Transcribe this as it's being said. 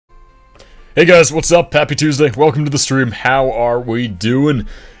Hey guys, what's up? Happy Tuesday. Welcome to the stream. How are we doing?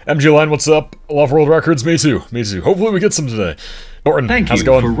 MG Line, what's up? Love World Records. Me too. Me too. Hopefully we get some today. Norton, how's it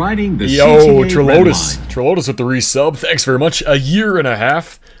going? Thank you for riding the Yo, CTA Trilotus. Red Line. Trilotus with the resub. Thanks very much. A year and a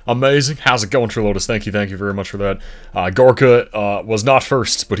half. Amazing. How's it going, Trilotus? Thank you very much for that. Gorka was not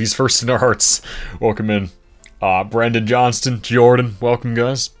first, but he's first in our hearts. Welcome in. Brandon Johnston, Jordan, welcome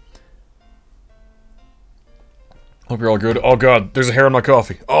guys. Hope you're all good. Oh god, there's a hair in my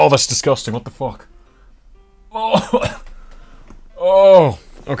coffee. Oh, that's disgusting. What the fuck? Oh, oh.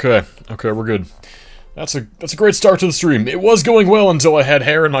 Okay, we're good. That's a great start to the stream. It was going well until I had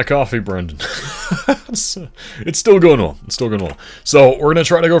hair in my coffee, Brendan. it's still going well. It's still going well. So we're gonna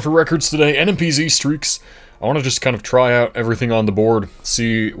try to go for records today. NMPZ streaks. I want to just kind of try out everything on the board,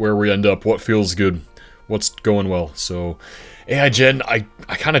 see where we end up, what feels good, what's going well. So AI Gen, I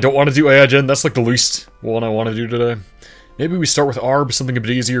kind of don't want to do AI Gen. That's like the least one I want to do today. Maybe we start with ARB, something a bit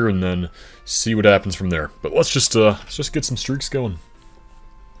easier, and then see what happens from there. But let's just get some streaks going.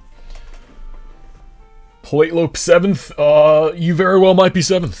 Platelope 7th, you very well might be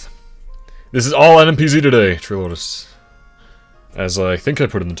 7th. This is all NMPZ today, Trilotus. As I think I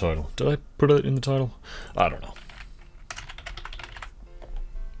put in the title. Did I put it in the title? I don't know.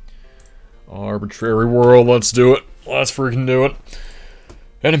 Arbitrary world, let's do it. Let's freaking do it.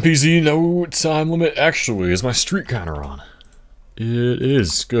 NMPZ, no time limit. Actually, is my streak counter on? It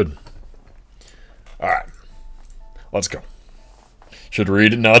is. Good. Alright. Let's go. Should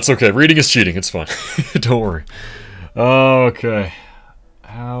read it? No, it's okay. Reading is cheating. It's fine. Don't worry. Okay.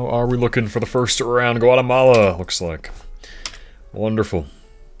 How are we looking for the first round? Guatemala, looks like. Wonderful.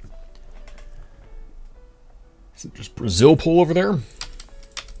 Is it just Brazil pull over there?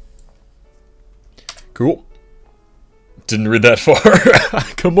 Cool. Didn't read that far.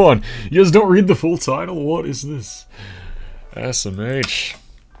 Come on. You guys don't read the full title? What is this? SMH.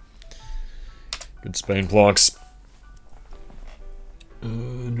 Good Spain blocks.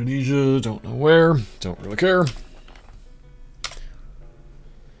 Indonesia, don't know where. Don't really care.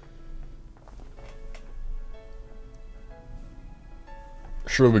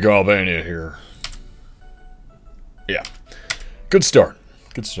 Sure we got Albania here. Yeah. Good start.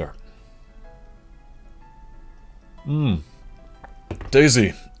 Good start.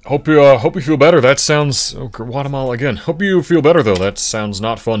 Daisy, hope you feel better. That sounds... Oh, Guatemala again. Hope you feel better, though. That sounds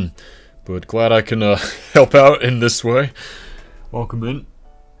not fun. But glad I can help out in this way. Welcome in.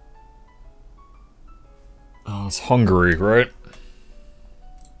 Oh, it's Hungary, right?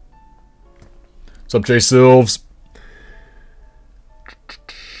 What's up, J Silves?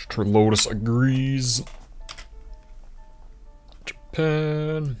 Lotus agrees.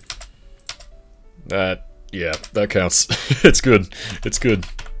 Japan. Yeah, that counts. It's good. It's good.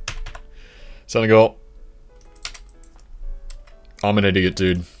 Senegal. I'm an idiot,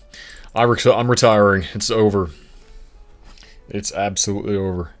 dude. I'm retiring. It's over. It's absolutely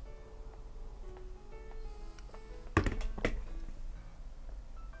over.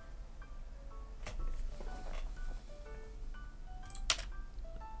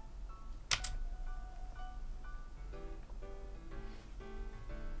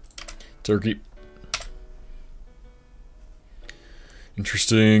 Turkey.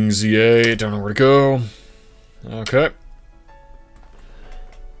 Interesting. ZA, don't know where to go. Okay.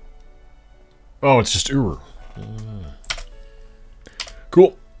 Oh, it's just Uru.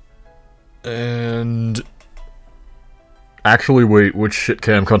 Cool. And... Actually, wait, which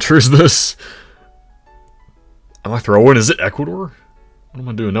shitcam country is this? Am I throwing? Is it Ecuador? What am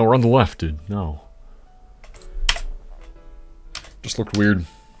I doing? No, we're on the left, dude. No. Just looked weird.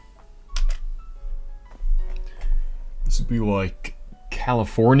 This would be like...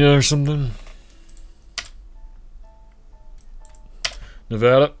 California or something?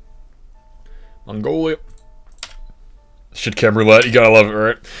 Nevada? Mongolia? Shitcam roulette, you gotta love it,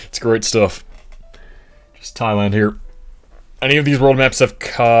 right? It's great stuff. Just Thailand here. Any of these world maps have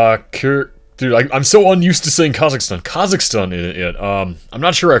dude, I'm so unused to saying Kazakhstan. Kazakhstan in it. I'm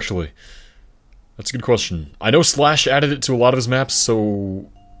not sure actually. That's a good question. I know Slash added it to a lot of his maps, so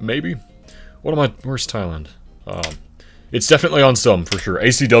maybe. Where's Thailand? It's definitely on some, for sure.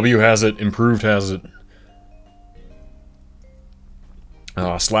 ACW has it, Improved has it.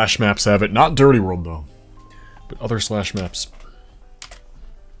 Slash maps have it. Not Dirty World, though. But other Slash maps.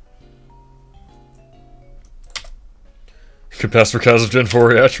 Could pass for Kaz of Gen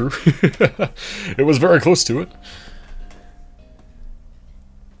 4, yeah, true. It was very close to it.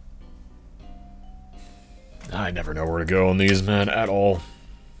 I never know where to go on these, man, at all.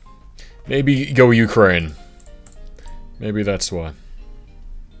 Maybe go Ukraine. Maybe that's why.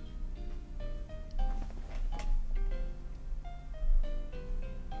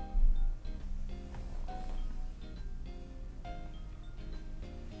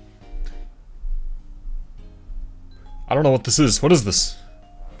 I don't know what this is. What is this?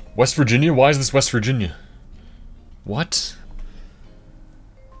 West Virginia? Why is this West Virginia? What?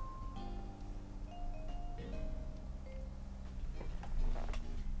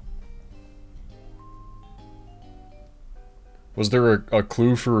 Was there a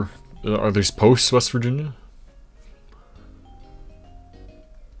clue for... are these posts West Virginia?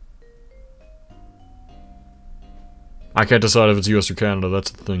 I can't decide if it's US or Canada,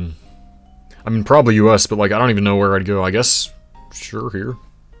 that's the thing. I mean, probably US, but like, I don't even know where I'd go. I guess, sure, here.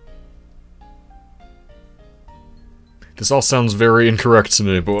 This all sounds very incorrect to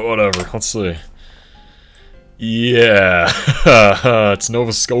me, but whatever, let's see. Yeah, it's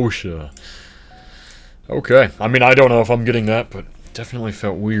Nova Scotia. Okay, I mean, I don't know if I'm getting that, but definitely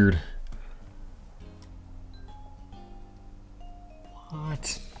felt weird.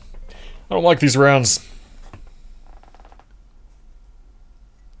 What? I don't like these rounds.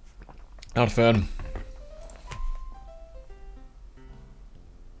 Not a fan.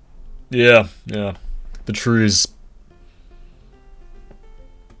 Yeah. The trees.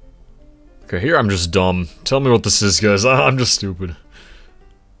 Okay, here I'm just dumb. Tell me what this is, guys. I'm just stupid.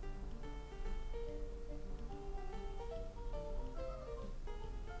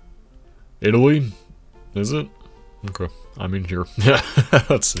 Italy? Is it? Okay. I mean here. Yeah.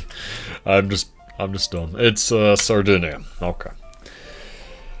 Let's see. I'm just dumb. It's Sardinia. Okay.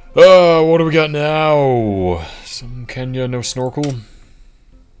 What do we got now? Some Kenya, no snorkel.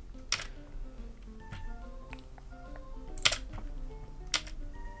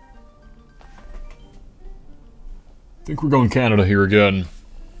 I think we're going Canada here again.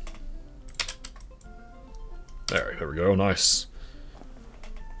 There we go. Nice.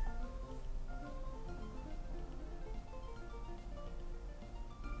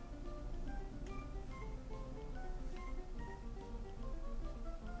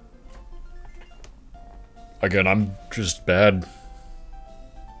 Again, I'm just bad.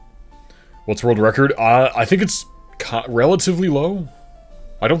 What's world record? I think it's relatively low.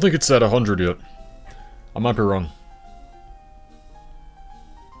 I don't think it's at 100 yet. I might be wrong.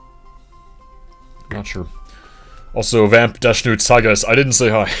 Not sure. Also, Vamp Dashnoots, hi guys. I didn't say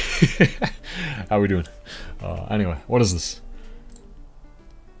hi. How we doing? Anyway, what is this?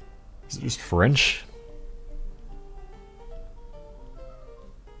 Is it just French?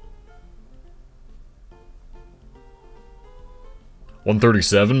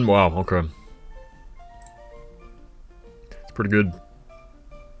 $137? Wow, okay. It's pretty good.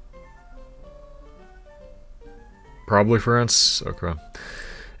 Probably France? Okay.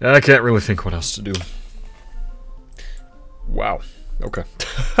 Yeah, I can't really think what else to do. Wow. Okay.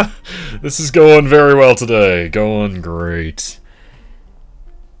 This is going very well today. Going great.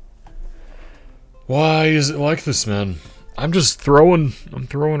 Why is it like this, man? I'm just throwing. I'm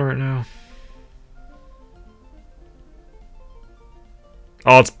throwing right now.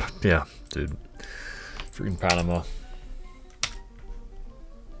 Oh, it's... yeah, dude. Freaking Panama.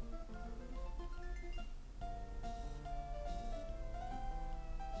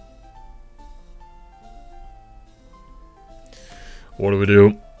 What do we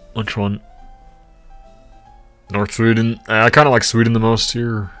do? Which one? North Sweden? I kind of like Sweden the most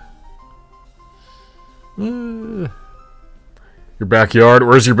here. Your backyard?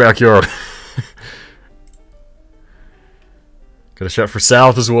 Where's your backyard? Got a shot for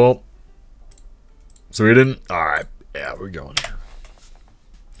South as well. Sweden? Alright. Yeah, we're going here.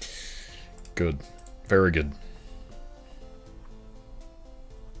 Good. Very good.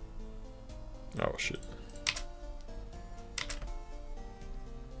 Oh, shit.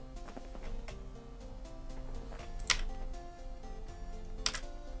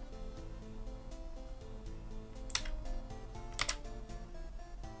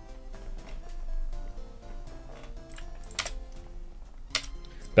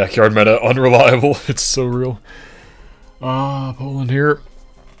 Backyard meta, unreliable. It's so real. Poland here.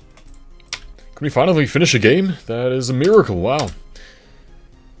 Can we finally finish a game? That is a miracle, wow.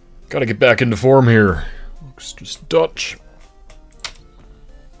 Gotta get back into form here. Looks just Dutch.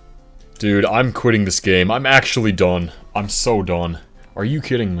 Dude, I'm quitting this game. I'm actually done. I'm so done. Are you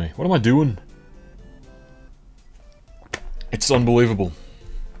kidding me? What am I doing? It's unbelievable.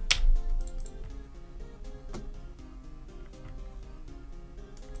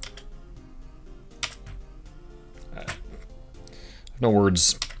 No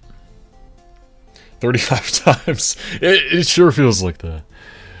words. 35 times. It sure feels like that.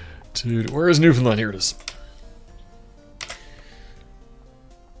 Dude, where is Newfoundland? Here it is.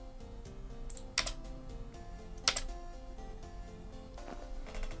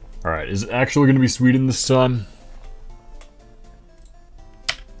 Alright, is it actually going to be Sweden this time?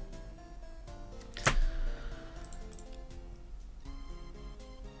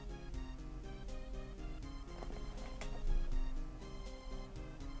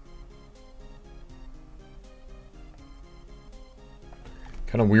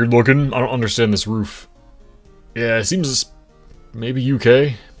 Kind of weird looking. I don't understand this roof. Yeah, it seems maybe UK.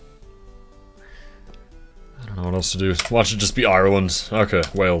 I don't know what else to do. Watch it just be Ireland. Okay,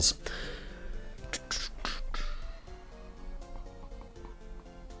 Wales.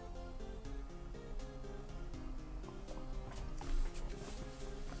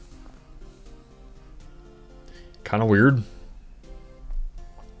 Kind of weird.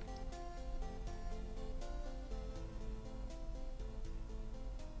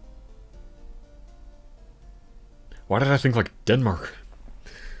 Why did I think like Denmark?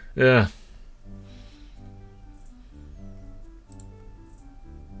 Yeah.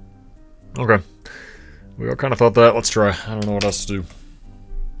 Okay. We all kind of thought that. Let's try. I don't know what else to do.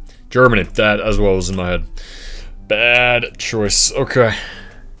 Germany. That as well was in my head. Bad choice. Okay.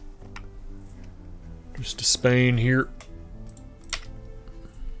 Just to Spain here.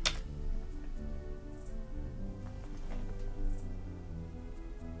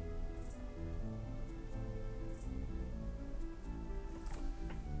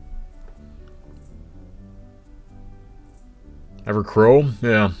 Ever Crow?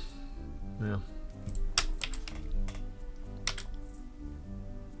 Yeah. Yeah.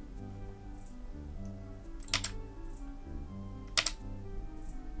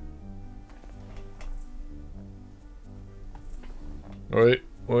 Wait,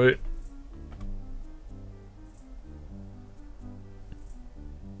 wait.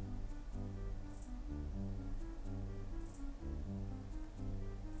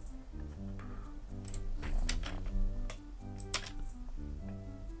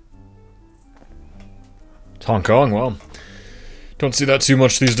 It's Hong Kong, well. Don't see that too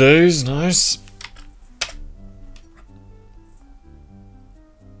much these days. Nice.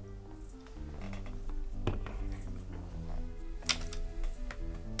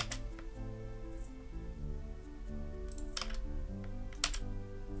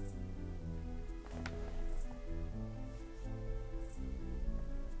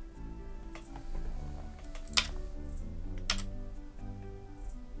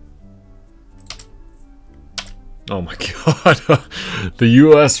 Oh my god. The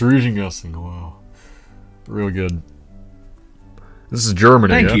US region guessing, wow. Real good. This is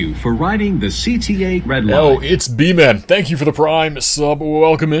Germany, Thank you for riding the CTA Red Line. Oh, it's B-Man. Thank you for the Prime sub.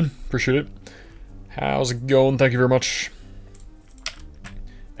 Welcome in. Appreciate it. How's it going? Thank you very much.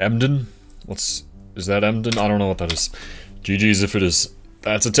 Emden? Is that Emden? I don't know what that is. GG's if it is.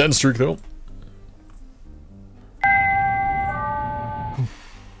 That's a 10 streak, though.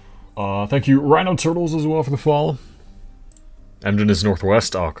 Thank you, Rhino Turtles, as well, for the follow. Emden is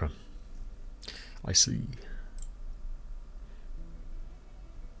northwest. Oh, okay. I see.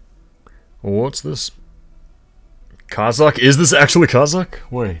 What's this? Kazakh? Is this actually Kazakh?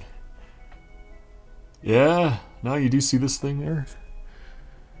 Wait. Yeah. No, you do see this thing there?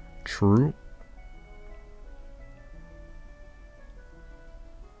 True.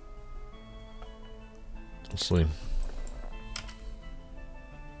 Let's see.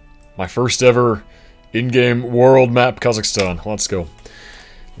 My first ever in-game world map, Kazakhstan. Let's go.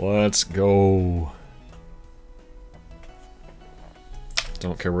 Let's go.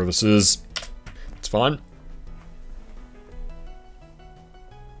 Don't care where this is. It's fine.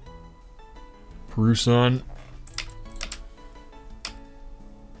 Prusan.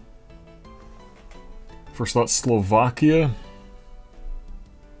 First thought Slovakia.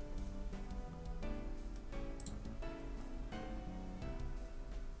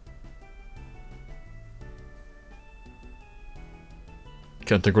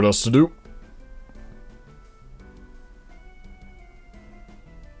 Can't think what else to do.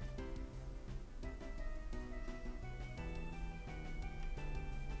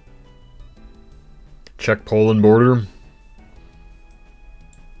 Czech Poland border.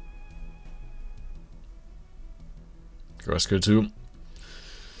 That's good too.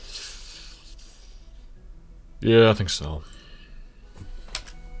 Yeah, I think so.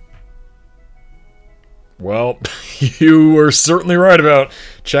 Well, you were certainly right about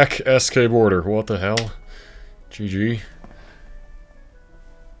Czech SK border. What the hell? GG.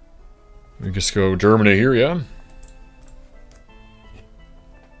 We just go Germany here, yeah?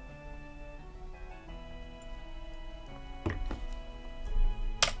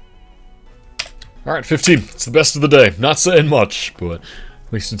 Alright, 15. It's the best of the day. Not saying much, but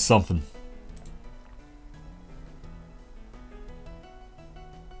at least it's something.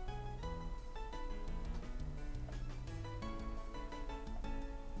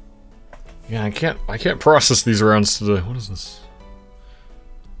 Yeah, I can't process these rounds today. What is this?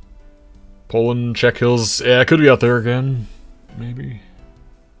 Poland, Czech Hills. Yeah, it could be out there again. Maybe.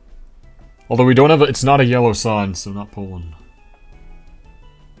 Although we don't have it's not a yellow sign, so not Poland.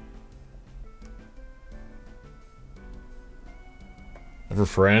 Ever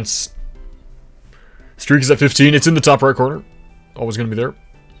France. Streak is at 15. It's in the top right corner. Always going to be there.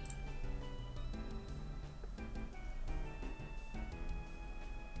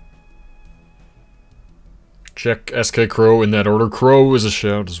 Check SK Crow in that order. Crow is a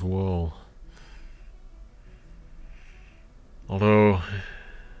shout as well. Although...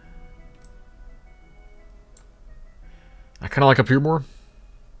 I kind of like up here more.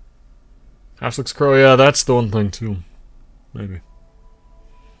 Ash looks Crow. Yeah, that's the one thing too. Maybe.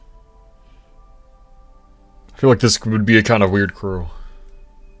 I feel like this would be a kind of weird Crow.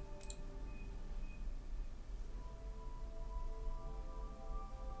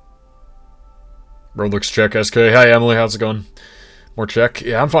 Road looks check, SK. Hi, Emily, how's it going? More check?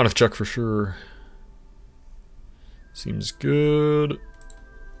 Yeah, I'm fine with check for sure. Seems good.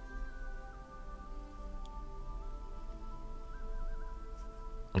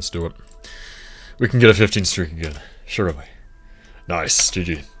 Let's do it. We can get a 15 streak again. Surely. Nice.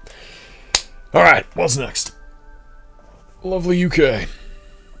 GG. Alright, what's next? Lovely UK.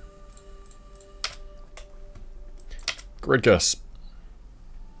 Great guess.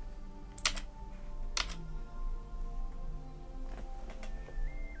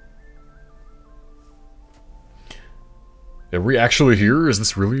 Are we actually here? Is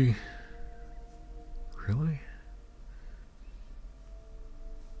this really? Really?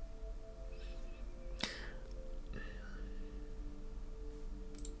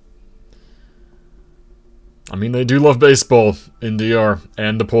 I mean, they do love baseball in DR,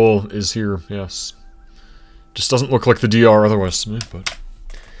 and the poll is here, yes. Just doesn't look like the DR otherwise to me, but...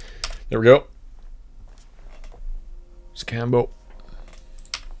 There we go. It's Cambo.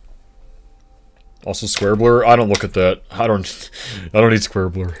 Also square blur. I don't look at that. I don't need square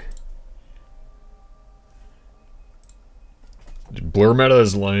blur. Blur meta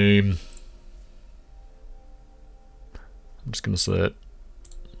is lame. I'm just gonna say it.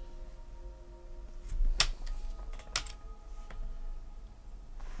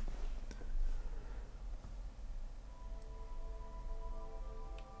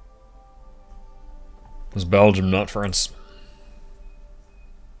 It was Belgium, not France.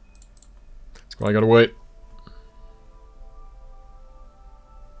 I gotta wait.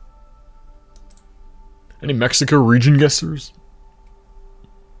 Any Mexico region guessers?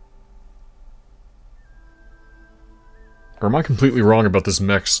 Or am I completely wrong about this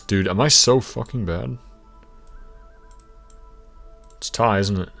Mex? Dude, am I so fucking bad? It's tie,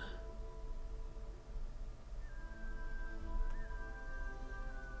 isn't it?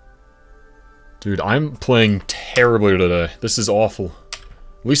 Dude, I'm playing terribly today. This is awful.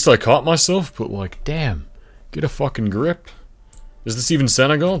 At least I caught myself, but like, damn. Get a fucking grip. Is this even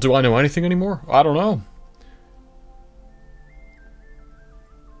Senegal? Do I know anything anymore? I don't know.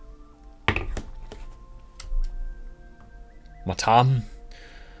 Matam?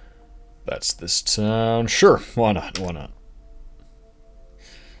 That's this town. Sure, why not? Why not?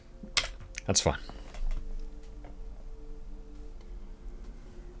 That's fine.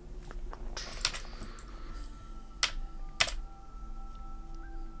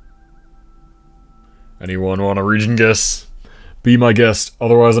 Anyone want a region guess? Be my guest,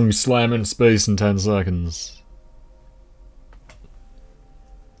 otherwise I'm slamming space in 10 seconds.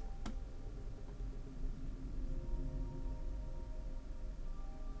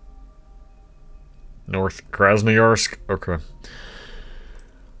 North Krasnoyarsk? Okay.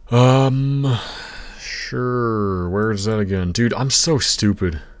 Sure. Where is that again? Dude, I'm so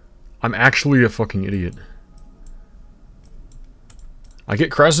stupid. I'm actually a fucking idiot. I get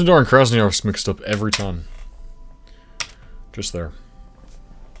Krasnodar and Krasnoyarsk mixed up every time. Just there.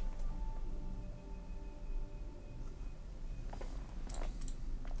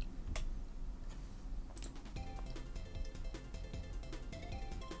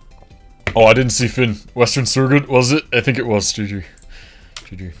 Oh, I didn't see Finn. Western Surgut, was it? I think it was. GG.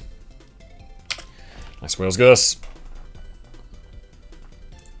 GG. Nice whales, guess.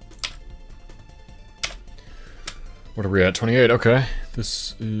 What are we at? 28, okay.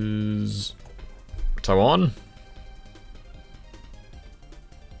 This is... Taiwan?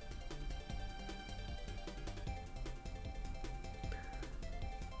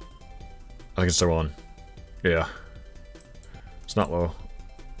 I think it's Taiwan. Yeah. It's not low.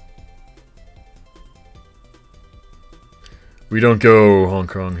 We don't go Hong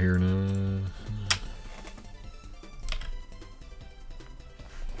Kong here, no.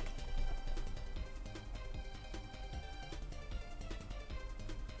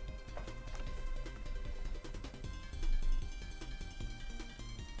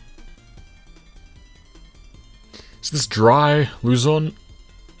 Is this dry, Luzon?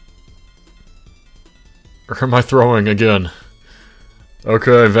 Or am I throwing again?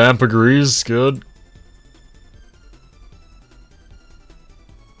 Okay, Vamp agrees. Good.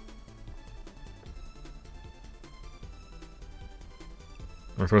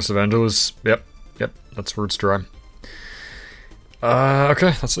 Northwest of Angeles. Yep. Yep. That's where it's dry. Okay.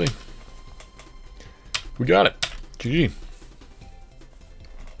 Let's see. We got it. GG.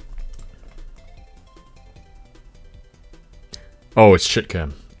 Oh, it's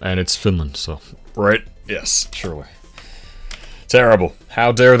Shitcam. And it's Finland, so... Right? Yes, surely. Terrible.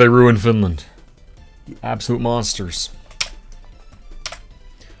 How dare they ruin Finland? You absolute monsters.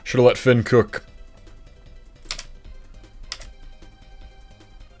 Should've let Finn cook.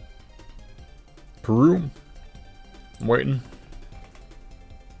 Peru? I'm waiting.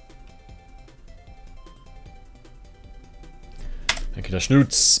 Thank you,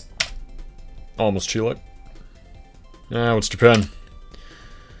 Schnutz. Almost Chile. Now it's Japan.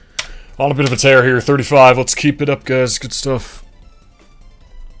 On a bit of a tear here, 35. Let's keep it up, guys. Good stuff.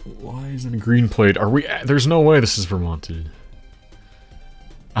 Why is it a green plate? Are we... There's no way this is Vermont, dude.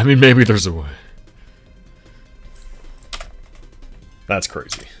 I mean, maybe there's a way. That's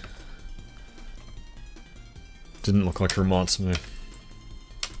crazy. Didn't look like Vermont to me.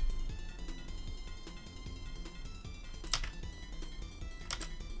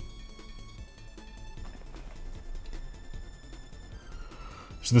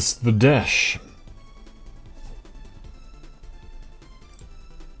 So this is the dash.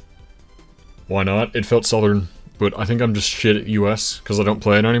 Why not? It felt southern, but I think I'm just shit at US because I don't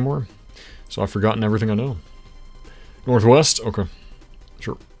play it anymore. So I've forgotten everything I know. Northwest? Okay.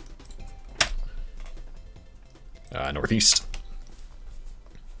 Sure. Northeast.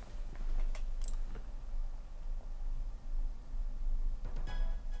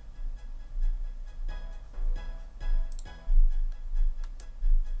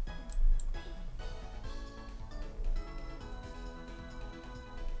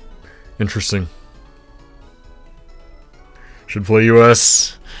 Interesting. Should play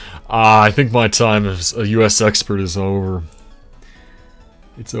US. I think my time as a US expert is over.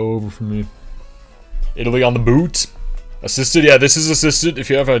 It's over for me. Italy on the boot. Assisted? Yeah, this is assisted. If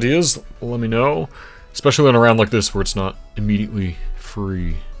you have ideas, let me know. Especially in a round like this where it's not immediately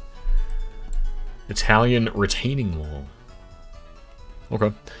free. Italian retaining wall. Okay.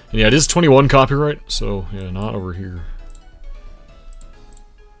 And yeah, it is 21 copyright, so yeah, not over here.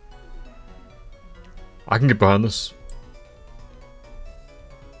 I can get behind this.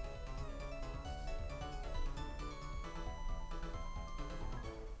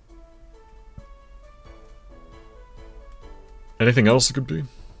 Anything else it could be?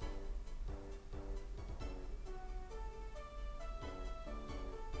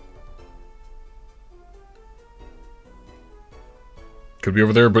 Could be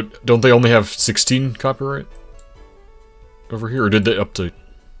over there, but don't they only have 16 copyright? Over here, or did they update?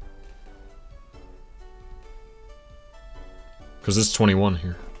 Because it's 21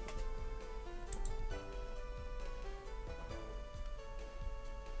 here.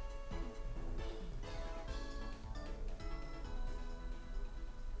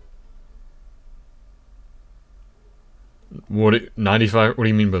 What, 95? What do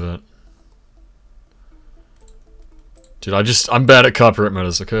you mean by that? Dude, I'm bad at copyright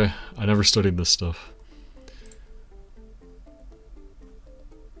matters, okay? I never studied this stuff.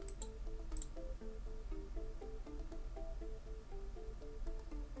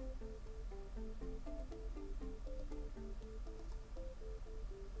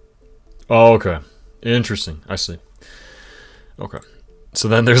 Oh, okay. Interesting. I see. Okay. So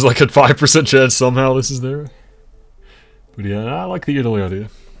then there's like a 5% chance somehow this is there. But yeah, I like the Italy idea.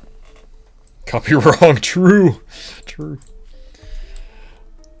 Copy wrong. True. True.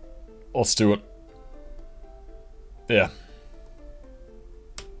 Let's do it. Yeah.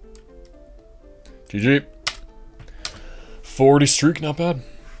 GG. 40 streak, not bad.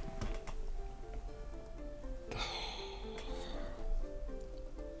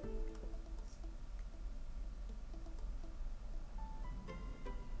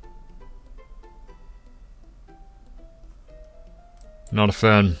 Not a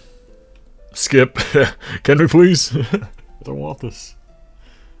fan. Skip. Can we please? I don't want this.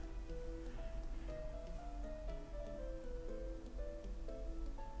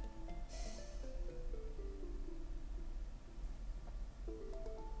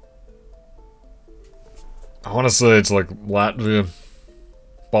 I want to say it's like Latvia.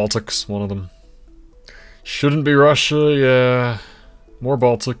 Baltics, one of them. Shouldn't be Russia, yeah. More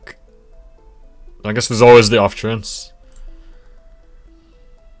Baltic. I guess there's always the off chance.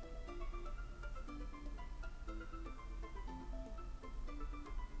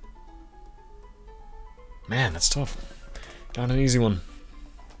 Man, that's tough. Not an easy one.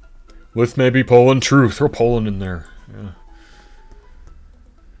 With maybe Poland. True, throw Poland in there. Yeah.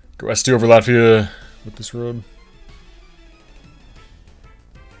 Go SD over Latvia with this road.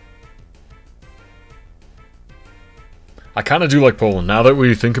 I kind of do like Poland. Now that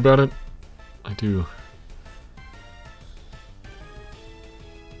we think about it, I do.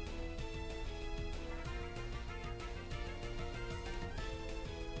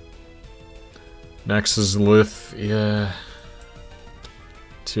 Next is Lith. Yeah.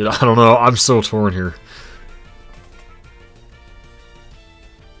 Dude, I don't know. I'm so torn here.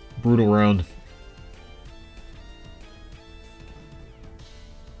 Brutal round.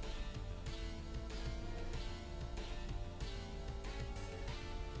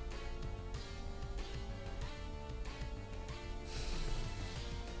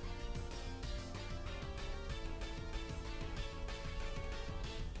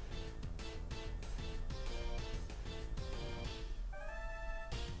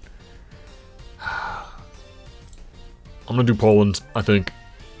 I'm gonna do Poland, I think.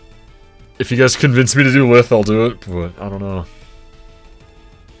 If you guys convince me to do Lith, I'll do it, but I don't know.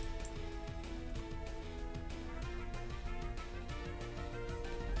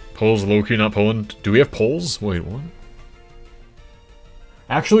 Poles, Loki, not Poland. Do we have Poles? Wait, what?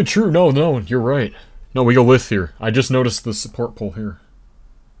 Actually, true. No, you're right. No, we go Lith here. I just noticed the support pole here.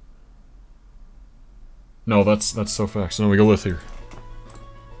 No, that's so facts. No, we go Lith here.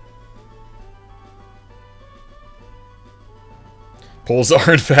 Poles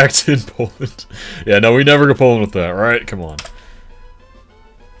are in fact in Poland. Yeah, no, we never go Poland with that, right? Come on.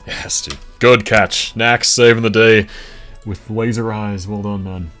 Yes, dude. Good catch. Nax saving the day with laser eyes. Well done,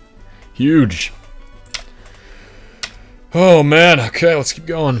 man. Huge. Oh, man. Okay, let's keep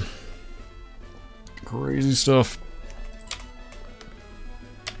going. Crazy stuff.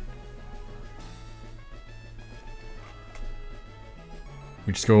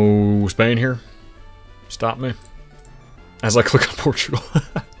 We just go Spain here. Stop me. As I click on Portugal.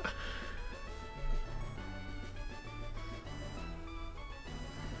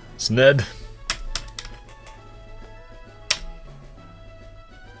 It's Ned.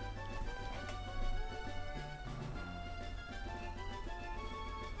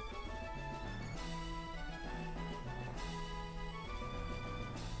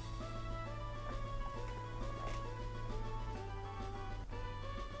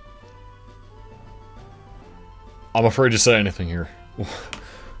 I'm afraid to say anything here.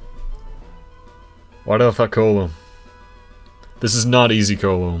 Why did I thought Colo? This is not easy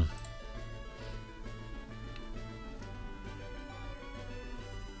Colo.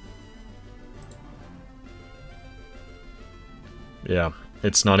 Yeah,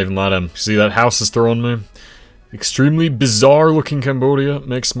 it's not even Latam. See, that house is throwing me. Extremely bizarre looking Cambodia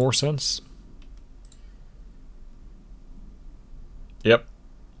makes more sense. Yep.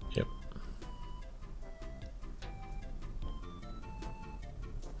 Yep.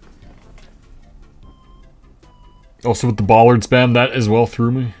 Also with the bollard spam, that as well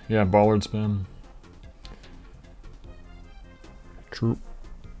threw me. Yeah, bollard spam. True.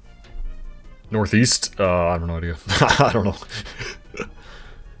 Northeast? I have no idea. I don't know.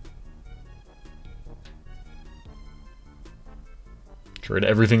 Trade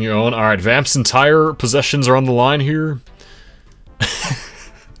everything you own. Alright, Vamp's entire possessions are on the line here.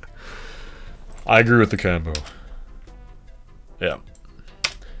 I agree with the combo. Yeah.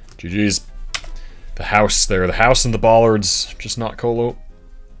 GG's. The house there. The house and the bollards. Just not Colo.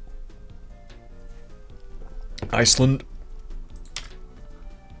 Iceland.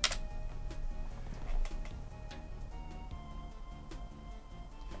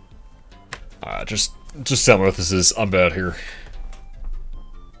 Just tell me what this is. I'm bad here.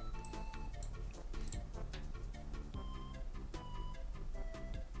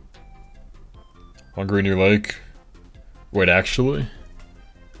 Hungary near lake. Wait, actually?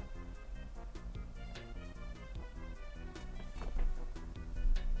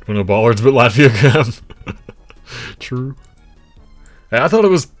 No bollards, but Latvia cam. True. Yeah, I thought it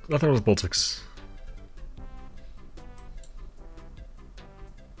was Baltics.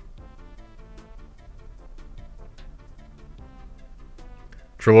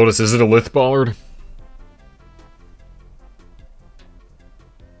 Trilotus, is it a Lith bollard?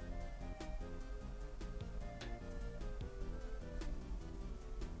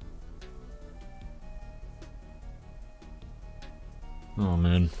 Oh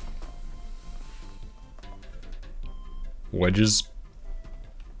man. Wedges.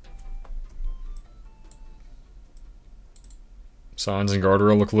 Signs and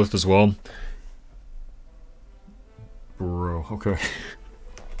guardrail look Lith as well. Bro, okay.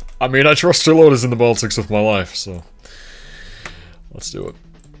 I mean, I trust Trilotus in the Baltics with my life, so let's do it.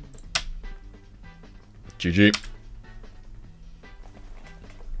 GG.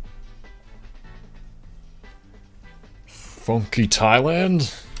 Funky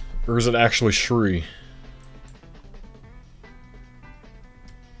Thailand? Or is it actually Shri?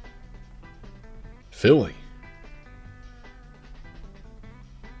 Philly.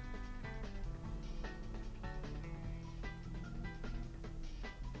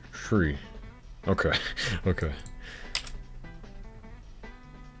 Shri. Okay. Okay.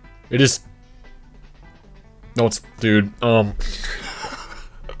 It is... No, it's... Dude,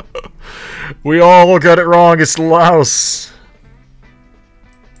 we all got it wrong. It's Laos.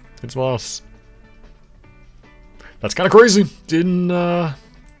 It's Laos. That's kind of crazy. Didn't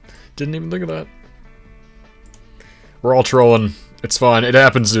even think of that. We're all trolling. It's fine. It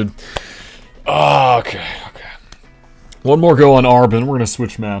happens, dude. Oh, okay, okay. One more go on Arbin. We're gonna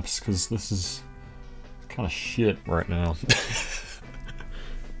switch maps, because this is kind of shit right now.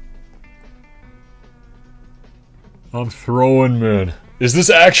 I'm throwing, man. Is this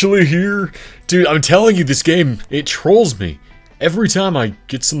actually here? Dude, I'm telling you, this game, it trolls me. Every time I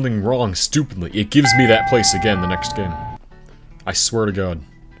get something wrong stupidly, it gives me that place again the next game. I swear to God.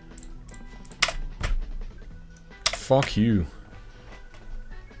 Fuck you.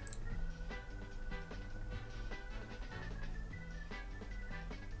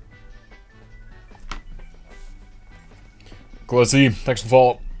 Glizzy, thanks for the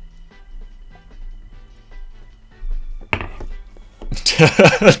follow.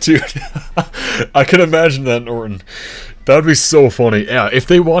 Dude, I can imagine that, Norton. That would be so funny. Yeah, if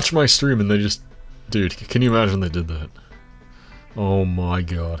they watch my stream and they just... Dude, can you imagine they did that? Oh my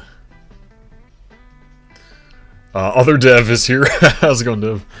God. Other Dev is here. How's it going,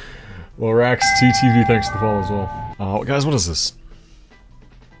 Dev? Well, Rax TTV, thanks for the follow as well. Guys, what is this?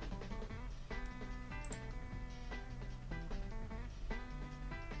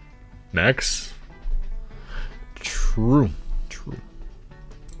 Max? True. True.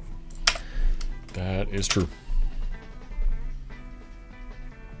 That is true.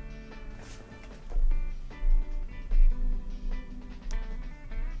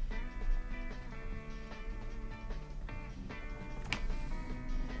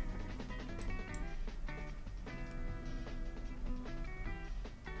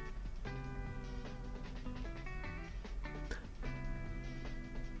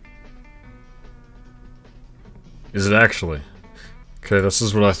 Is it actually? Okay, this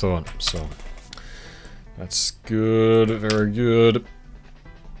is what I thought, so... That's good, very good.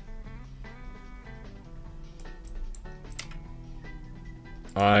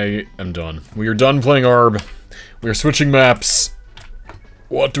 I am done. We are done playing ARB. We are switching maps.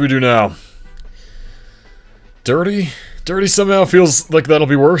 What do we do now? Dirty? Dirty somehow feels like that'll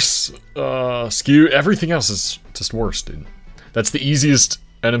be worse. Skew, everything else is just worse, dude. That's the easiest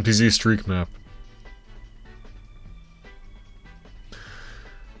NMPZ streak map.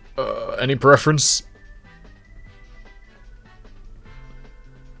 Any preference?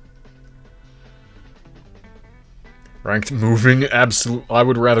 Ranked moving? Absolute. I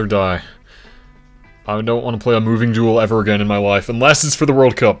would rather die. I don't want to play a moving duel ever again in my life, unless it's for the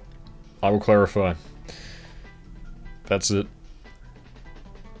World Cup. I will clarify. That's it.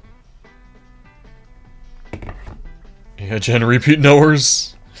 Yeah, Jen, repeat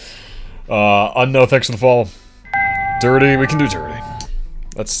knowers. Unknown, thanks for the follow. Dirty, we can do dirty.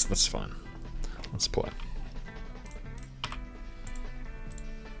 That's fine. Let's play.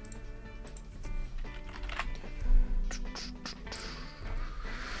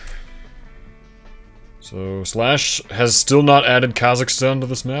 So Slash has still not added Kazakhstan to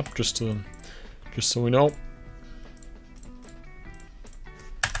this map, just so we know.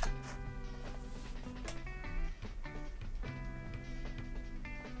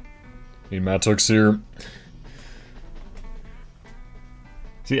 Need Matux here.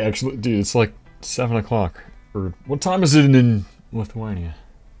 See, actually, dude, it's like 7 o'clock. Or, what time is it in Lithuania?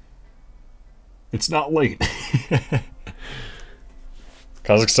 It's not late.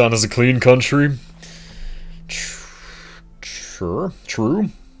 Kazakhstan is a clean country. Sure. True.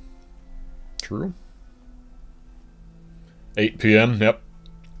 True. 8 p.m., yep.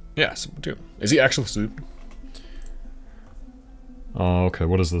 Yeah, so do. Is he actually stupid? Oh, okay,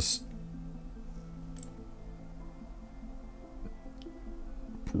 what is this?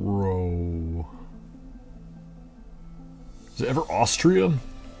 Bro. Is it ever Austria?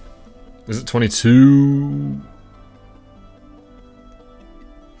 Is it 22?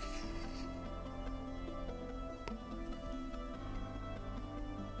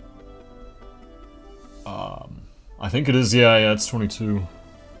 I think it is, yeah, it's 22.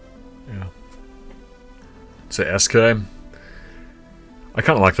 Yeah. Say SK. I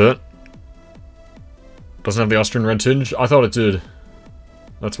kinda like that. Doesn't have the Austrian red tinge? I thought it did.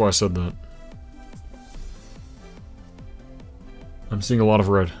 That's why I said that. I'm seeing a lot of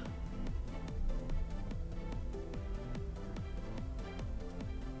red.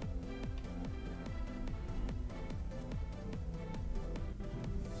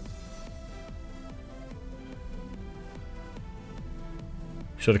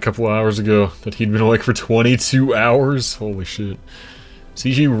 Said a couple of hours ago that he'd been awake for 22 hours. Holy shit.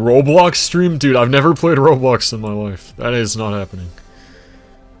 CG Roblox stream? Dude, I've never played Roblox in my life. That is not happening.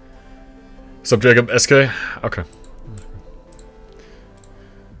 What's up, Jacob? SK? Okay.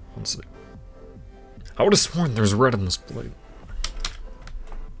 Let's see. I would have sworn there's red on this plate.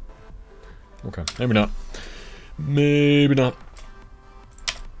 Okay, maybe not. Maybe not.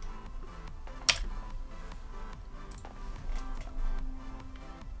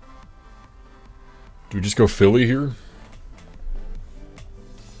 Do we just go Philly here?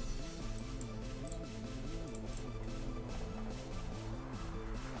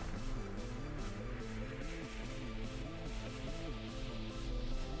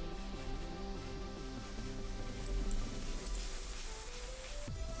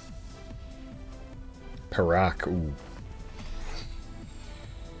 Perak, ooh.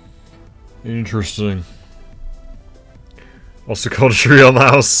 Interesting. Also called a tree on the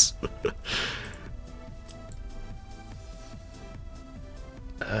house.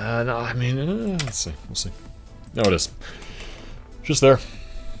 No, I mean, let's see, we'll see. No, it is. Just there.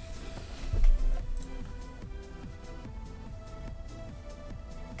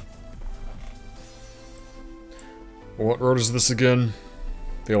 What road is this again?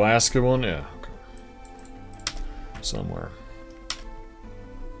 The Alaska one? Yeah, okay. Somewhere.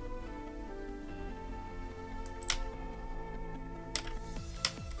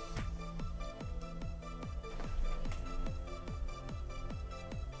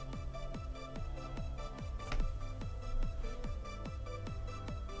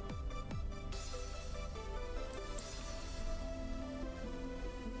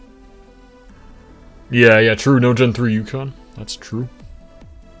 Yeah, true. No Gen 3 Yukon. That's true.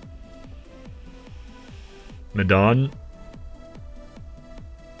 Medan.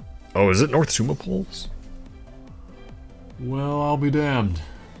 Oh, is it North Suma Poles? Well, I'll be damned.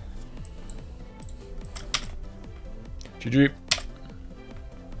 GG.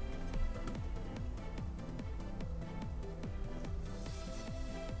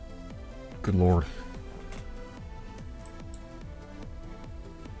 Good lord.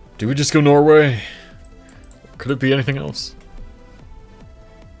 Do we just go Norway? Could it be anything else?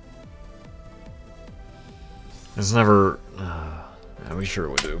 It's never... yeah, we sure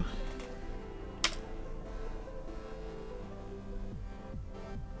would do.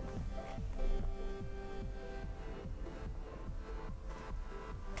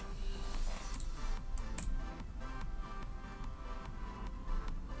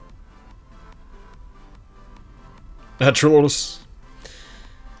 Naturalist.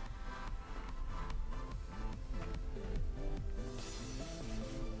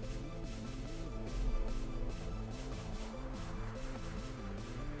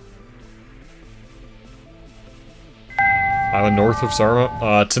 Island north of Sarma.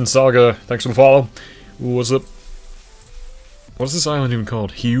 Tinsalga, thanks for the follow. Ooh, what's up? What is this island even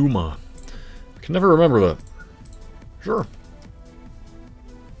called? Hiuma. I can never remember that. Sure.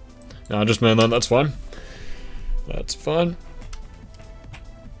 Nah, just man, that's fine. That's fine.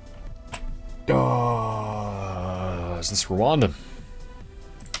 Is this Rwanda?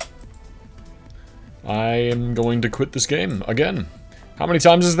 I am going to quit this game again. How many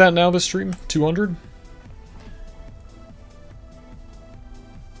times is that now, this stream? 200?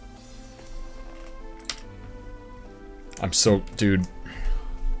 I'm so... dude.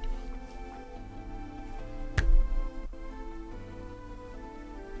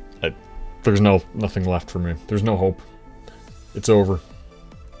 There's nothing left for me. There's no hope. It's over.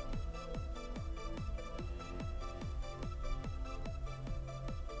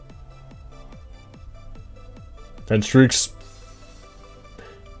 Red streaks?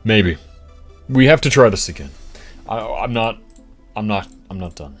 Maybe. We have to try this again. I'm not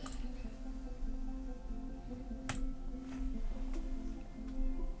done.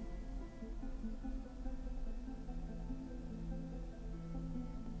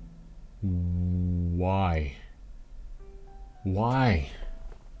 Why? Why?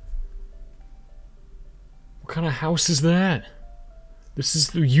 What kind of house is that? This is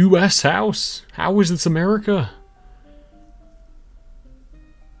the US house. How is this America?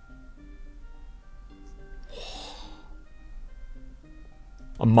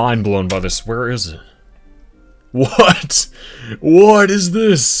 I'm mind blown by this. Where is it? What? What is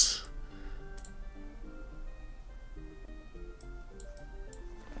this?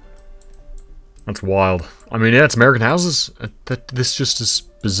 That's wild. I mean, yeah, it's American houses. This just is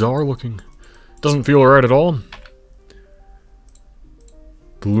bizarre looking. Doesn't feel right at all.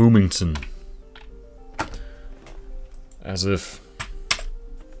 Bloomington. As if...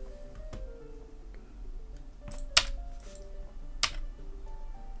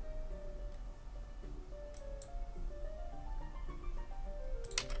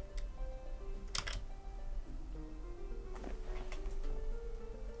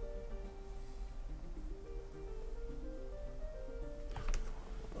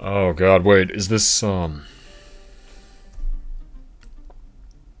 Oh god, wait, is this,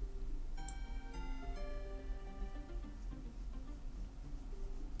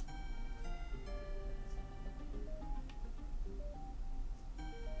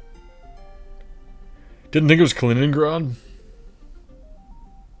 Didn't think it was Kaliningrad?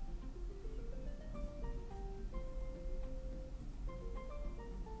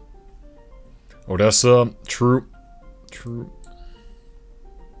 Odessa, true. True.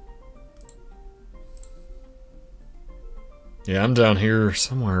 Yeah, I'm down here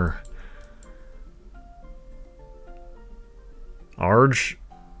somewhere. Arge?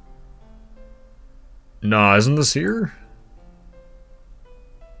 Nah, isn't this here?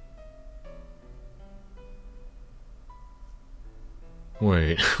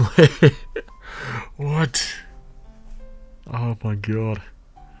 Wait, wait. What? Oh my god.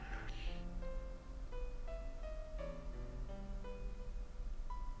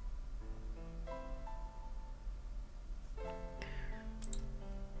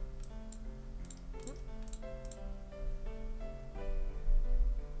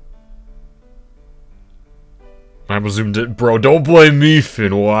 I presumed it. Bro, don't blame me,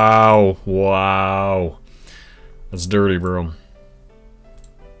 Finn. Wow. Wow. That's dirty, bro.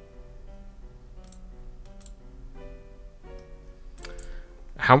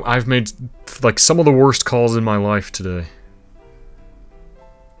 I've made, like, some of the worst calls in my life today.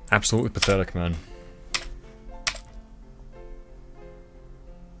 Absolutely pathetic, man.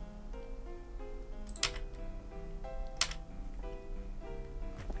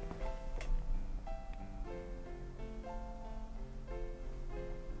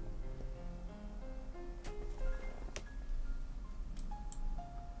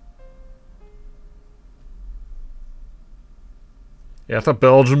 Yeah, I thought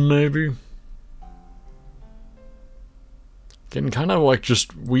Belgium, maybe. Getting kind of like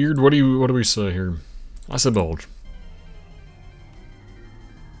just weird. What do we say here? I said Belgium.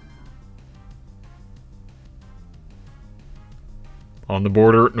 On the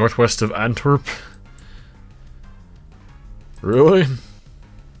border, northwest of Antwerp. Really?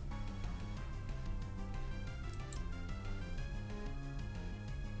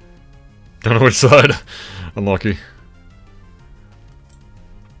 Don't know which side. Unlucky.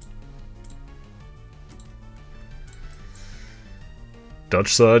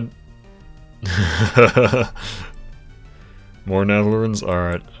 Dutch side. More Netherlands?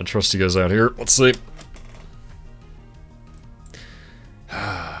 Alright, I trust you guys out here. Let's see.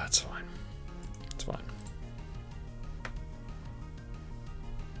 It's fine. It's fine.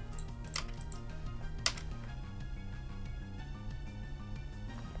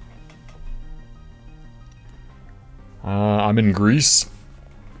 I'm in Greece.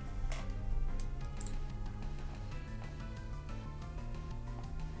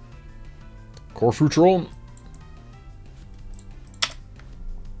 Corfu troll.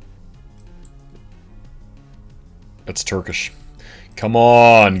 That's Turkish. Come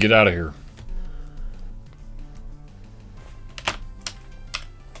on, get out of here.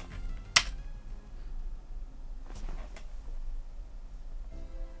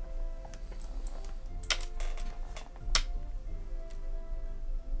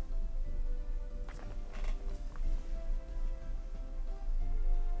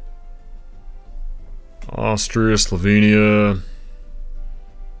 Austria, Slovenia.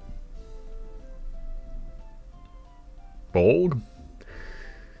 Bolg?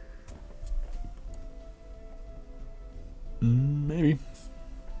 Maybe.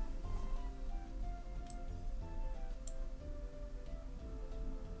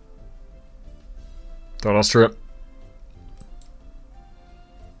 Thought Austria.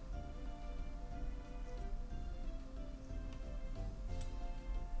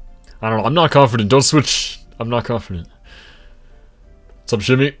 I don't know. I'm not confident. Don't switch. I'm not confident. What's up,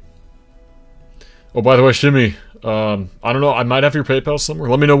 Shimmy? Oh, by the way, Shimmy. I don't know. I might have your PayPal somewhere.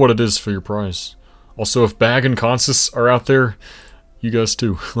 Let me know what it is for your prize. Also, if Bag and Consus are out there, you guys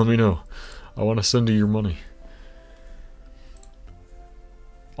too. Let me know. I want to send you your money.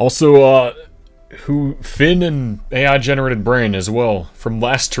 Also, Finn and AI generated brain as well from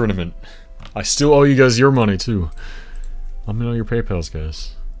last tournament. I still owe you guys your money, too. Let me know your PayPals,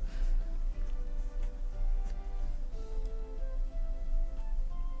 guys.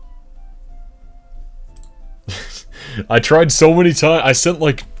 I tried so many times. I sent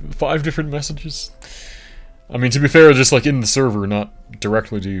like 5 different messages. I mean, to be fair, just like in the server, not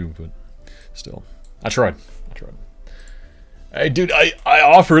directly to you, but still. I tried. Hey, dude, I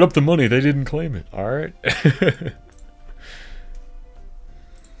offered up the money. They didn't claim it. Alright?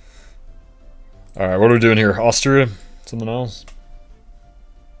 Alright, what are we doing here? Austria? Something else?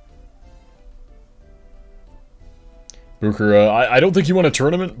 Booker, I don't think you won a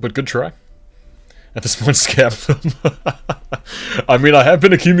tournament, but good try. At this point, scam them. I mean, I have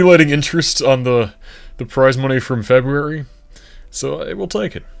been accumulating interest on the prize money from February, so I will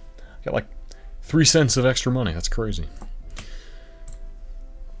take it. Got like 3 cents of extra money. That's crazy.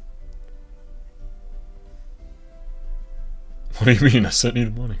 What do you mean? I sent you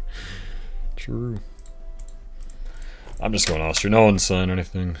the money. True. I'm just going Austria. No one's signed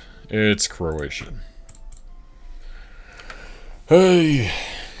anything. It's Croatia. Hey.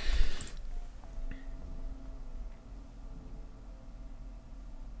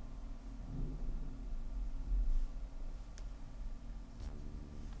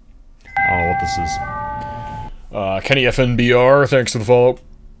 I don't know what this is. Kenny FNBR, thanks for the follow.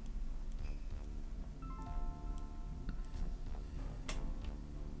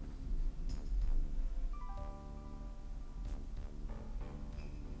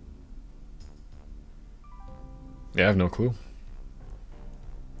 Yeah, I have no clue.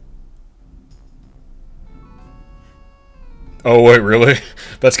 Oh, wait, really?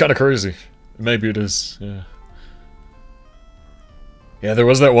 That's kind of crazy. Maybe it is, yeah. Yeah, there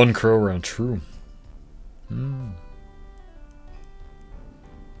was that one crow round, true.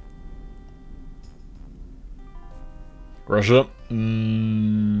 Russia?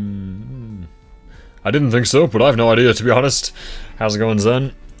 I didn't think so, but I have no idea, to be honest. How's it going,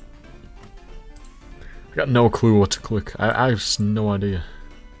 Zen? I got no clue what to click. I have no idea.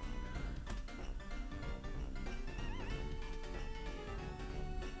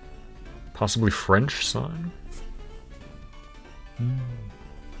 Possibly French sign?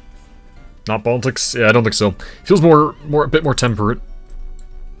 Not Baltics? Yeah, I don't think so. Feels a bit more temperate.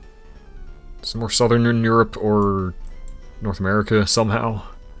 Some more southern Europe or North America somehow.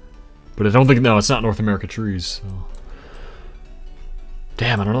 But I don't think, no, it's not North America trees, so.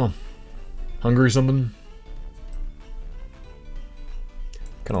 Damn, I don't know. Hungary something?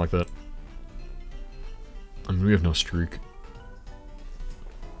 Kinda like that. I mean, we have no streak.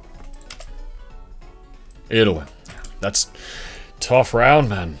 Italy. That's tough round,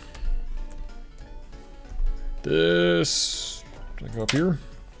 man. This... Can I go up here?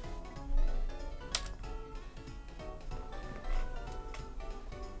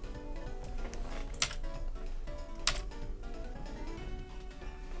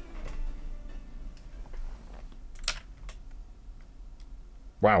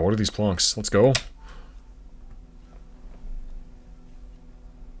 Wow, what are these plunks? Let's go.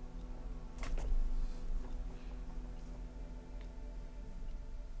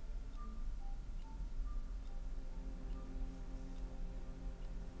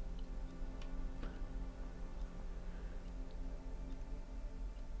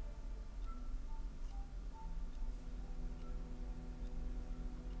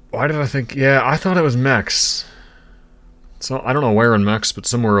 Why did I think... Yeah, I thought it was Mex. So, I don't know where in Mex, but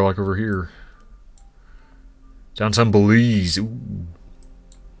somewhere like over here. Downtown Belize. Ooh.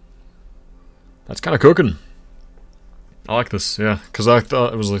 That's kind of cooking. I like this, yeah. Because I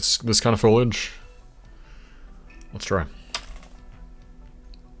thought it was like this kind of foliage. Let's try.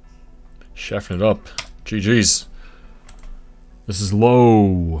 Chefing it up. GG's. This is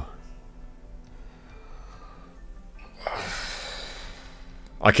low.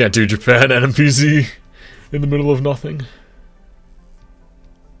 I can't do Japan NMPZ in the middle of nothing.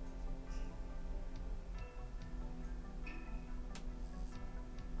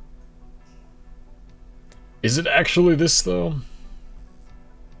 Is it actually this, though?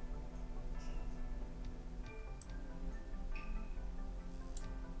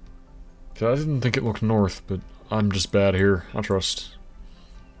 I didn't think it looked north, but I'm just bad here. I trust.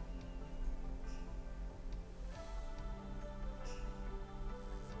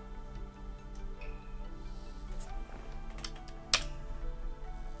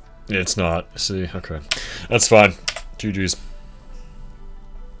 It's not. See, okay. That's fine. GG's.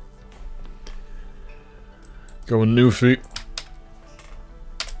 Going new feet.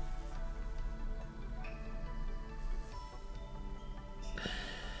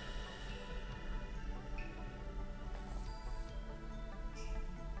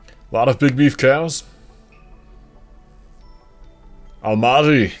 A lot of big beef cows.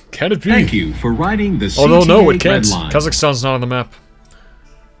 Almaty, can it be? Thank you for riding the CTA Oh no, it can't. Red Line. Kazakhstan's not on the map.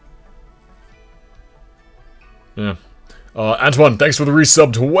 Yeah. Antoine, thanks for the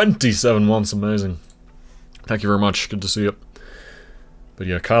resub. 27 months, amazing. Thank you very much. Good to see you. But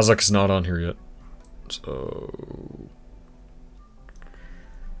yeah, Kazakh is not on here yet. So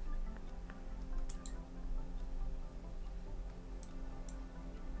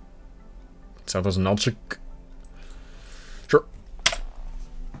South Nalchik. Sure.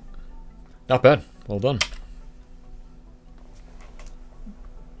 Not bad. Well done.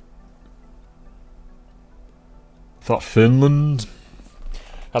 Thought Finland.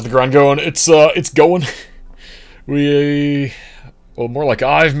 How's the grind going? It's going. Well, more like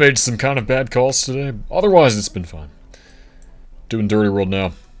I've made some kind of bad calls today. Otherwise, it's been fine. Doing Dirty World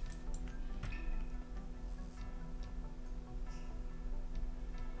now.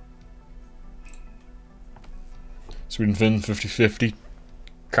 Sweden Finn 50-50.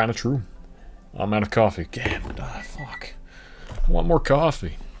 Kinda true. I'm out of coffee. Damn it. Ah, fuck. I want more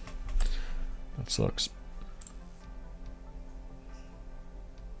coffee. That sucks.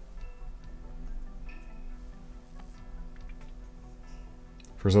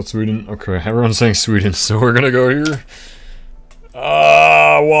 First out Sweden. Okay, everyone's saying Sweden, so we're gonna go here.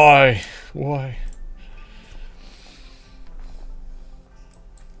 Why? Why?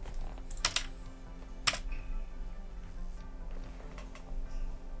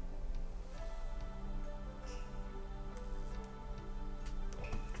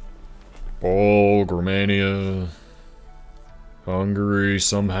 Bulgaria, Romania, Hungary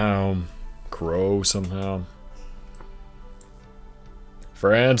somehow, Crow somehow,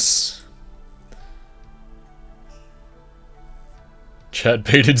 France, chat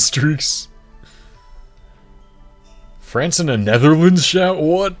baited streaks, France and the Netherlands shout.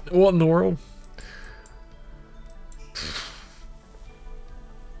 What in the world?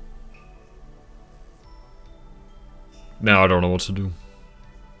 Now I don't know what to do.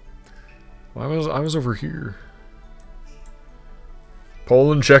 I was over here.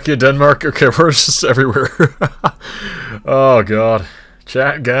 Poland, Czechia, Denmark. Okay, we're just everywhere. Oh god,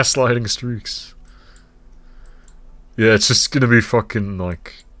 chat gaslighting streaks. Yeah, it's just gonna be fucking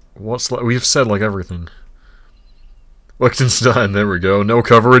like we've said like everything. Liechtenstein, there we go. No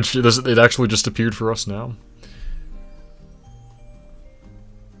coverage. It actually just appeared for us now.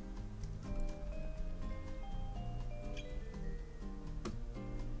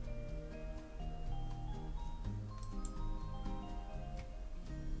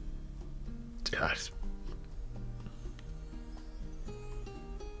 God.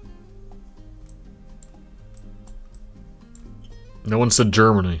 No one said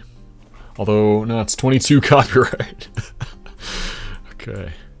Germany. Although, no, it's 22 copyright.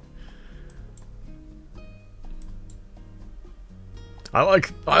 Okay. I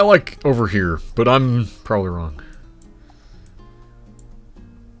like over here, but I'm probably wrong.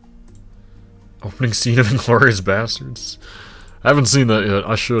 Opening scene of Inglourious Bastards. I haven't seen that yet.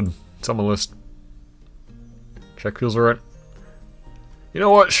 I should. It's on my list. Check feels alright. You know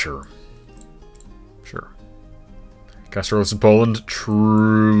what? Sure. Sure. Castrolos in Poland.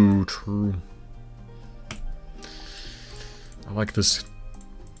 True. I like this.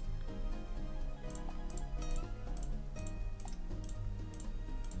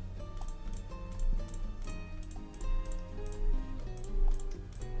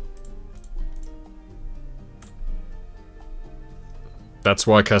 That's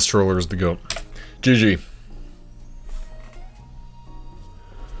why Castroller is the GOAT. GG.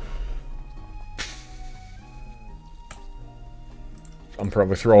 I'm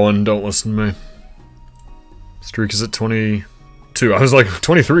probably throwing, don't listen to me. Streak is at 22. I was like,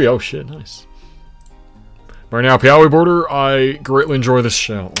 23, oh shit, nice. Right now, Piaui border, I greatly enjoy this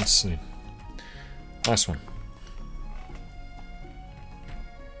shout. Let's see. Nice one.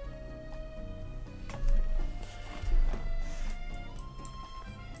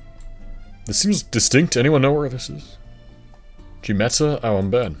 This seems distinct. Anyone know where this is? Jimeta? Oh, I'm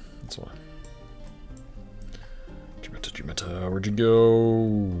bad. That's why. Jimeta, where'd you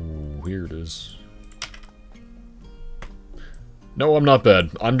go? Here it is. No, I'm not bad.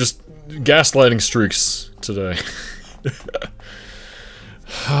 I'm just gaslighting streaks today.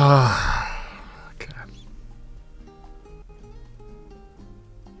 Okay.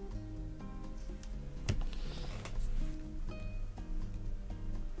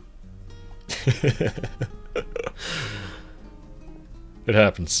 It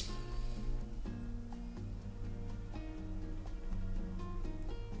happens.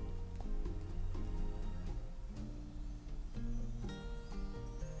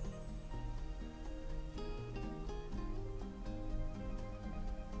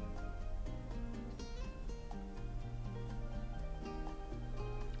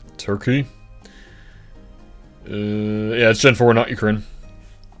 Turkey. Yeah, it's Gen 4, not Ukraine.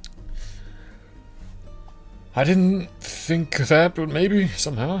 I didn't think that, but maybe,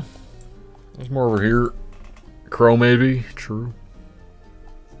 somehow. There's more over here. Crow, maybe. True.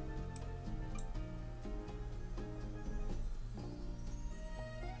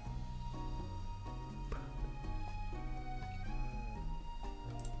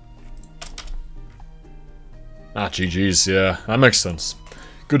 Ah, GG's, yeah. That makes sense.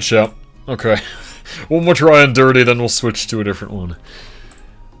 Good shout. Okay. One more try on Dirty, then we'll switch to a different one.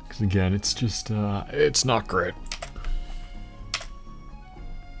 Because again, it's just, it's not great.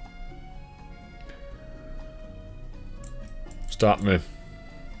 Stop me.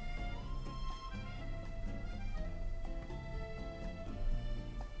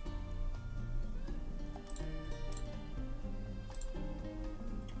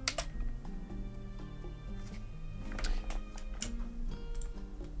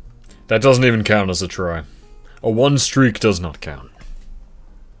 That doesn't even count as a try. A 1 streak does not count.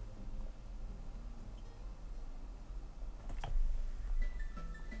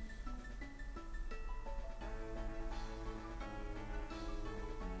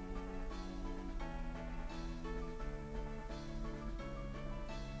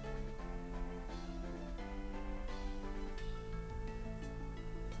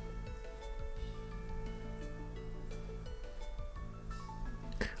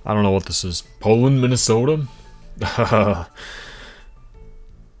 I don't know what this is. Poland, Minnesota?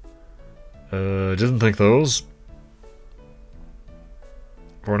 Didn't think those.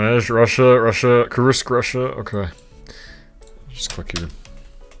 Voronezh, Russia, Kursk, Russia. Okay. Just click here.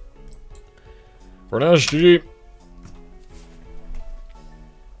 Voronezh, GG.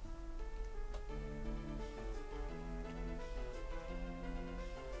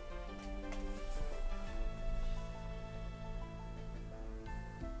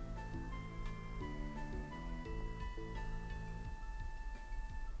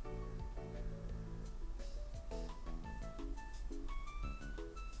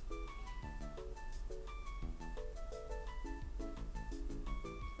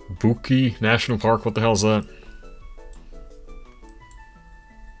 Buki National Park, what the hell is that?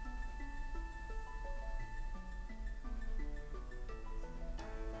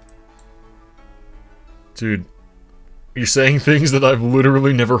 Dude, you're saying things that I've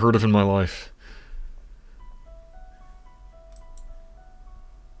literally never heard of in my life.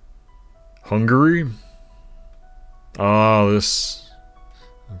 Hungary? Ah, this...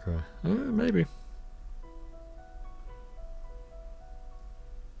 Okay. Maybe.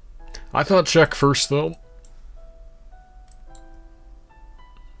 I thought Czech first, though.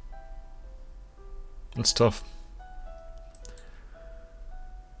 That's tough.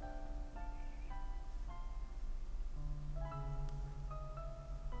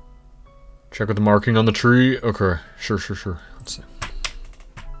 Check with the marking on the tree. Okay, sure. Let's see.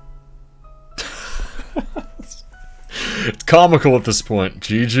 It's comical at this point.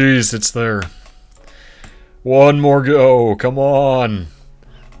 GG's, it's there. One more go. Come on.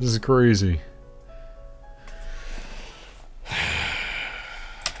 This is crazy.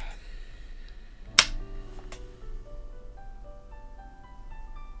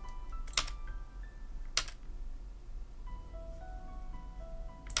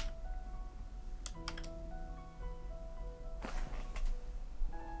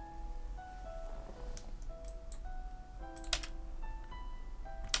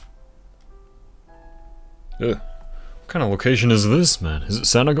 Ugh. What kind of location is this, man? Is it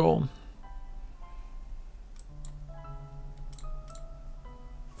Senegal?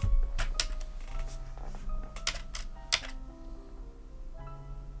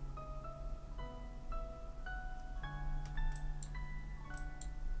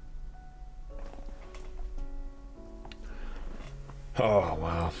 Oh,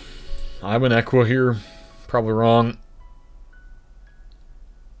 wow. I'm an Equa here. Probably wrong.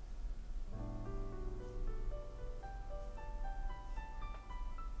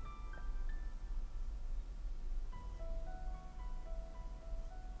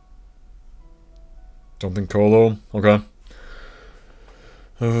 Don't think Colo. Okay.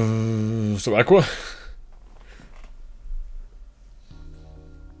 So Equa?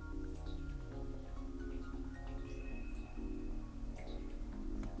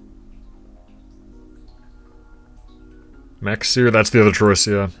 Maxir, that's the other choice,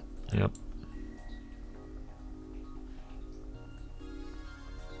 yeah. Yep.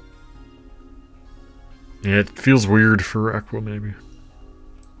 Yeah, it feels weird for Equa, maybe.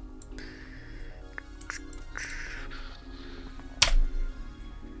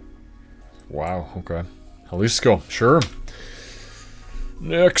 Wow, okay. Jalisco, sure.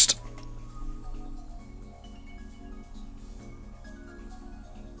 Next.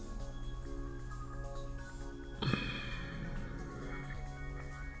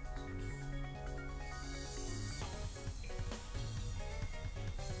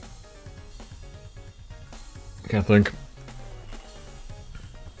 Can't think.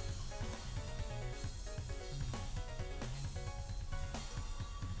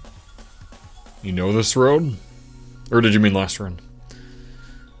 You know this road? Or did you mean last round?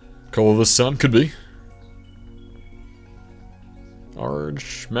 Call of the Sun? Could be.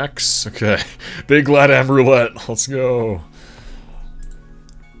 Arch, Mex, okay. Big Latam roulette, let's go.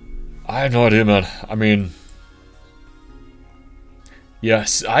 I have no idea, man. I mean...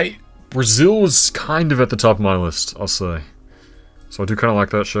 Yes, Brazil was kind of at the top of my list, I'll say. So I do kind of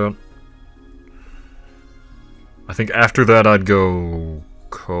like that shot. I think after that I'd go...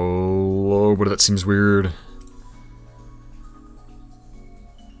 Colo, but that seems weird.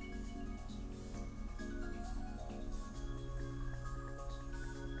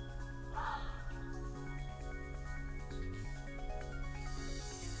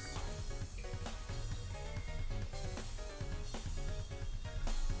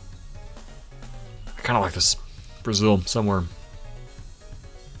 I kind of like this. Brazil, somewhere.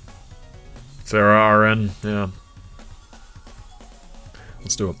 Sarah RN, yeah.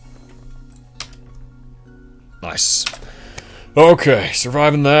 Let's do it. Nice. Okay,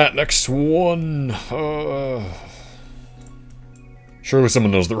 surviving that. Next one. Surely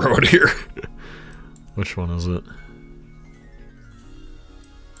someone knows the road here. Which one is it?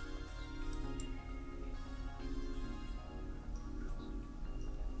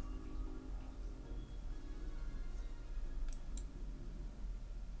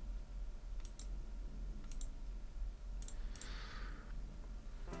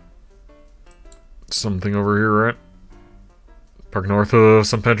 Something over here, right? Park north of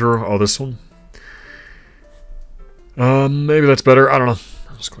San Pedro. Oh, this one? Maybe that's better. I don't know.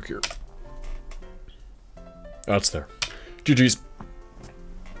 I'll just click here. That's there. GG's.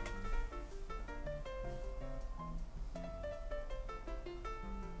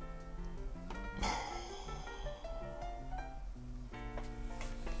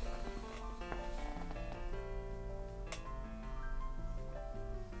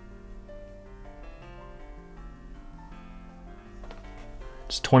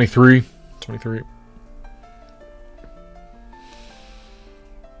 It's 23. 23.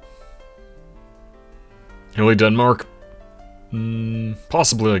 Hilly, Denmark?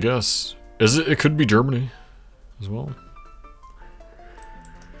 Possibly, I guess. Is it? It could be Germany as well.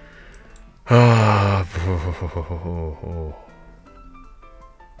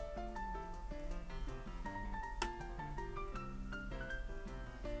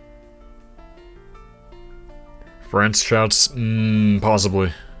 France shouts,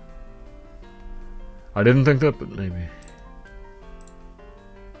 possibly. I didn't think that, but maybe.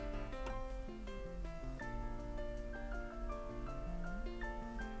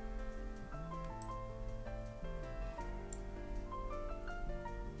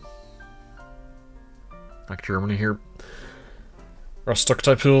 Like Germany here. Rostock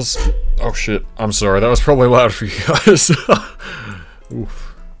type hills. Oh shit, I'm sorry, that was probably loud for you guys. Oof.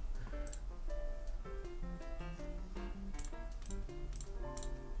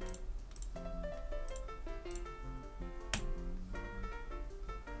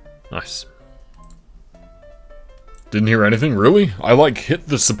 Nice. Didn't hear anything? Really? I like hit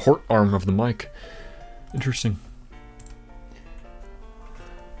the support arm of the mic. Interesting.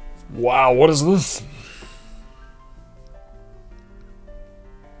 Wow, what is this?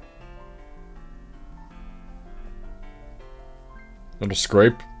 Little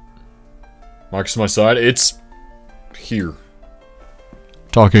scrape. Mic's to my side. It's here.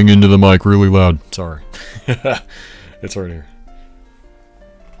 Talking into the mic really loud. Sorry. It's right here.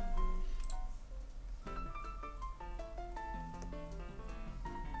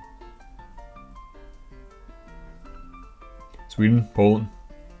 Sweden, Poland.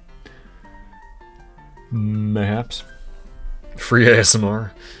 Mayhaps. Free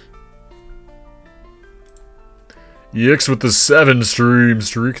ASMR. Yix with the 7 stream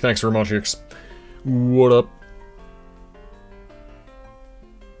streak. Thanks very much, Yix. What up?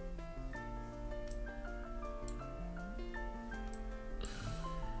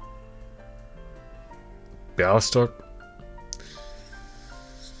 Bialystok.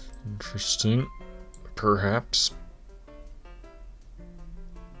 Interesting. Perhaps.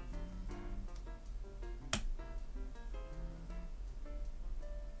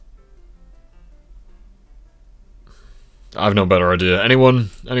 I have no better idea.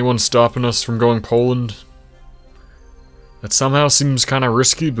 Anyone stopping us from going Poland? That somehow seems kind of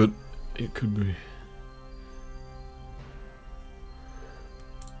risky, but it could be.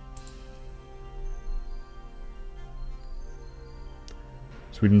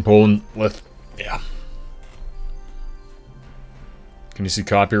 Sweden, Poland, yeah. Can you see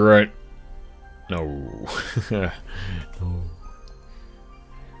copyright? No. No.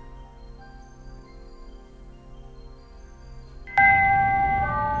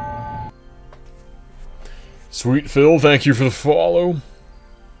 Sweet Phil, thank you for the follow.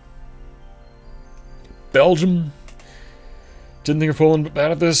 Belgium. Didn't think of Poland, but bad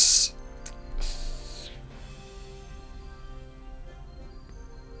at this.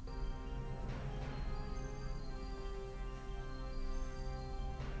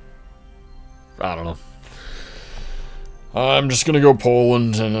 I don't know. I'm just gonna go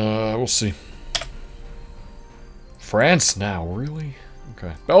Poland, and we'll see. France now, really?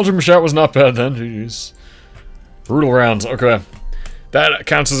 Okay. Belgium shot was not bad then, jeez. Brutal rounds, okay. That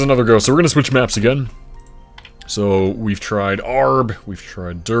counts as another go, so we're gonna switch maps again. So, we've tried ARB, we've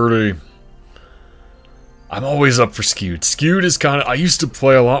tried Dirty. I'm always up for Skewed. Skewed is kind of... I used to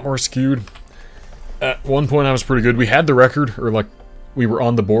play a lot more Skewed. At one point I was pretty good. We had the record, or like, we were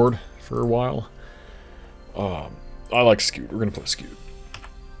on the board for a while. I like Skewed. We're gonna play Skewed.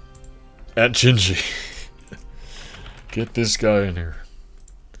 At Gingy. Get this guy in here.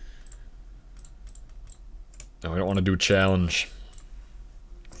 No, we don't want to do a challenge.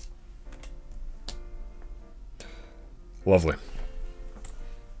 Lovely.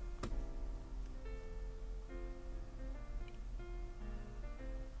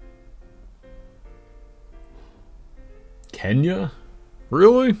 Kenya?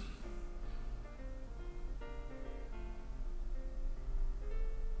 Really?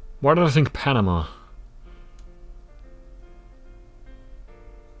 Why did I think Panama?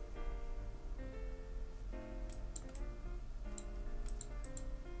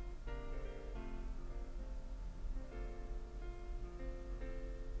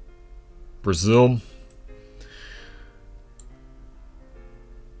 Brazil.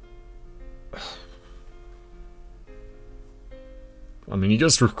 I mean, you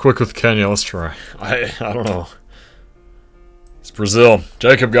guys were quick with Kenya. Let's try. I don't know. It's Brazil.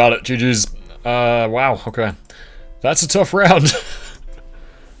 Jacob got it. GG's. Wow. Okay. That's a tough round.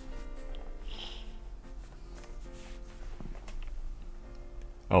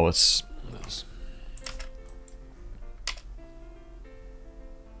 Oh, let's...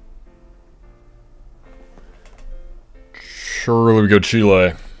 Surely we go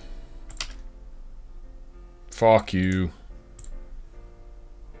Chile. Fuck you.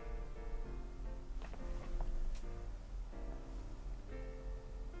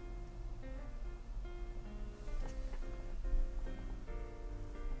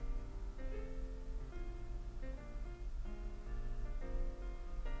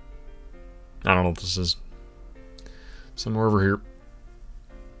 I don't know what this is. Somewhere over here.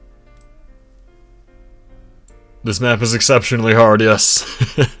 This map is exceptionally hard, yes.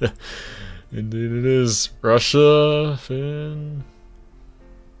 Indeed it is. Russia, Finn...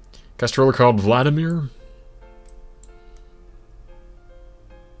 Castrilla called Vladimir?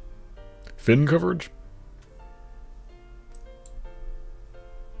 Finn coverage?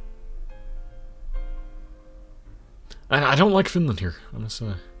 I don't like Finland here,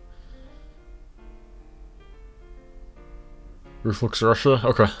 honestly. Roof looks Russia?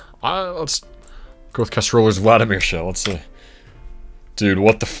 Okay. Let's go with Castroller's Vladimir shell, let's see. Dude,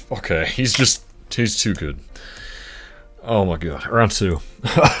 what the f- okay, he's too good. Oh my god, round 2.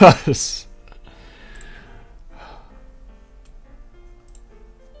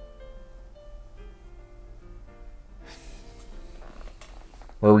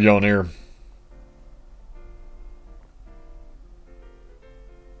 Where are we going here?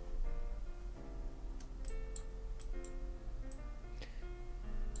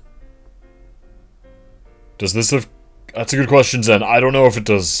 Does this have... That's a good question, Zen. I don't know if it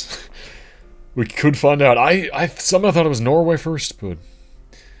does. We could find out. I somehow thought it was Norway first, but...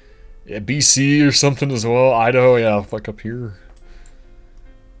 Yeah, BC or something as well. Idaho, yeah, like up here.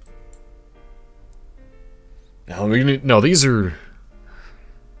 No, no, these are...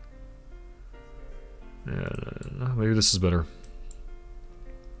 Yeah, no, maybe this is better.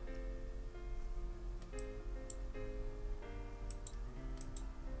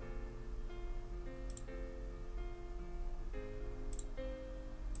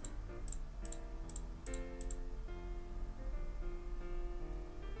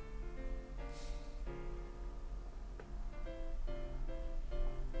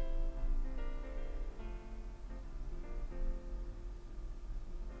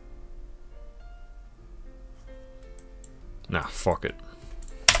 Nah, fuck it.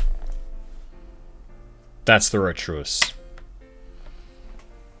 That's the right choice.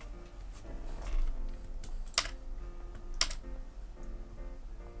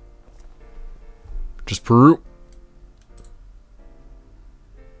 Just Peru.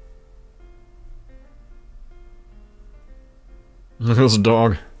 There's a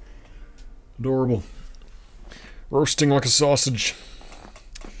dog. Adorable. Roasting like a sausage.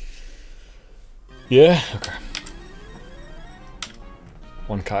 Yeah? Okay.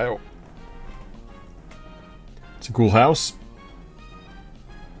 One coyote. It's a cool house.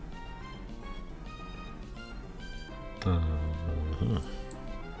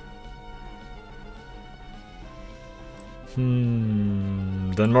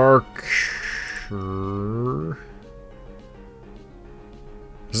 Denmark. Sure.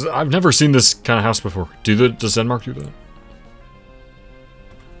 I've never seen this kind of house before. Does Denmark do that?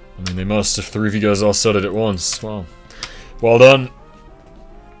 I mean, they must if 3 of you guys all said it at once. Wow. Well done.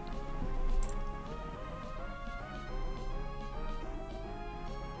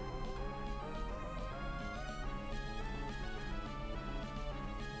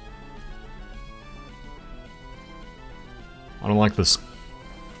 I don't like this.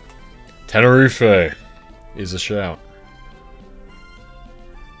 Tenerife is a shout.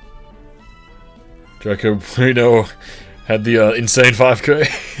 Draco Bueno had the insane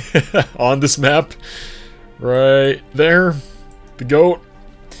 5K on this map. Right there. The GOAT.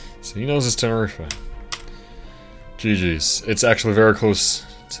 So he knows his Tenerife. GG's. It's actually very close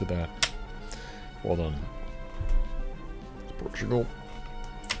to that. Well done. Portugal.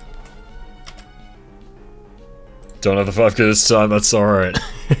 Don't have the 5K this time, that's alright.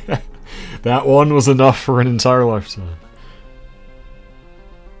 That one was enough for an entire lifetime.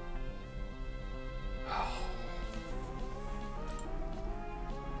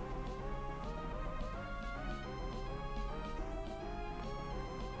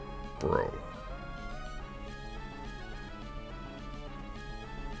 Bro.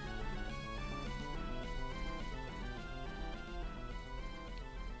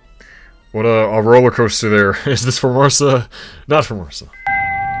 What a roller coaster there. Is this Formosa? Not Formosa.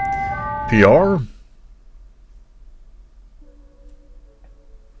 PR?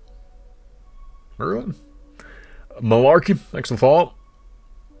 Merlin? Malarkey? Thanks for the follow.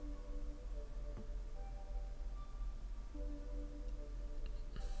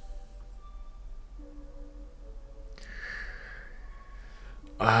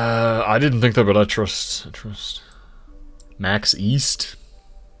 I didn't think that, but I trust. Max East?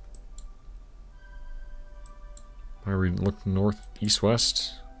 Are we looking north, east,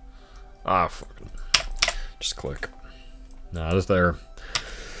 west? Ah, fuck it. Just click. Nah, it's there.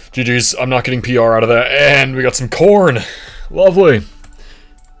 GG's, I'm not getting PR out of that. And we got some corn! Lovely!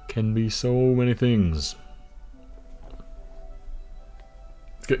 Can be so many things.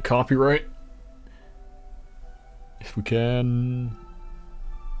 Let's get copyright. If we can.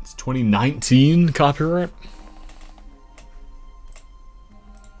 It's 2019 copyright.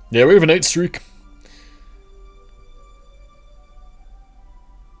 Yeah, we have an 8 streak.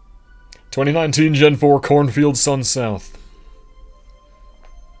 2019 Gen 4 Cornfield Sun South.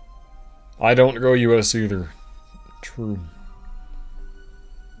 I don't go US either. True.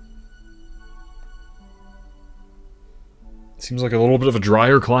 Seems like a little bit of a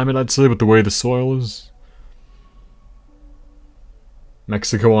drier climate, I'd say, with the way the soil is.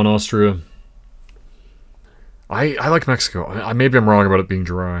 Mexico and Austria. I like Mexico. Maybe I'm wrong about it being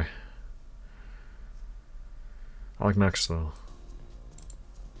dry. I like Mexico.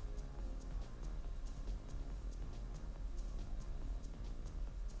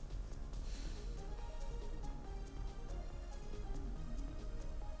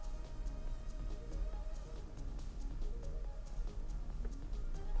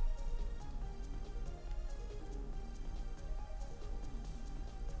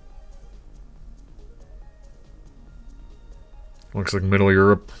 Looks like Middle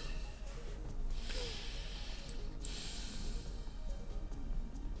Europe.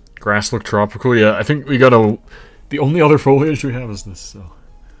 Grass look tropical. Yeah, I think we got a... The only other foliage we have is this, so...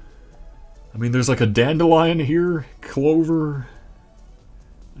 I mean, there's like a dandelion here, clover.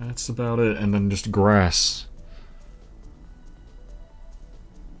 That's about it, and then just grass.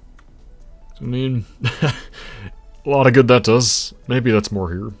 I mean, a lot of good that does. Maybe that's more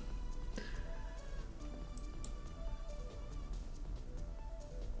here.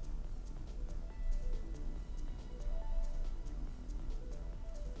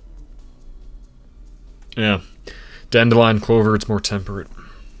 Yeah, dandelion, clover, it's more temperate.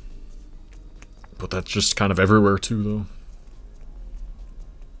 But that's just kind of everywhere too, though.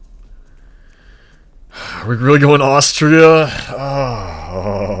 Are we really going Austria?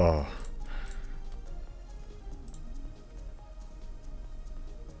 Oh.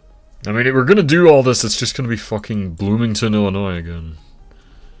 I mean, if we're gonna do all this, it's just gonna be fucking Bloomington, Illinois again.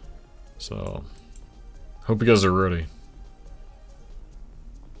 So, hope you guys are ready.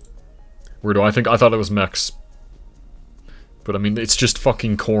 Where do I think? I thought it was Mex. But I mean, it's just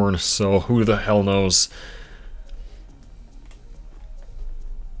fucking corn, so who the hell knows?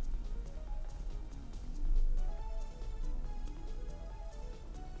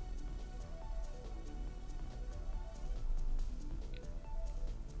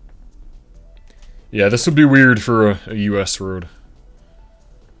 Yeah, this would be weird for a US road.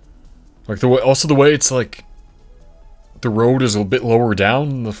 Like, also the way it's like... The road is a bit lower down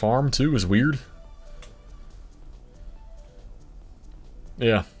than the farm, too, is weird.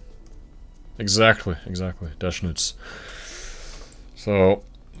 Yeah. Exactly. Deschnitz. So,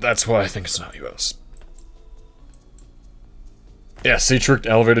 that's why I think it's not US. Yeah, C-tricked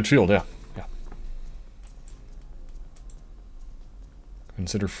elevated field, yeah.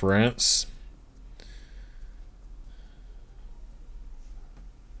 Consider France.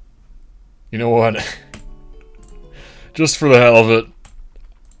 You know what? Just for the hell of it,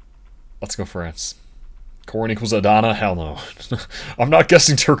 let's go France. Corn equals Adana? Hell no. I'm not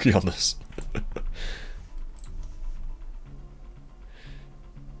guessing Turkey on this.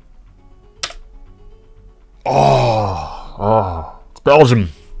 It's Belgium.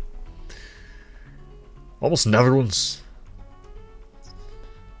 Almost Netherlands.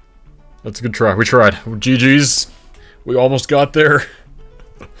 That's a good try. We tried. GG's. We almost got there.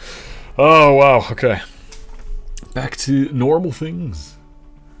 Oh, wow. Okay. Back to normal things.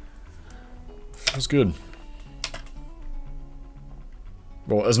 Feels good.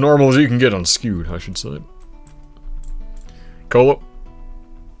 Well, as normal as you can get on skewed, I should say. Cola.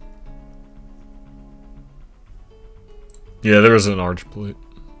 Yeah, there is an large plate.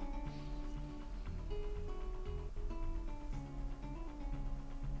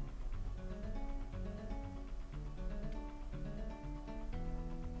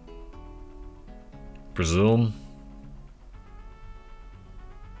 Brazil.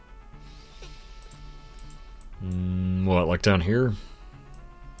 What, like down here?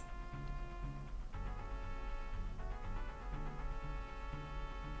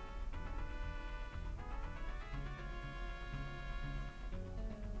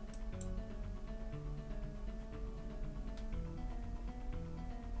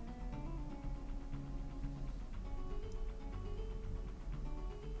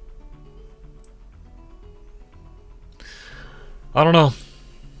 I don't know.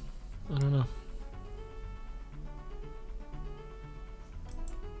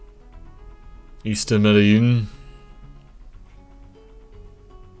 East of Medellin.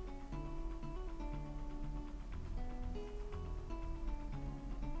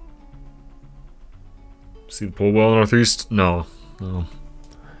 See the pole well northeast? No.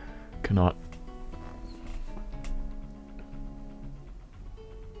 Cannot.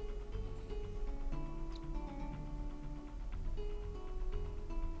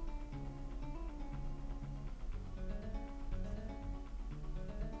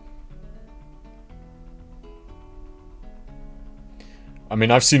 I mean,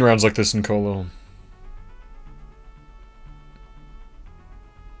 I've seen rounds like this in Colo.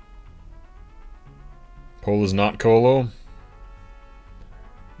 Pole is not Colo.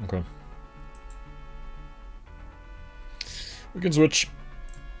 Okay. We can switch.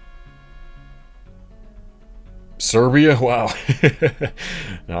 Serbia? Wow.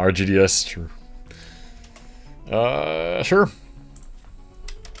 No, RGDS, true. Sure.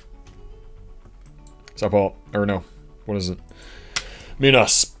 Sao Paulo. Or no. What is it?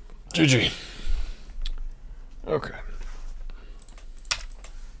 Minas. GG. Okay.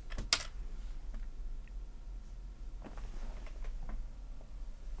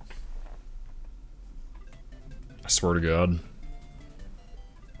 I swear to God.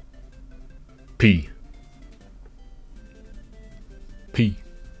 P.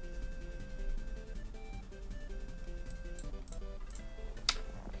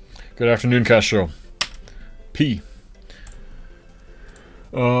 Good afternoon, Castro. P.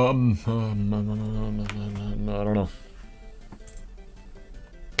 I don't know.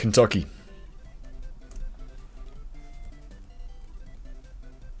 Kentucky.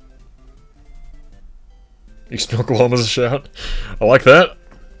 Eastern Oklahoma's a shout. I like that.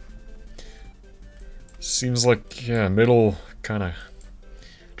 Seems like, yeah, middle kind of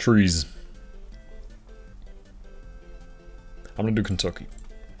trees. I'm gonna do Kentucky.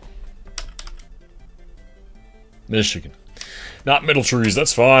 Michigan. Not middle trees,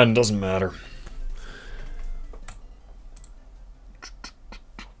 that's fine, doesn't matter.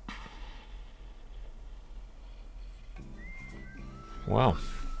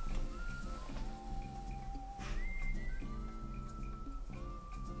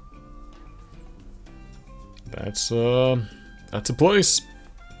 That's a place.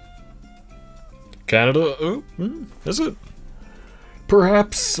 Canada? Oh, is it?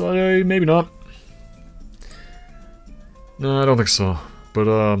 Perhaps. Maybe not. No, I don't think so. But,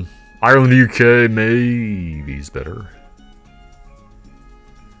 Ireland, UK, maybe is better.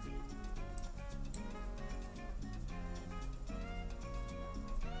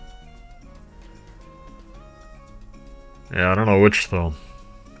 Yeah, I don't know which, though.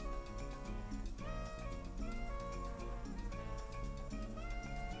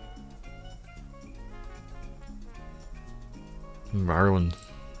 Ireland.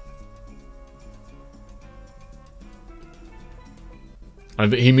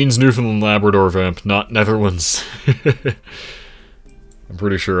 He means Newfoundland Labrador vamp, not Netherlands. I'm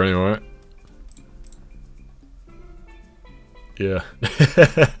pretty sure, anyway. Yeah.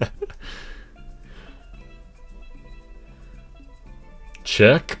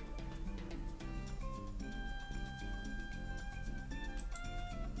 Check.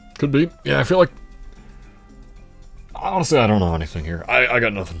 Could be. Yeah, I feel like... Honestly, I don't know anything here. I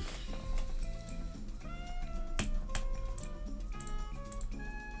got nothing.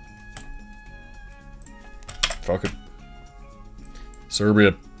 Fuck it.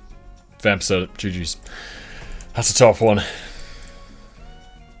 Serbia. Vamp said it. GG's. That's a tough one.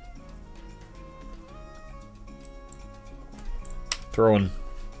 Throwing.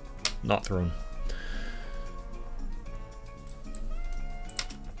 Not throwing.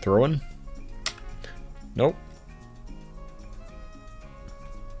 Throwing? Nope.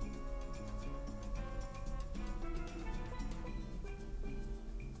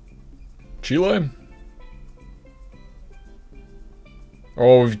 Chile?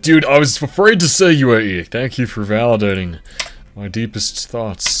 Oh, dude, I was afraid to say UAE. Thank you for validating my deepest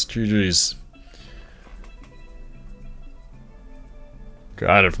thoughts. GG's. God,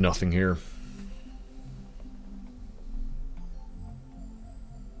 I have nothing here.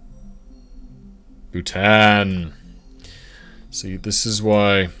 Bhutan. See, this is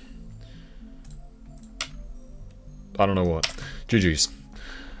why... I don't know what. GG's.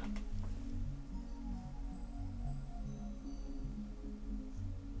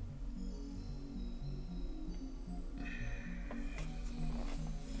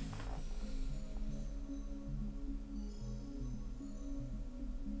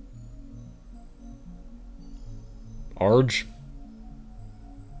 Arge.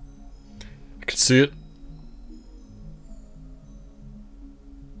 I can see it.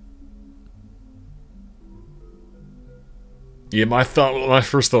 Yeah, my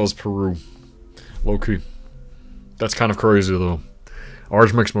first thought was Peru. Low-key. That's kind of crazy though.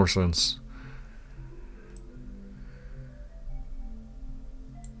 Arge makes more sense.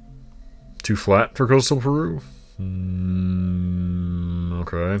 Too flat for coastal Peru?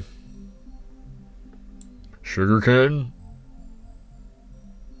 Okay. Sugarcane?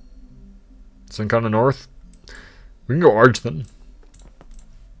 Some kind of north? We can go Arge then.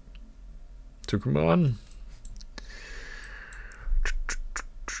 Tucumán?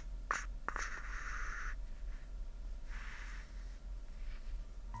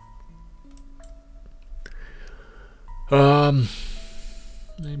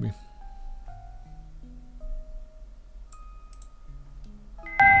 Maybe.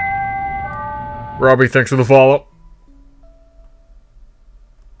 Robbie, thanks for the follow.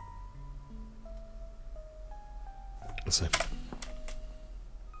 Let's see.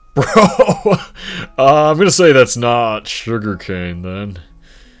 Bro! I'm gonna say that's not sugarcane then.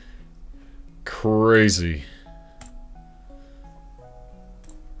 Crazy.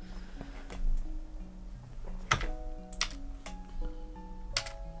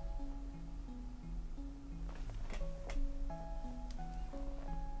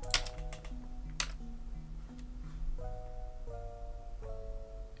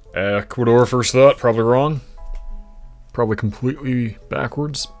 Ecuador first thought, probably wrong. Probably completely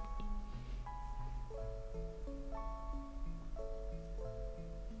backwards.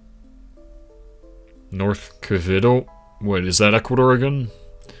 North Quevedo? Wait, is that Ecuador again?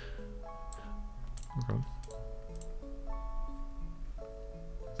 Okay.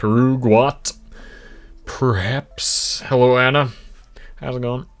 Peru, Guat? Perhaps. Hello, Anna. How's it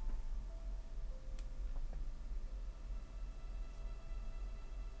going?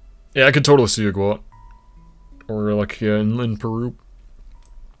 Yeah, I could totally see a Guat. Or like, yeah, in Peru.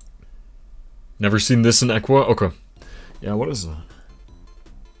 Never seen this in Equa? Okay. Yeah, what is that?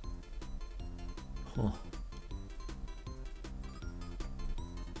 Huh.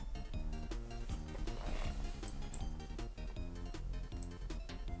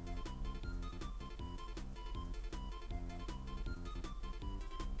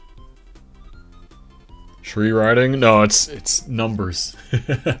 Tree riding? No, it's numbers.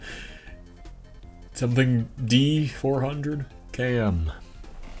 Something D400 km.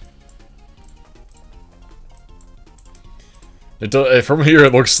 It does, from here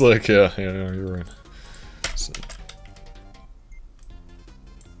it looks like, yeah, you're right. So,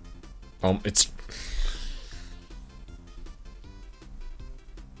 it's...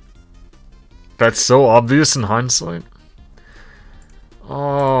 That's so obvious in hindsight.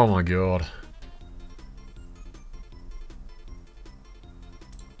 Oh my god.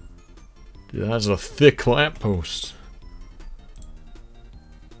 Dude, that's a thick lamppost.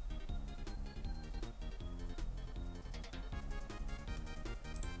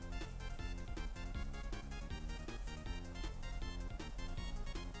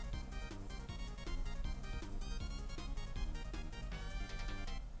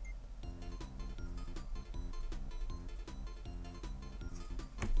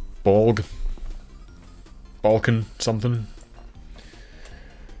 Balkan something.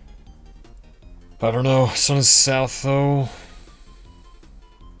 I don't know. Sun is south though.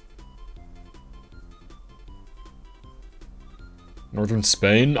 Northern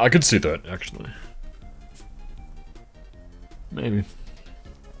Spain? I could see that actually. Maybe.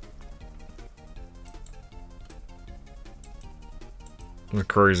 They're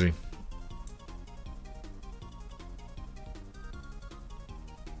crazy.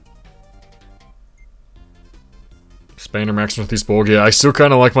 Spain or Max Northeast Bulgaria. I still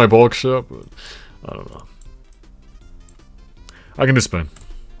kind of like my bulk shop, but I don't know. I can do Spain.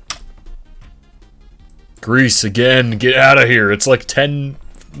 Greece again. Get out of here. It's like 10,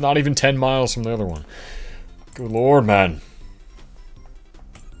 not even 10 miles from the other one. Good lord, man.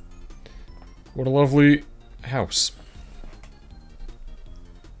 What a lovely house.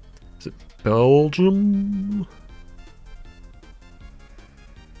 Is it Belgium?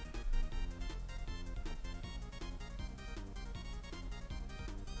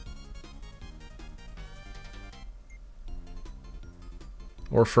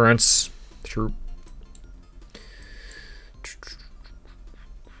 Or France. True.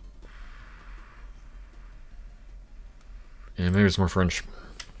 Yeah, maybe it's more French.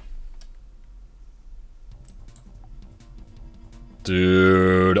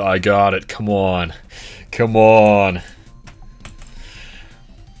 Dude, I got it. Come on. Come on.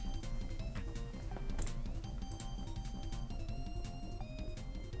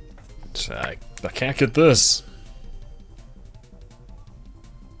 I can't get this.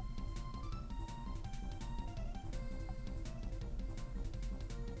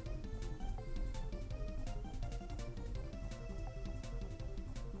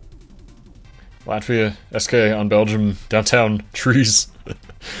 Latvia, SK on Belgium, downtown, trees.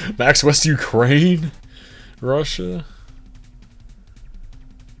 Max West Ukraine, Russia,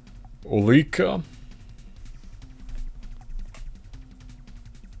 Olika.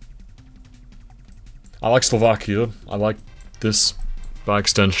 I like Slovakia. I like this by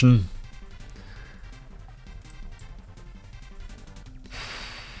extension.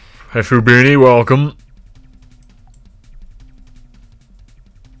 Hey Fubini, welcome.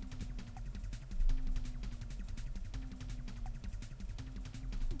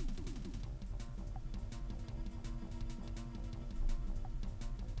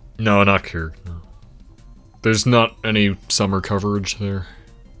 No, not Kyrgyz, no. There's not any summer coverage there.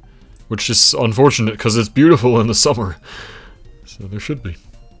 Which is unfortunate, because it's beautiful in the summer. So there should be.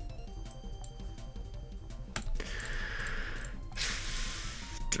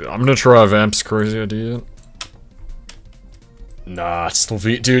 Dude, I'm gonna try Vamp's crazy idea. Nah, it's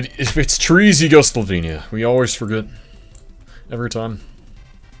Slovenia. Dude, if it's trees, you go Slovenia. We always forget. Every time.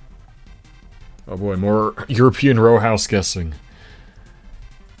 Oh boy, more European row house guessing.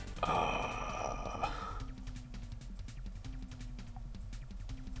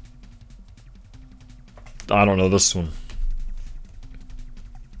 I don't know this one.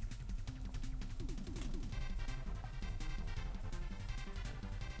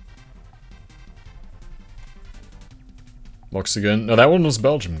 Looks again. No, that one was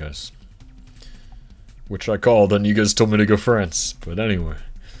Belgium, guys. Which I called, and you guys told me to go France. But anyway.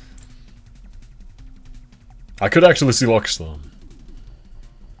 I could actually see Lux, though.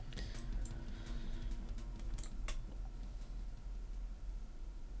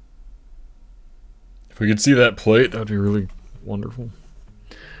 If we could see that plate, that'd be really wonderful.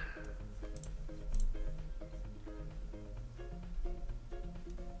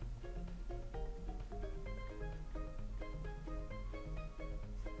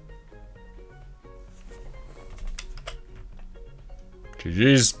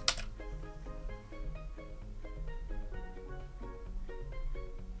 GG's.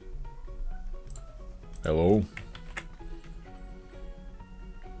 Hello.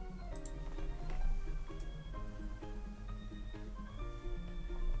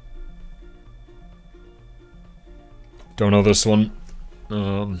 Don't know this one.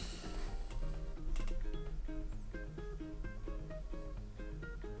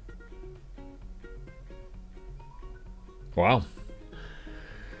 Wow.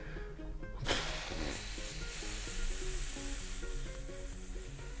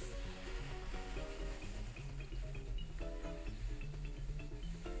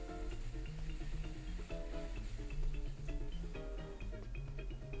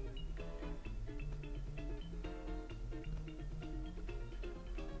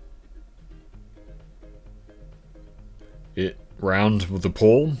 It round with the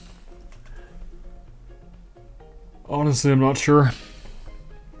pole? Honestly, I'm not sure.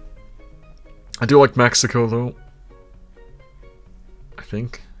 I do like Mexico, though. I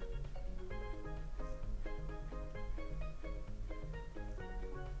think.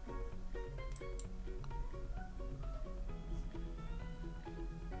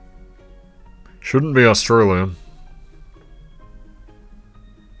 Shouldn't be Australia.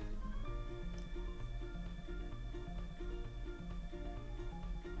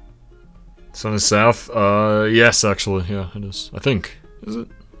 Sun is south? Yes, actually. Yeah, it is. I think. Is it?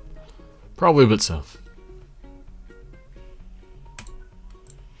 Probably a bit south.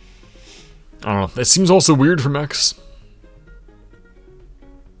 I don't know. It seems also weird for Mex.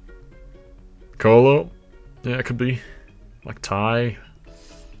 Colo? Yeah, it could be. Like Thai.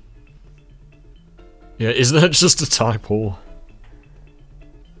 Yeah, isn't that just a Thai pole?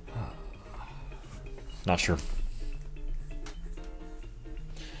 Not sure.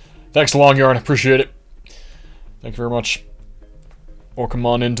 Thanks, Long Yarn. Appreciate it. Thank you very much. Welcome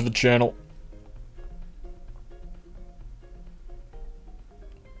on into the channel.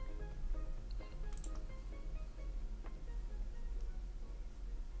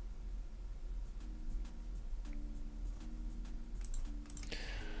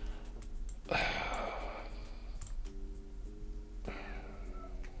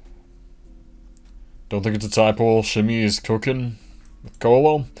 Don't think it's a Thai pole. Shimmy is cooking with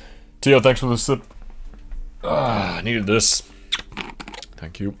Colo. Tio, thanks for the sip. Ah, I needed this.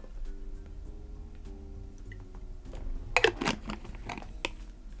 Thank you.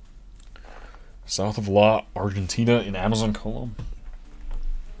 South of La Argentina in Amazon Colo.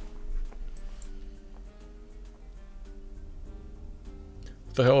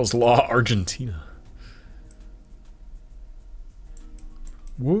 What the hell is La Argentina?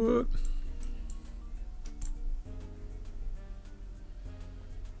 What?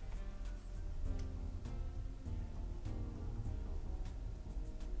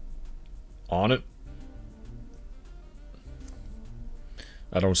 On it?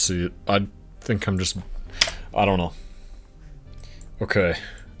 I don't see it. I think I'm just... I don't know. Okay.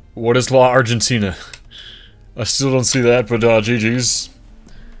 What is La Argentina? I still don't see that, but GG's.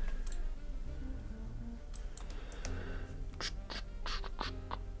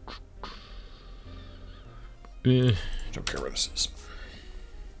 Don't care where this is.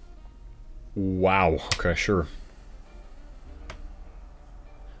 Wow. Okay, sure.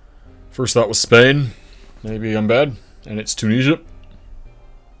 First thought was Spain. Maybe I'm bad. And it's Tunisia.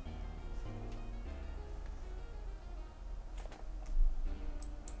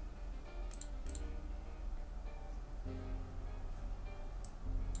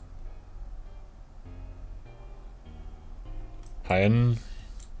 Jaén.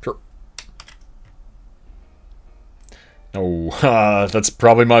 Sure. No, that's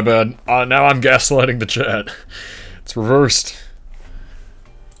probably my bad. Now I'm gaslighting the chat. It's reversed.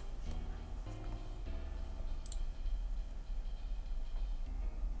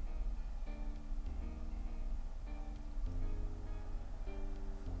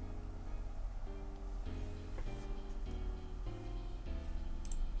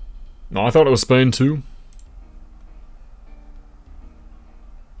 No, I thought it was Spain too.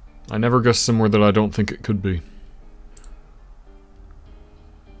 I never guessed somewhere that I don't think it could be.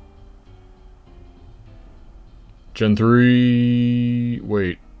 Gen 3...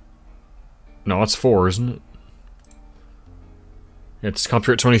 Wait. No, it's 4, isn't it? It's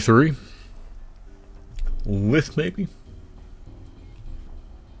copyright 23? Lith, maybe?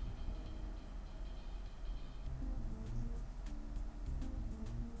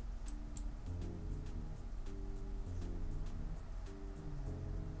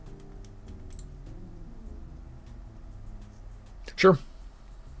 Sure.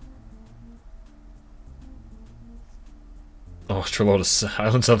 Oh, Trelodis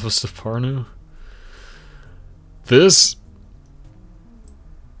Islands southwest of Parnu. This?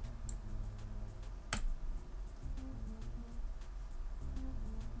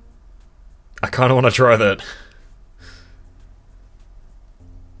 I kind of want to try that.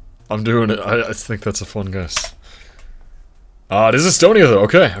 I'm doing it. I think that's a fun guess. It is Estonia, though.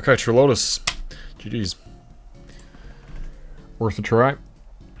 Okay, okay, Trilotus. GG's. Worth a try.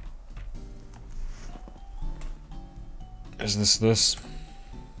 Is this?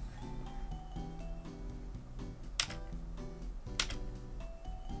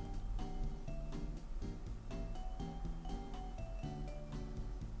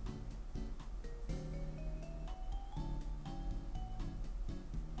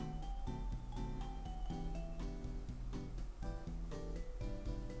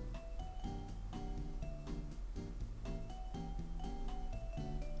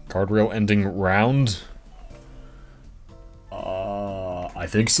 Guardrail ending round? I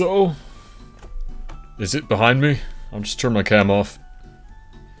think so. Is it behind me? I'll just turn my cam off.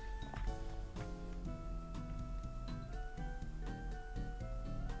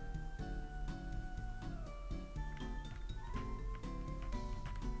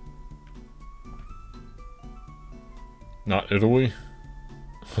 Not Italy?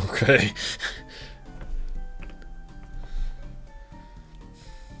 Okay.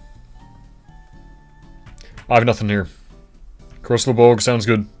 I have nothing here. Coastal Bogue sounds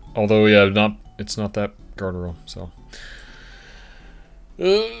good. Although, yeah, it's not that guardrail, so.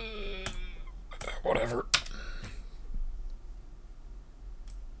 Whatever.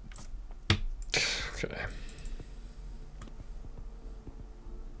 Okay.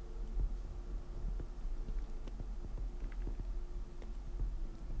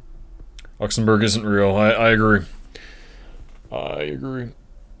 Luxembourg isn't real. I agree. I agree.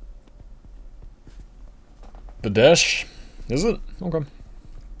 The Dash? Is it? Okay.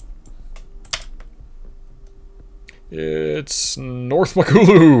 It's North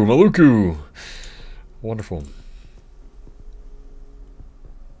Maluku. Wonderful.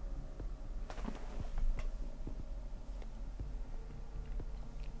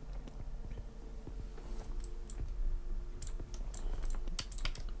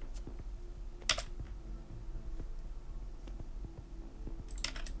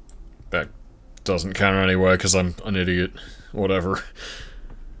 That doesn't count anyway, because I'm an idiot. Whatever.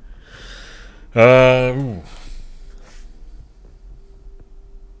 Ooh.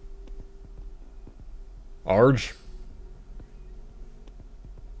 Arge?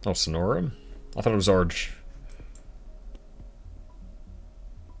 Oh, Sonora? I thought it was Arge.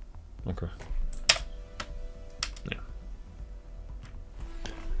 Okay. Yeah.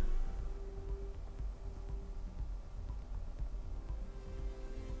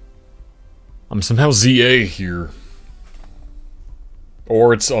 I'm somehow ZA here.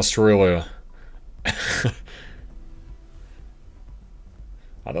 Or it's Australia. I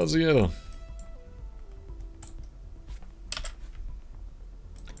thought ZA though.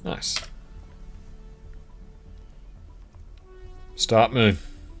 Nice. Stop me.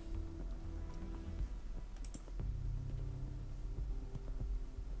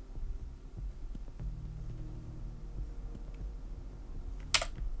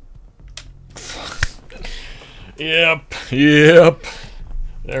 Yep.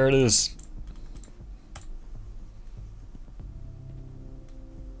 There it is.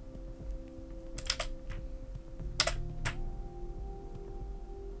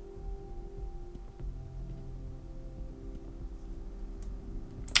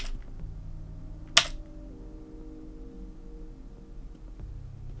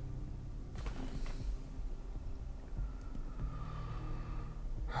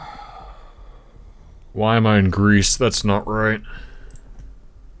 Why am I in Greece? That's not right.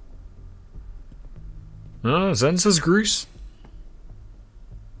 Zen says Greece?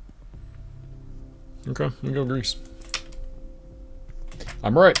 Okay, we go Greece.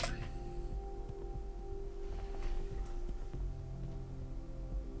 I'm right.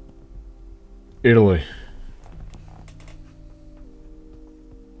 Italy.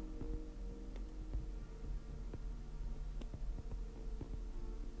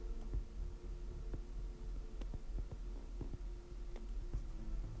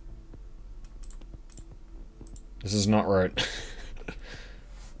 This is not right.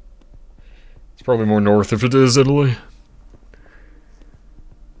 It's probably more north if it is Italy.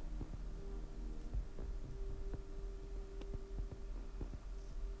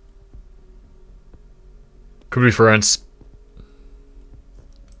 Could be France.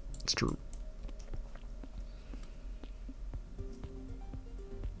 It's true.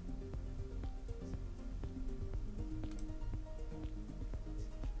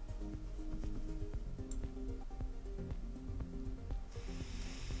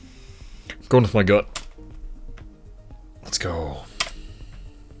 Going with my gut. Let's go.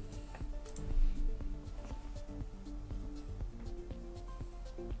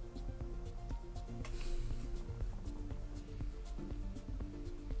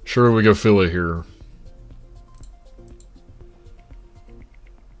 Sure, we go Philly here.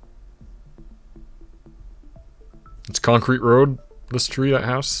 It's concrete road, this tree, that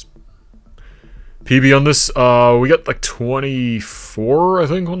house. PB on this, we got like 24, I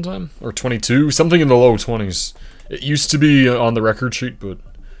think, one time? Or 22, something in the low 20s. It used to be on the record sheet, but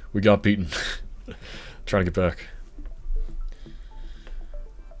we got beaten. Trying to get back.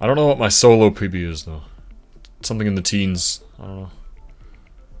 I don't know what my solo PB is, though. Something in the teens. I don't know.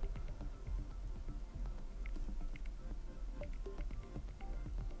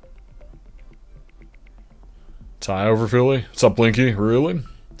 Tie over Philly? What's up, Blinky? Really?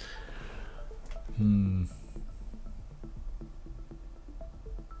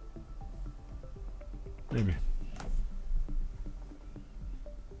 Maybe.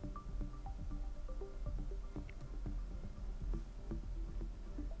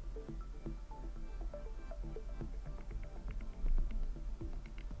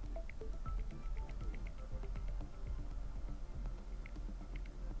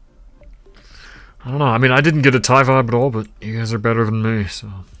 I don't know. I mean, I didn't get a tie vibe at all, but you guys are better than me,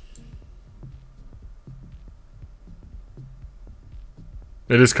 so.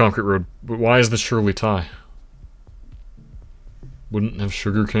 It is concrete road, but why is this Shirley tie? Wouldn't have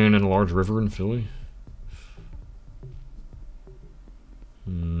sugarcane and a large river in Philly?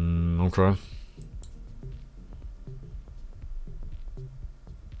 Okay.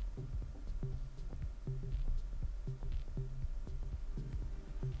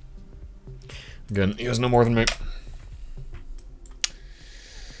 Again, he has no more than me.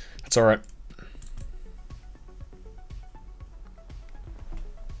 That's alright.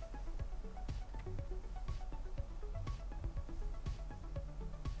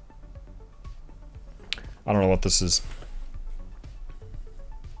 I don't know what this is.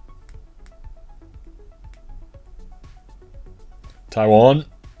 Taiwan,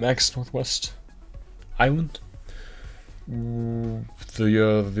 Max Northwest Island.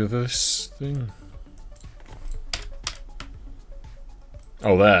 This thing.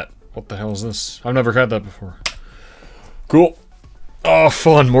 Oh, that. What the hell is this? I've never had that before. Cool. Oh,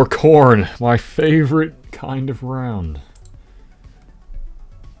 fun. More corn. My favorite kind of round.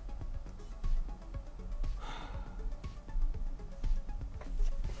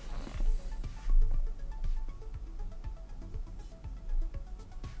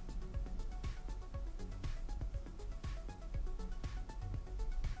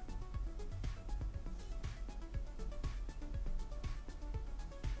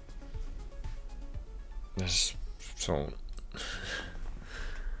 This so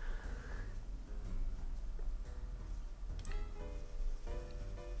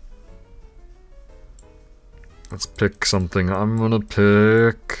let's pick something. I'm gonna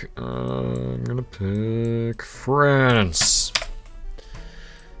pick France.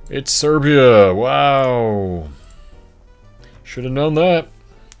 It's Serbia. Wow. Should have known that.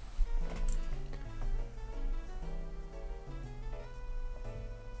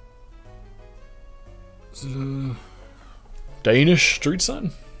 Is it a Danish street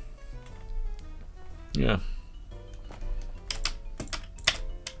sign? Yeah.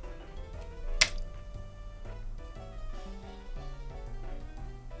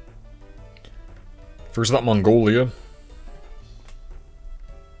 First up, Mongolia.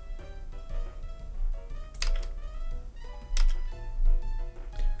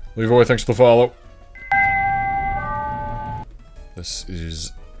 Leroy, thanks for the follow. This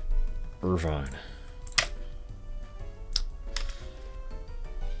is Irvine.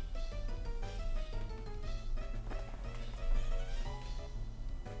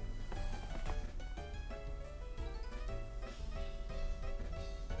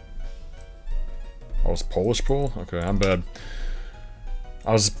 Oh, it's Polish pool? Okay, I'm bad.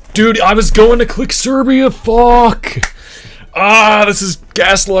 Dude, I was going to click Serbia, fuck! Ah, this is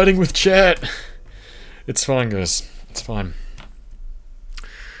gaslighting with chat. It's fine, guys. It's fine.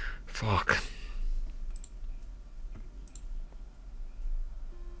 Fuck.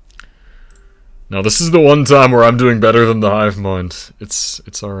 Now, this is the one time where I'm doing better than the hive mind. It's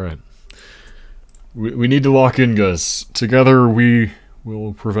alright. We need to lock in, guys. Together, we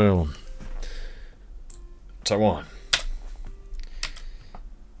will prevail. Taiwan.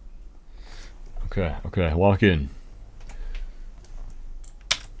 Okay, lock in.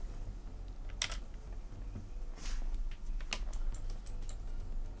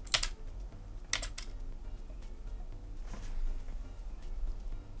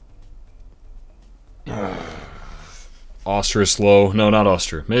 Austria slow. No, not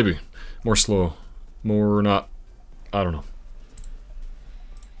Austria. Maybe. More slow. More not. I don't know.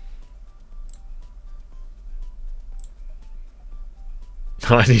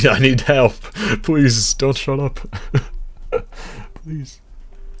 I need help. Please, don't shut up. Please.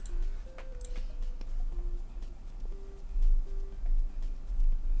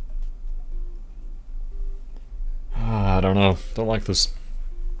 I don't know. Don't like this.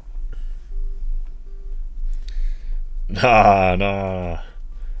 Nah.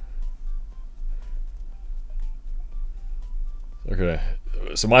 Okay.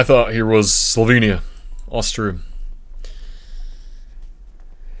 So my thought here was Slovenia, Austria.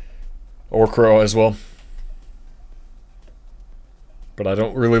 Or Crow as well. But I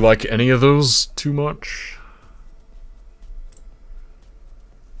don't really like any of those too much.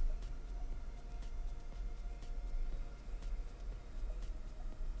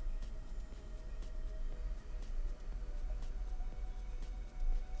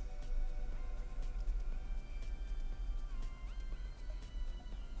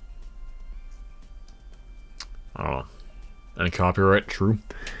 I don't know. Any copyright? True.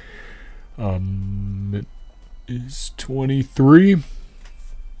 It is 23.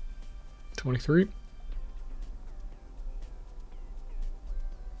 23?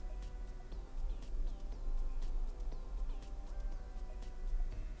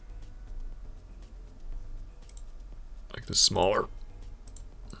 Like this smaller.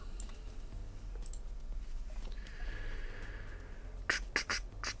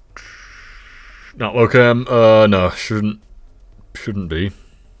 Not locam? No, shouldn't be.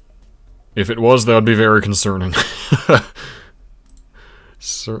 If it was, that would be very concerning.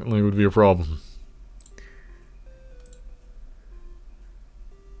 Certainly would be a problem.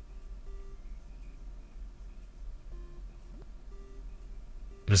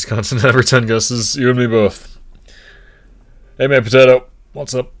 Wisconsin every 10 guesses, you and me both. Hey man, Potato,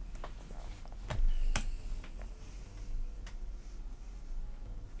 what's up?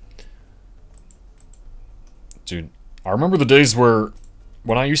 Dude, I remember the days where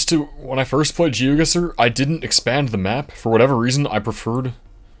when I first played GeoGuessr, I didn't expand the map. For whatever reason, I preferred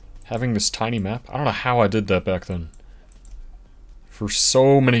having this tiny map. I don't know how I did that back then. For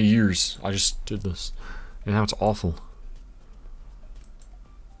so many years, I just did this. And now it's awful.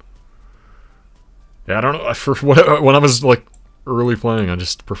 Yeah, I don't know. When I was, like, early playing, I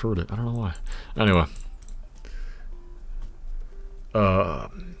just preferred it. I don't know why. Anyway.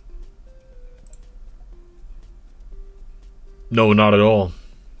 No, not at all.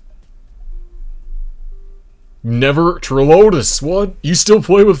 Never Trilotus, what? You still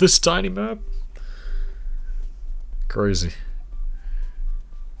play with this tiny map? Crazy.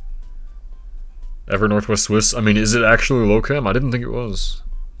 Ever Northwest Swiss? I mean, is it actually low-cam? I didn't think it was.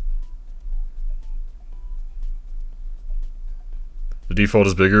 The default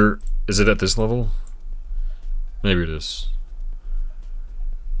is bigger. Is it at this level? Maybe it is.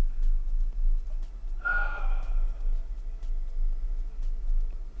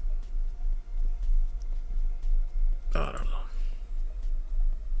 I don't know.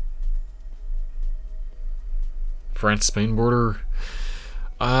 France-Spain border?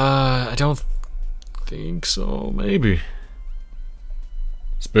 I don't think so. Maybe.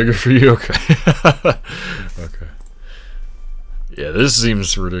 It's bigger for you? Okay. Okay. Yeah, this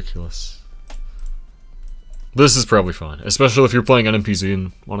seems ridiculous. This is probably fine. Especially if you're playing NMPZ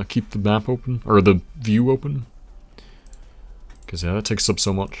and want to keep the map open. Or the view open. Because, yeah, that takes up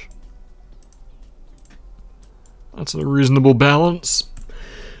so much. That's a reasonable balance.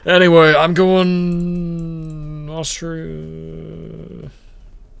 Anyway, I'm going Austria.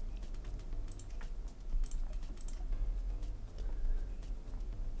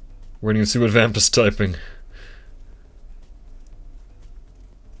 Waiting to see what Vamp is typing.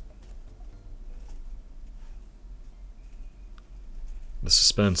 The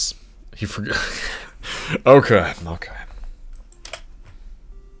suspense. He forgot. Okay.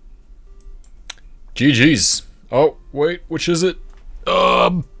 GG's. Oh, wait, which is it?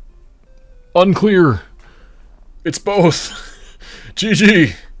 Unclear. It's both.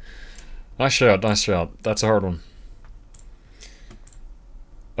 GG. Nice shout. That's a hard one.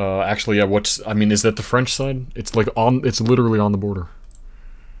 Actually, yeah, is that the French side? It's like it's literally on the border.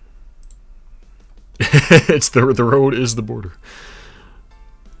 It's the road is the border.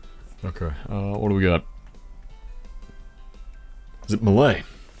 Okay, what do we got? Is it Malay?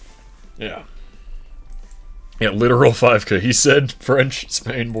 Yeah. Yeah, literal 5K. He said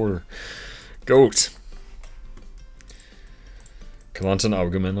French-Spain border. Goat. Kelantan, I'll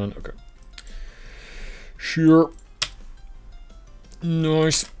go mainland. Okay. Sure.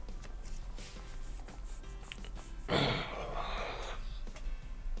 Nice. I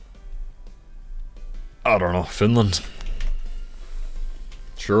don't know. Finland.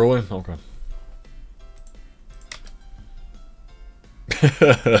 Surely? Okay.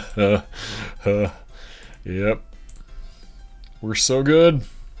 Yep. We're so good.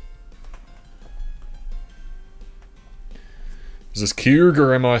 Is this Kyurg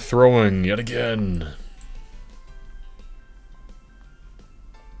or am I throwing yet again?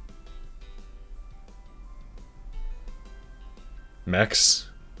 Mechs?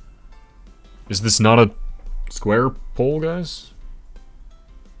 Is this not a square pole, guys?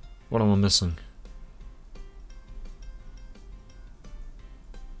 What am I missing?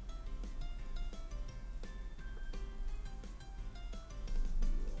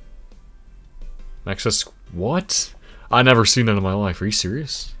 Access. What? I never seen that in my life. Are you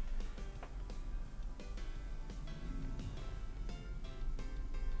serious?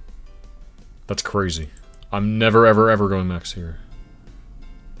 That's crazy. I'm never ever going max here.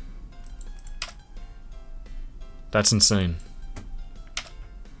 That's insane.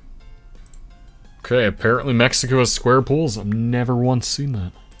 Okay, apparently Mexico has square pools. I've never once seen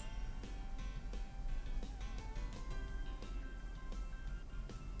that.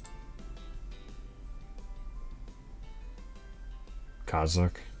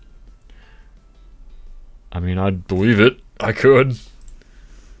 Kazakh. I mean, I'd believe it. I could.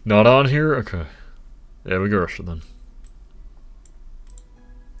 Not on here? Okay. Yeah, we go Russia then.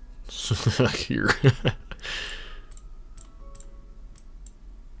 Here.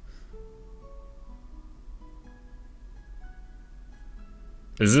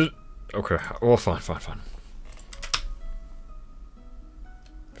 Is it? Okay. Well, fine.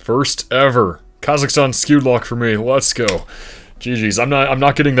 First ever. Kazakhstan skewed lock for me. Let's go. GG's. I'm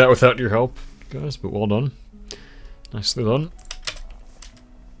not getting that without your help, guys, but well done. Nicely done.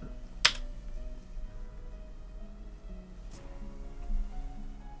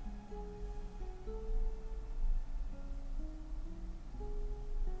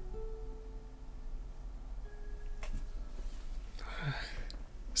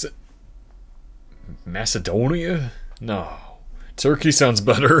 Is it Macedonia? No. Turkey sounds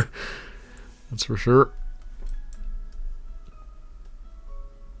better. That's for sure.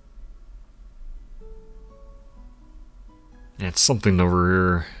 Yeah, it's something over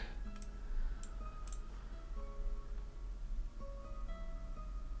here.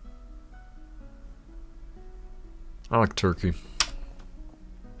 I like Turkey.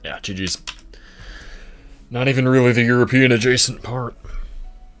 Yeah, GG's. Not even really the European adjacent part.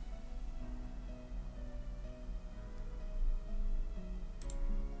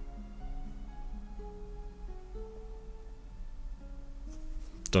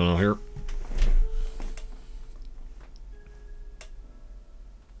 Don't know here.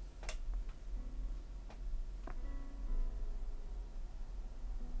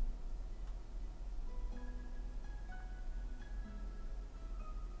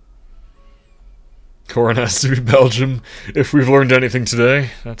 Corn has to be Belgium, if we've learned anything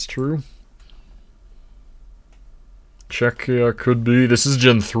today. That's true. Czechia could be. This is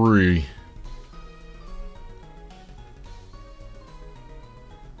Gen 3.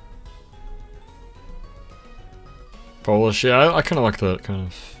 Polish, yeah, I kind of like that, kind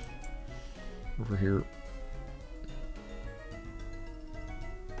of. Over here.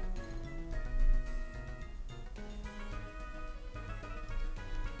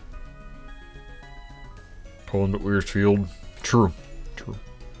 Poland at Weirfield. True.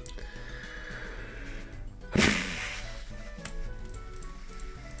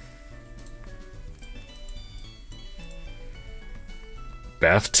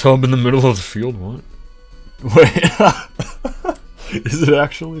 Bathtub in the middle of the field? What? Wait. Is it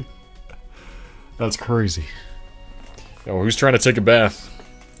actually? That's crazy. Oh, who's trying to take a bath?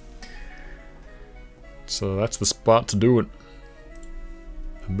 So that's the spot to do it.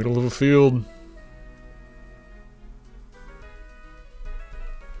 The middle of a field.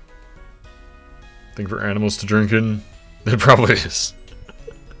 Thing for animals to drink in? It probably is.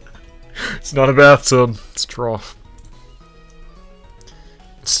 It's not a bathtub, it's a trough.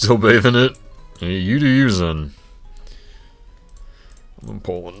 Still bathing it? Hey, you do you then. I'm in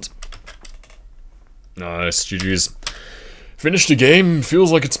Poland. Nice, GG's. Finished a game,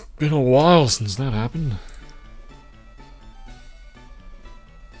 feels like it's been a while since that happened.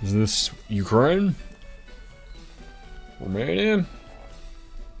 Is this Ukraine? Romania?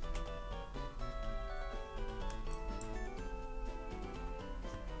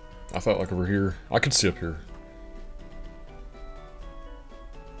 I thought like over here. I could see up here.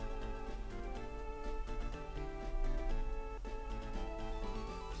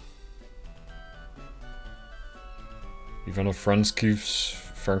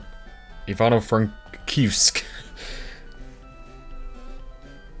 Ivano-Frankivsk.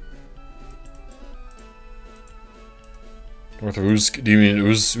 North of do you mean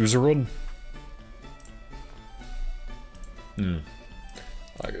Uzerud?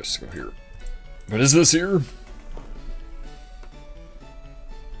 I guess go here. But is this here?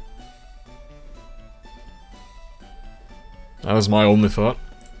 That was my only thought.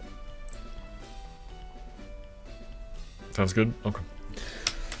 Sounds good? Okay.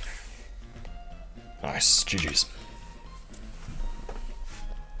 Nice. GG's.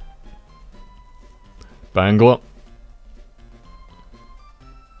 Bangla.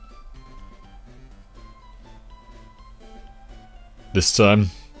 This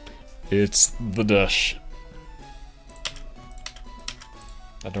time, it's the dash.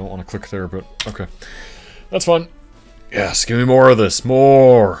 I don't want to click there, but okay. That's fine. Yes, give me more of this.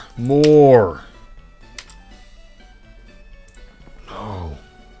 More. More. No.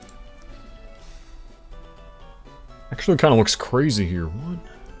 Actually, it kind of looks crazy here. What?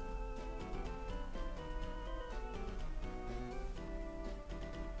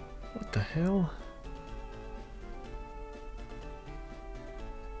 What the hell?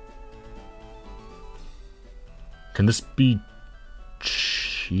 Can this be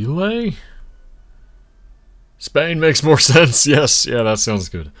Chile? Spain makes more sense. Yes, yeah, that sounds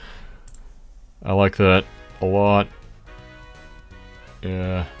good. I like that a lot.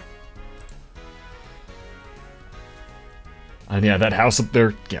 Yeah. And yeah, that house up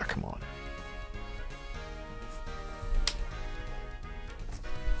there. Yeah, come on.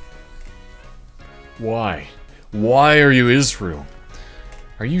 Why? Why are you Israel?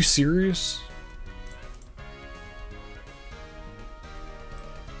 Are you serious?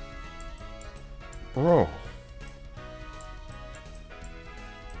 Bro.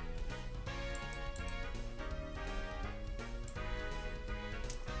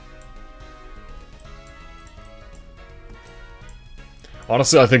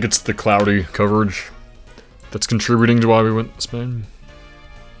 Honestly, I think it's the cloudy coverage that's contributing to why we went to Spain.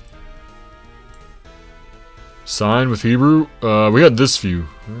 Sign with Hebrew? We had this view,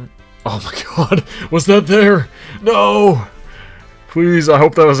 right? Oh my god, was that there? No! Please, I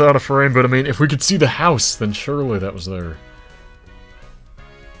hope that was out of frame, but I mean, if we could see the house, then surely that was there.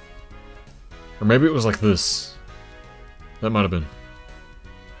 Or maybe it was like this. That might have been.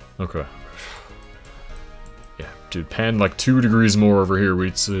 Okay. Yeah, dude, pan like 2 degrees more over here,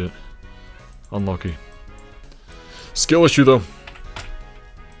 we'd see it. Unlucky. Skill issue, though.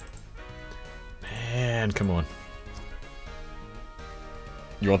 Man, come on.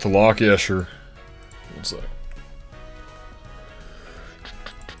 You want the lock? Yeah, sure. One sec.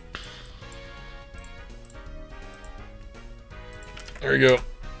 There you go.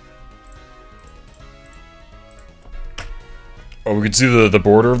 Oh, we can see the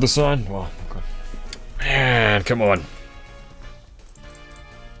border of the sign? Wow, okay. Man, come on.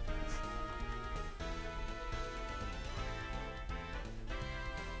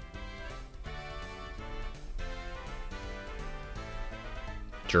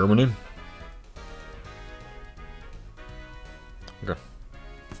 Germany? Okay.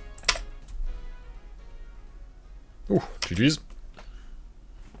 Ooh, GG's.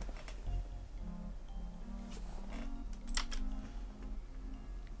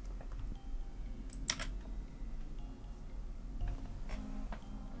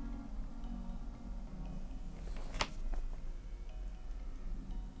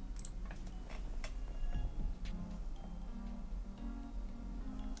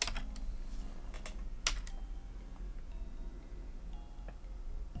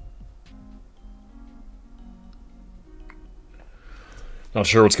 Not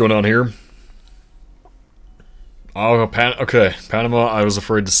sure what's going on here. Oh, okay, Panama, I was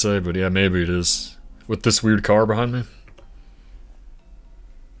afraid to say, but yeah, maybe it is. With this weird car behind me?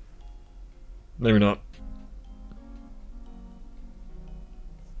 Maybe not.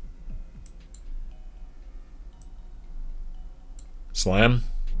 Slam?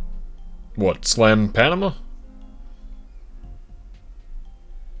 What, Slam Panama?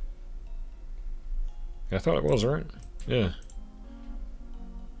 Yeah, I thought it was, right? Yeah.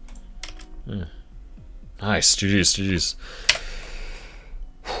 Yeah. Nice, GG's.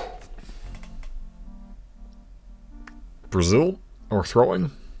 Brazil? Or throwing?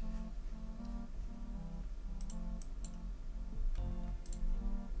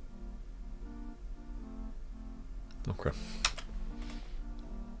 Okay.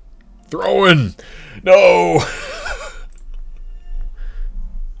 Throwing! No!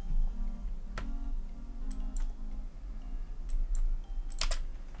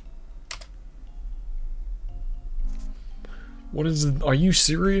 What is it? Are you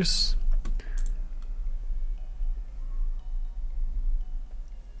serious?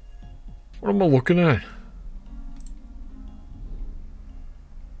 What am I looking at?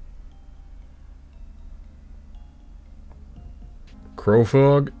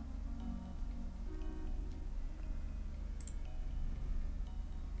 Crowfog.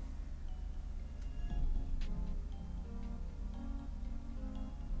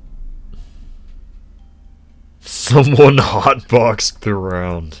 Someone hotboxed the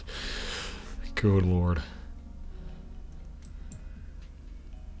round. Good lord.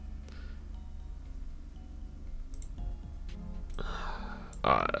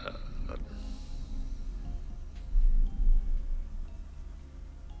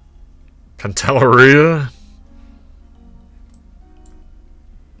 Cantelleria?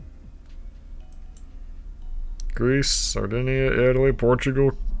 Greece, Sardinia, Italy,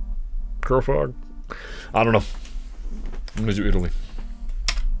 Portugal, Crowfog. I don't know. I'm gonna do Italy.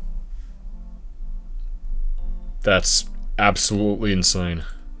 That's absolutely insane.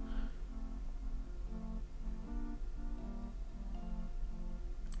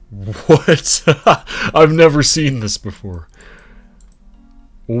 What? I've never seen this before.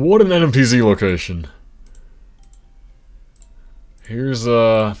 What an NPC location. Here's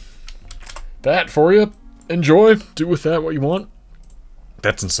that for you. Enjoy. Do with that what you want.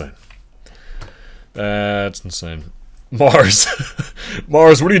 That's insane. That's insane. Mars.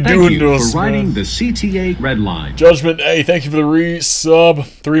 Mars, what are you doing to us, for riding man? the CTA Red Line. Judgment, hey, thank you for the resub.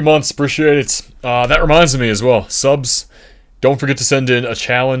 3 months, appreciate it. That reminds me as well. Subs, don't forget to send in a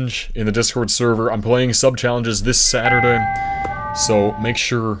challenge in the Discord server. I'm playing sub challenges this Saturday. So make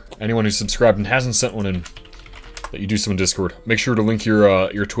sure anyone who's subscribed and hasn't sent one in, that you do so in Discord. Make sure to link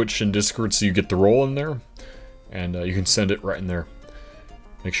your Twitch and Discord so you get the role in there. And you can send it right in there.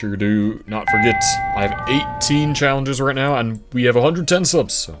 Make sure you do not forget, I have 18 challenges right now, and we have 110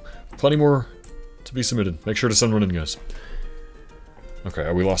 subs, so plenty more to be submitted. Make sure to send one in, guys.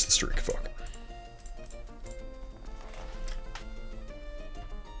 Okay, we lost the streak, fuck.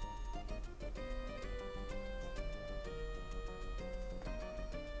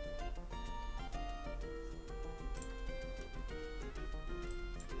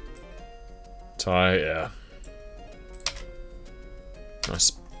 Tie, yeah.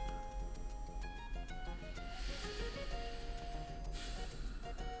 Nice.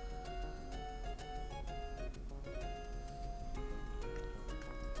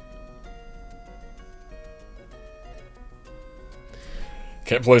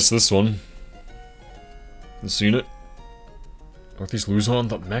 Can't place this one. Haven't seen it. Northeast Luzon,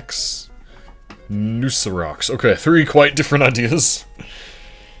 the Mex. Nusarox. Okay, 3 quite different ideas.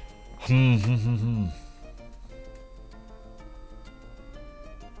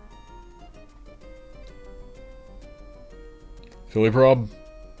 Philly prob?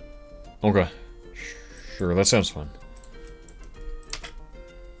 Okay. Sure, that sounds fun.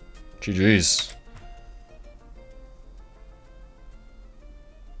 GG's.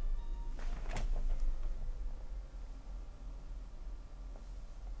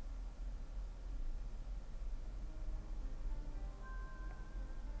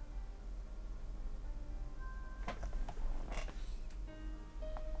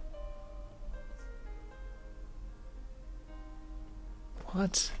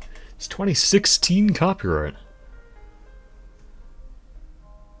 What? It's 2016 copyright.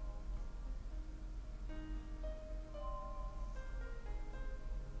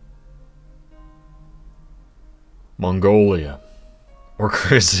 Mongolia. Or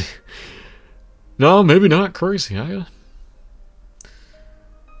crazy. No, maybe not crazy. I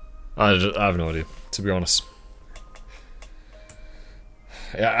have no idea, to be honest.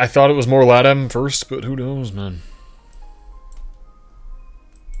 Yeah, I thought it was more LATAM first, but who knows, man.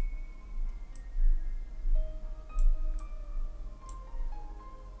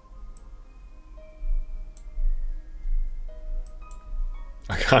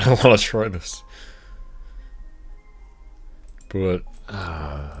 I kind of want to try this. But,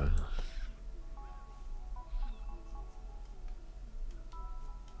 I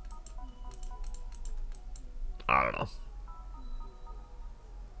don't know.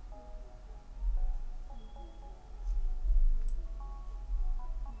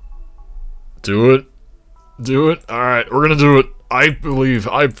 Do it. Do it. Alright, we're gonna do it. I believe.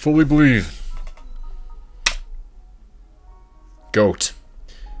 I fully believe. Goat.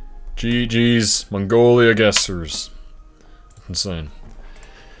 GG's Mongolia guessers. Insane.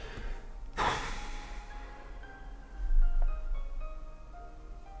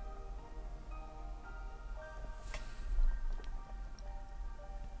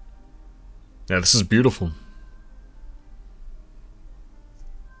 Yeah, this is beautiful.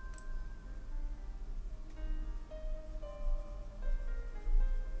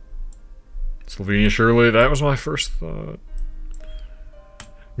 Slovenia, surely. That was my first thought.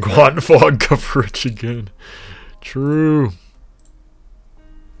 Guan fog coverage again. True.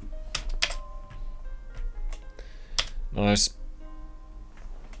 Nice.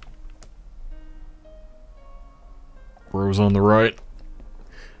 Rose on the right.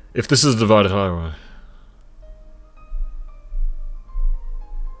 If this is a divided highway.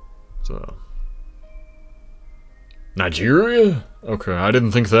 So. Nigeria? Okay, I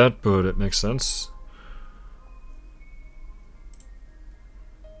didn't think that, but it makes sense.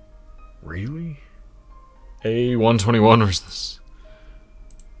 Really? A121, where's this?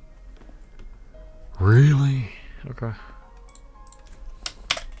 Really? Okay.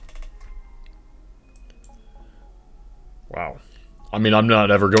 Wow. I mean, I'm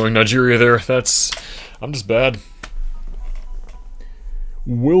not ever going Nigeria there. I'm just bad.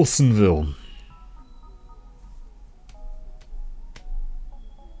 Wilsonville.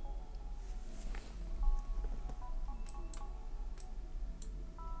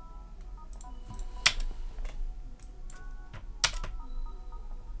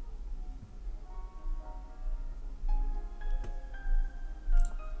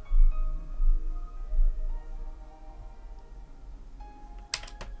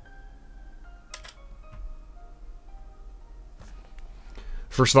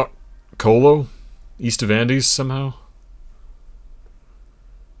 First thought, Colo? East of Andes, somehow?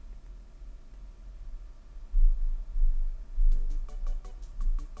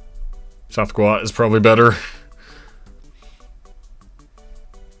 South Guat is probably better.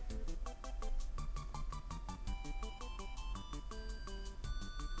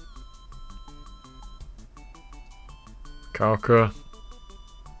 Cauca.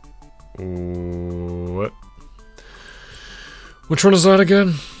 What? Which one is that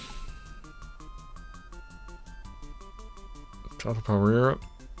again? South of Palmyra?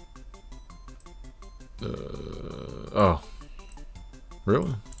 Oh.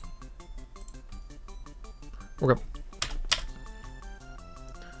 Really? Okay.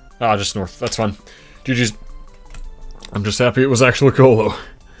 Ah, just north. That's fine. GG's. I'm just happy it was actually Colo.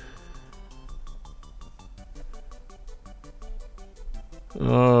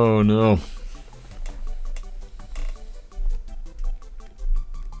 Oh no.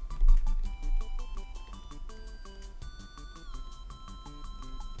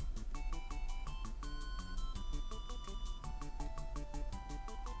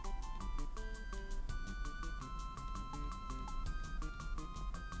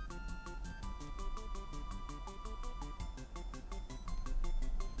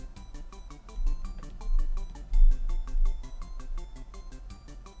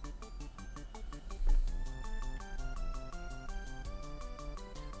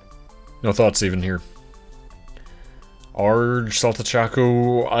 No thoughts even here. Arge, Salta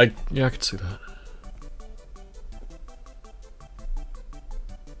Chaco, yeah, I could see that.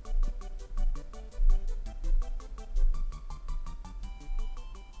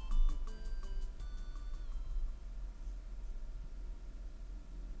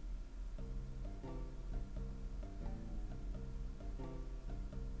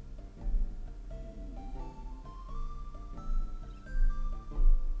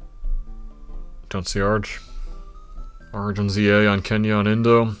 Don't see Arge. Arge on ZA, on Kenya, on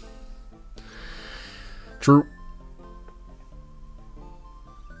Indo. True.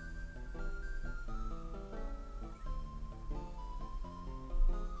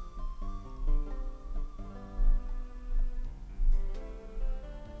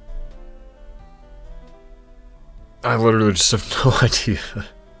 I literally just have no idea.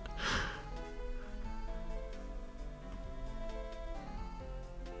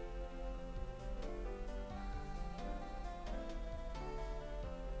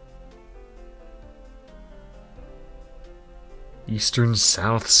 Eastern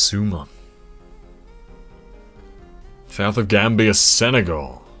South Suma. South of Gambia,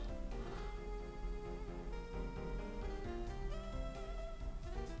 Senegal.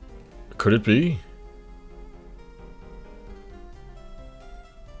 Could it be?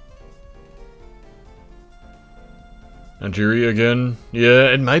 Nigeria again? Yeah,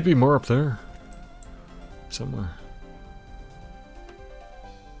 it might be more up there. Somewhere.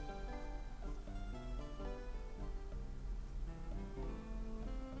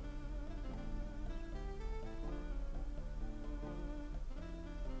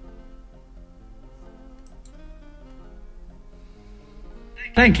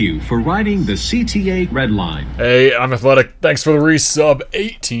 Thank you for riding the CTA Red Line. Hey, I'm Athletic. Thanks for the resub.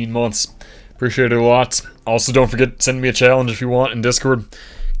 18 months. Appreciate it a lot. Also, don't forget to send me a challenge if you want in Discord.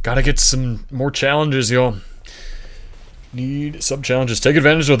 Gotta get some more challenges, y'all. Need sub-challenges. Take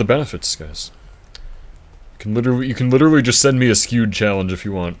advantage of the benefits, guys. You can literally just send me a skewed challenge if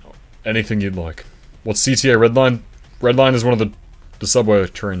you want. Anything you'd like. What's CTA Red Line? Red Line is one of the subway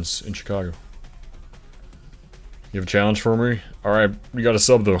trains in Chicago. You have a challenge for me? Alright, we got a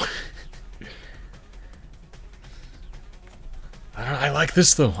sub though. I like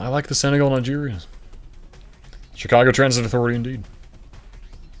this though. I like the Senegal, Nigeria. Chicago Transit Authority indeed.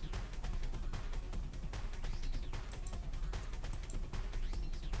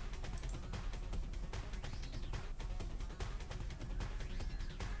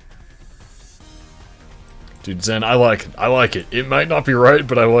 Dude, Zen, I like it. I like it. It might not be right,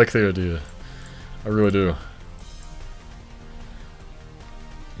 but I like the idea. I really do.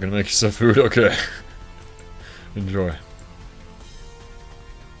 Gonna make you some food? Okay. Enjoy.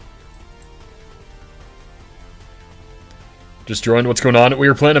 Just joined. What's going on? We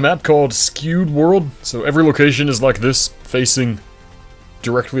are playing a map called Skewed World. So every location is like this, facing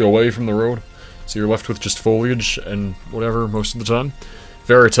directly away from the road. So you're left with just foliage and whatever most of the time.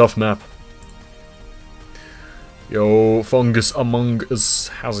 Very tough map. Yo, Fungus Among Us,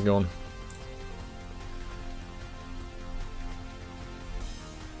 how's it going?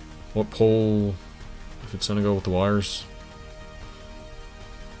 What pole, if it's gonna go with the wires?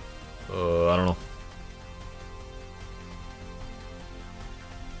 I don't know.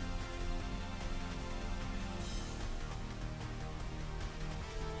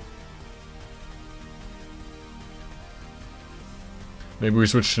 Maybe we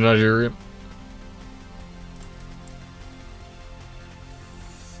switch to Nigeria.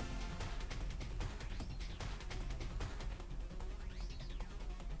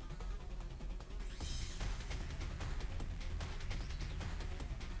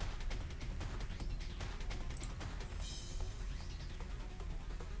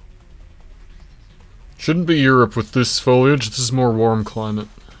 Shouldn't be Europe with this foliage. This is more warm climate.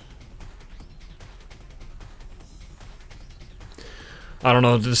 I don't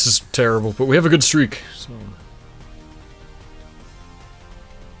know, this is terrible, but we have a good streak, so...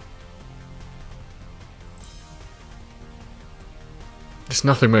 Just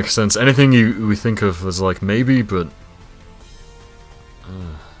nothing makes sense. Anything we think of as like maybe, but...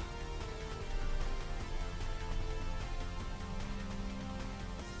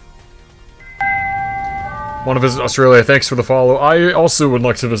 Want to visit Australia? Thanks for the follow. I also would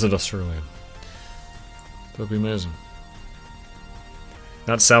like to visit Australia. That'd be amazing.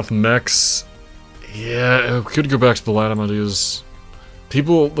 Not South Mex. Yeah, we could go back to the Latin ideas.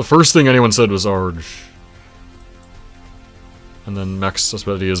 People, the first thing anyone said was Arge. And then Mex, that's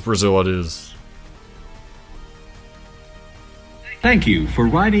what it is. Brazil, it is. Thank you for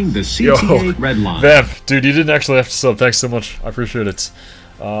riding the CTA Red Line. Vamp, dude, you didn't actually have to sub. Thanks so much. I appreciate it.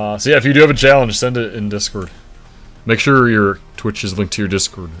 So yeah, if you do have a challenge, send it in Discord. Make sure your Twitch is linked to your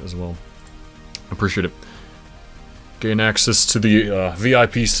Discord as well. I appreciate it. Gain access to the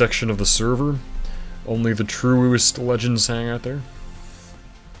VIP section of the server. Only the truest legends hang out there.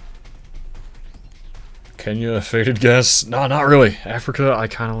 Kenya, faded guess? No, not really. Africa, I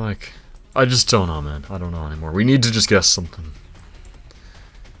kind of like. I just don't know, man. I don't know anymore. We need to just guess something.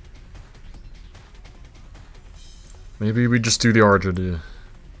 Maybe we just do the Arge idea.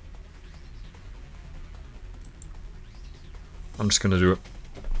 I'm just gonna do it.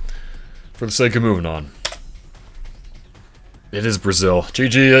 For the sake of moving on. It is Brazil.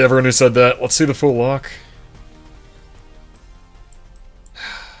 GG, everyone who said that. Let's see the full lock.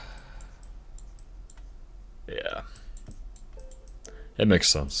 Yeah. It makes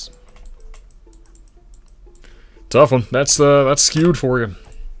sense. Tough one. That's skewed for you.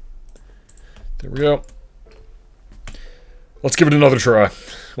 There we go. Let's give it another try.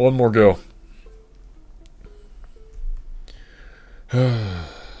 One more go.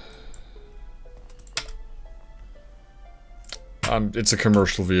 It's a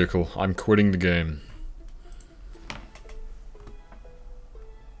commercial vehicle. I'm quitting the game.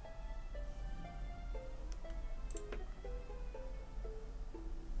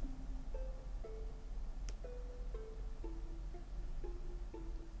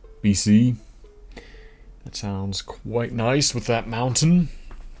 BC. That sounds quite nice with that mountain.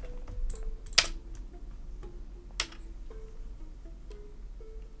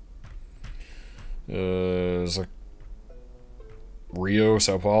 It's like Rio,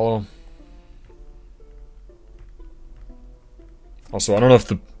 Sao Paulo. Also, I don't know if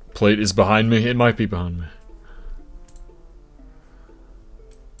the plate is behind me. It might be behind me.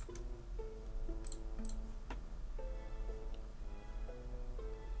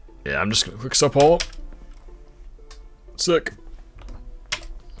 Yeah, I'm just gonna click Sao Paulo. Sick.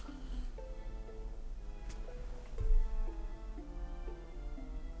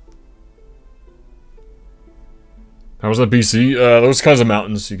 How was that BC? Those kinds of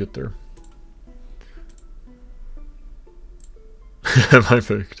mountains you get there. Am I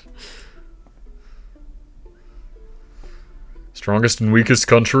picked? Strongest and weakest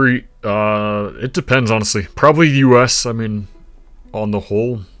country? It depends, honestly. Probably the US, I mean, on the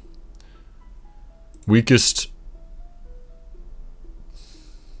whole. Weakest...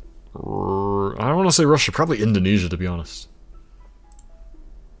 I don't want to say Russia, probably Indonesia, to be honest.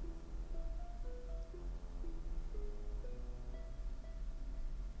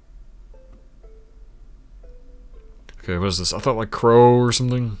 Okay, what is this? I thought like Crow or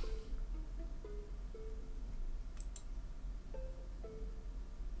something.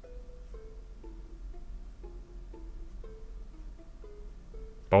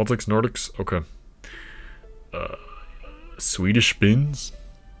 Baltics, Nordics? Okay. Swedish Finns?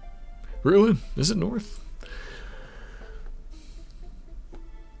 Really? Is it north?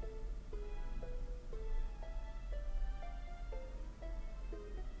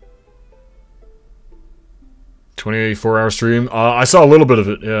 $24-hour stream? I saw a little bit of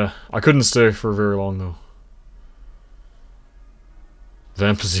it, yeah. I couldn't stay for very long, though.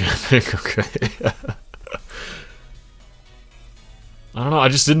 Vamp is the epic, okay. I don't know, I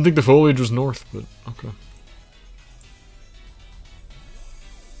just didn't think the foliage was north, but okay.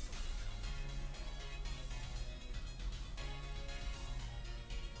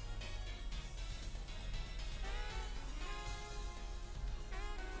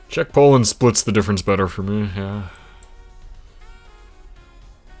 Czech Poland splits the difference better for me, yeah.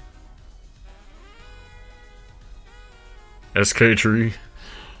 SK tree.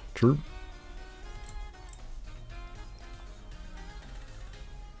 True.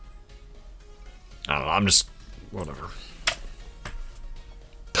 I don't know, I'm just... whatever.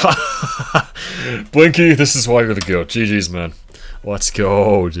 Blinky, this is why you're the GOAT. GG's, man. Let's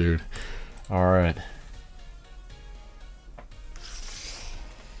go, dude. Alright.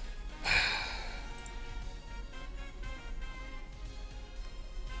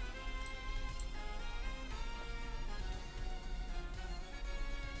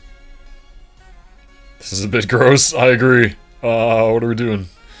 This is a bit gross, I agree. What are we doing?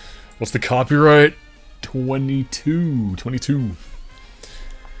 What's the copyright? 22. 22.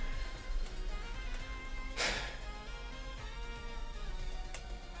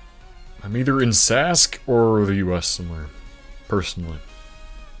 I'm either in Sask or the US somewhere, personally.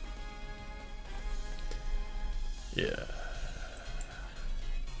 Yeah.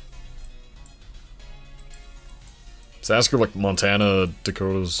 Sask or like Montana,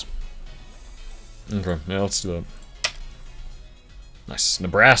 Dakotas. Okay, yeah, let's do that. Nice.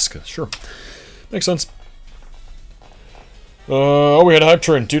 Nebraska, sure. Makes sense. Oh, we had a hype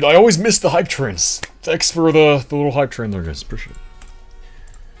train. Dude, I always miss the hype trains. Thanks for the little hype train there, guys. Appreciate it.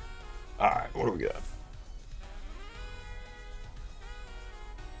 Alright, what do we got?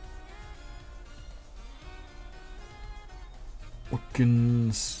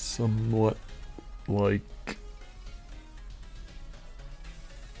 Looking somewhat like...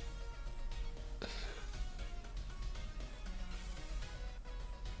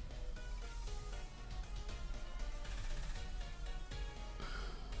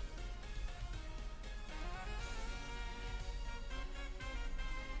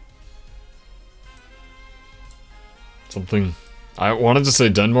 something. I wanted to say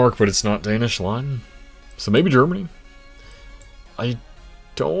Denmark, but it's not Danish line. So maybe Germany? I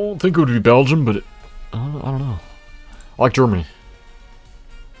don't think it would be Belgium, but I don't know. I like Germany.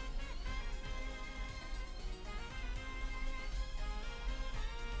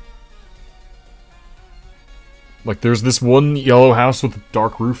 Like, there's this one yellow house with a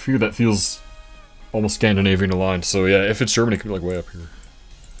dark roof here that feels almost Scandinavian aligned. So yeah, if it's Germany, it could be like way up here.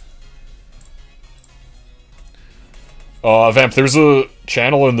 Vamp, there's a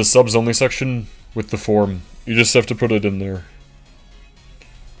channel in the subs only section with the form. You just have to put it in there.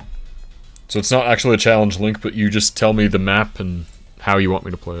 So it's not actually a challenge link, but you just tell me the map and how you want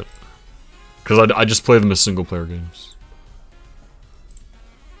me to play it. Because I just play them as single player games.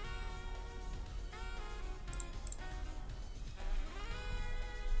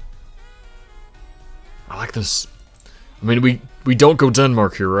 I like this. I mean, we don't go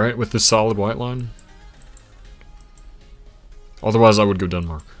Denmark here, right? With this solid white line? Otherwise, I would go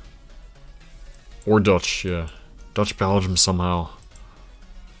Denmark. Or Dutch, yeah. Dutch, Belgium somehow.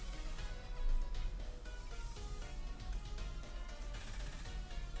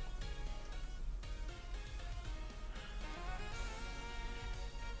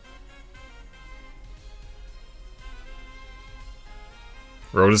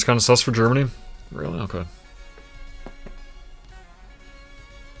 Road is kind of sus for Germany? Really? Okay.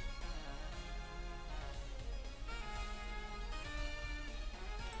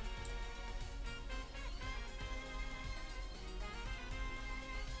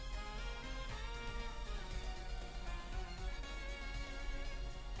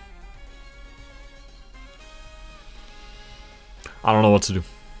 I don't know what to do.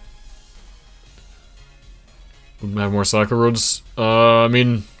 Wouldn't have more cycle roads? I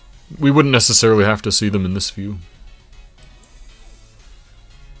mean, we wouldn't necessarily have to see them in this view.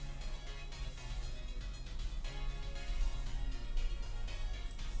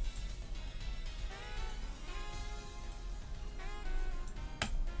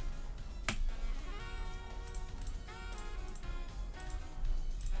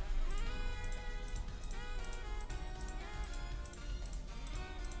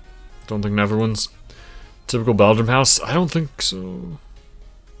 Don't think Netherlands. Typical Belgium house? I don't think so.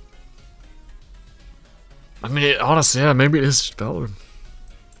 I mean, honestly, yeah, maybe it is just Belgium.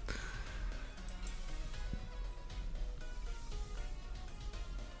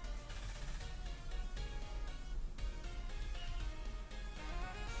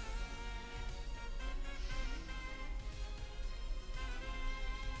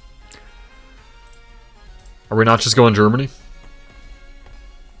 Are we not just going Germany?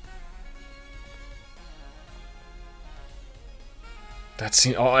 That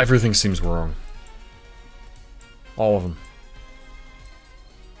seems, oh, everything seems wrong. All of them.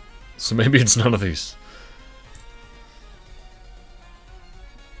 So maybe it's none of these.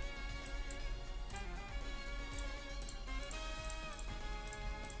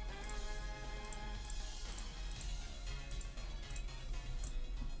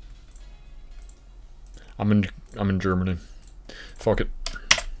 I'm in Germany. Fuck it.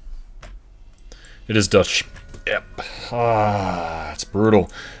 It is Dutch. Yep. Ah, it's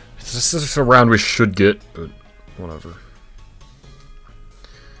brutal. This is a round we should get, but whatever.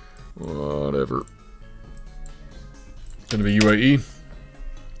 Whatever. Gonna be UAE.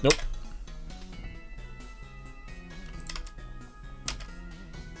 Nope.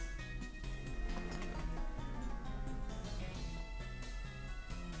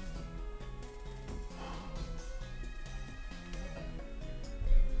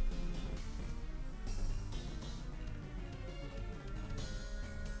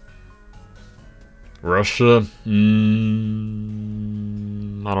 Russia? I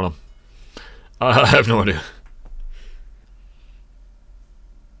don't know. I have no idea.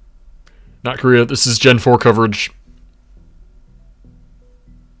 Not Korea. This is Gen 4 coverage.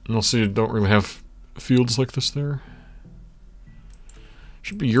 Unless you don't really have fields like this there.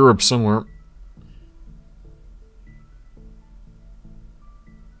 Should be Europe somewhere.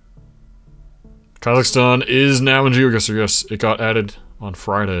 Kazakhstan is now in GeoGuessr. Yes, it got added on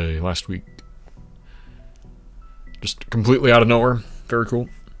Friday last week. Just completely out of nowhere. Very cool.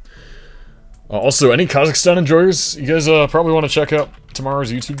 Also, any Kazakhstan enjoyers, you guys probably want to check out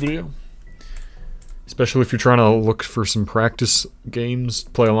tomorrow's YouTube video. Especially if you're trying to look for some practice games,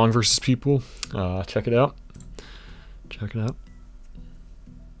 play along versus people. Check it out. Check it out.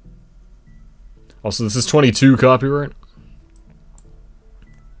 Also, this is 22 copyright.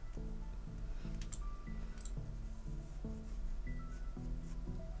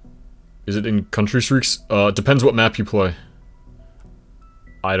 Is it in country streaks? It depends what map you play.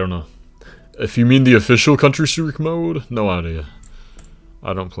 I don't know. If you mean the official country streak mode, no idea.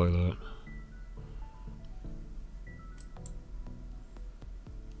 I don't play that.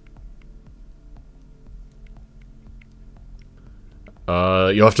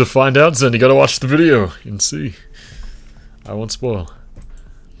 You'll have to find out, Zen. You gotta watch the video and see. I won't spoil.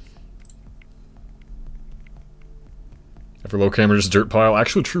 Ever low camera, just dirt pile.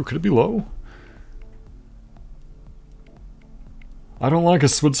 Actually, true. Could it be low? I don't like a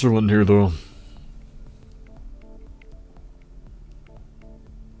Switzerland here, though.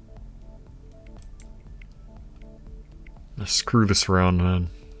 Screw this round, man.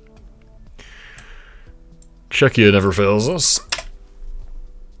 Czechia never fails us.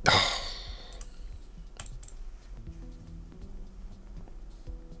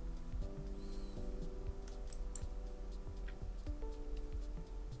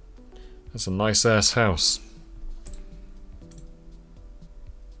 That's a nice-ass house.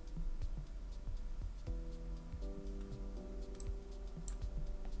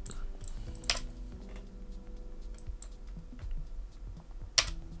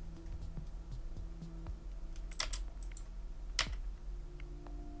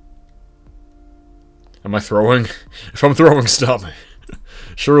 Am I throwing? If I'm throwing, stop me.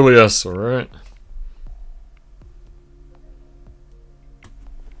 Surely yes, alright.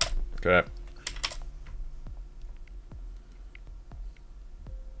 Okay.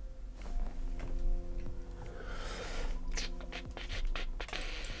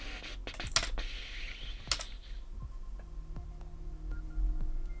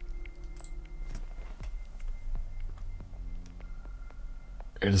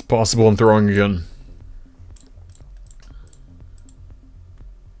 It is possible I'm throwing again.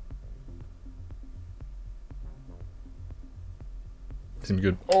 expecting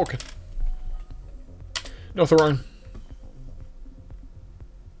good. Oh, okay. No, Thorion.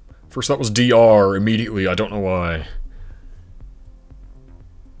 First that was DR immediately, I don't know why.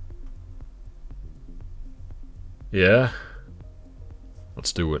 Yeah?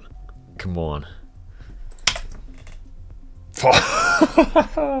 Let's do it. Come on.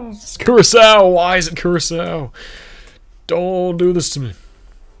 It's Curacao! Why is it Curacao? Don't do this to me.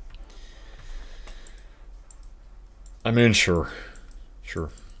 I mean, sure. Sure.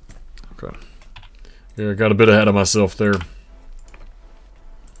 Okay. Yeah, I got a bit ahead of myself there.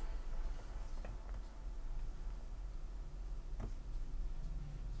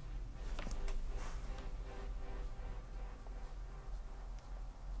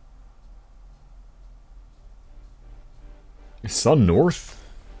 Is sun north?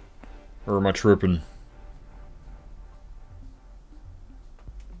 Or am I tripping?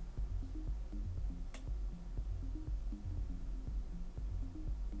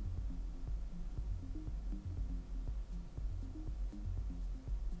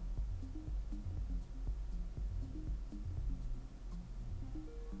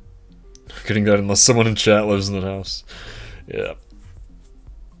 Getting that unless someone in chat lives in the house. Yeah.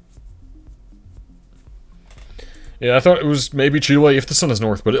 Yeah, I thought it was maybe Chile if the sun is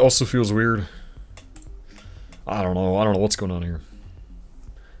north, but it also feels weird. I don't know what's going on here.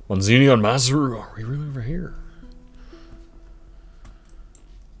 Manzini on Masaru? Are we really over here?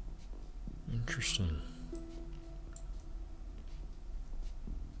 Interesting.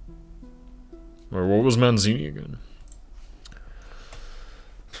 Or what was Manzini again?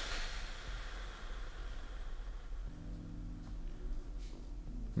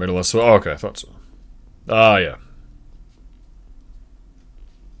 Made it less so. Oh, okay, I thought so. Ah, yeah.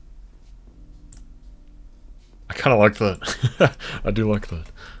 I kind of like that. I do like that.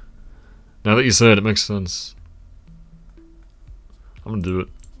 Now that you say it, it makes sense. I'm gonna do it.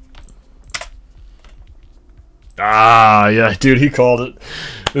 Ah, yeah, dude, he called it.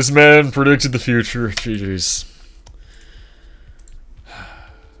 This man predicted the future. GG's.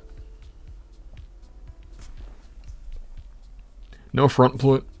 No front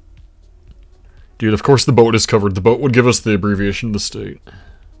plate. Dude, of course the boat is covered. The boat would give us the abbreviation of the state.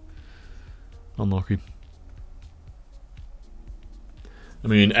 Unlucky. I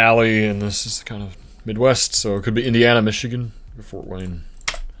mean, Alley, and this is kind of Midwest, so it could be Indiana, Michigan, or Fort Wayne.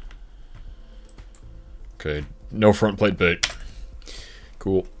 Okay, no front plate bait.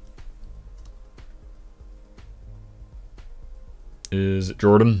 Cool. Is it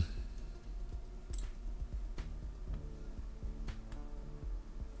Jordan?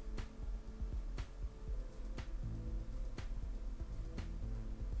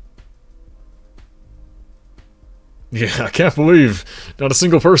 Yeah, I can't believe not a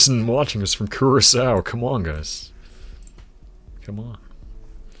single person watching us from Curacao. Come on, guys. Come on.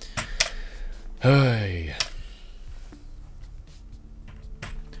 Hey.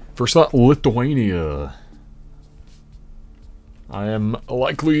 First thought, Lithuania. I am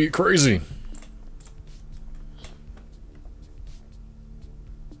likely crazy.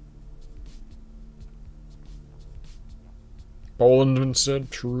 Poland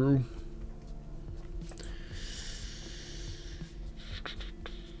instead, true.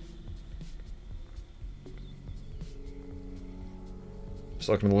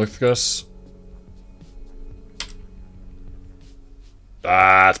 Stuck in the Lithgus.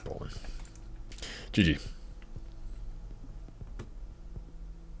 Ah, it's Poland. GG.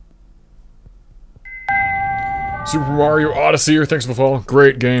 Super Mario Odyssey here, thanks for the follow.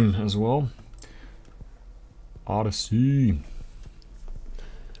 Great game as well. Odyssey.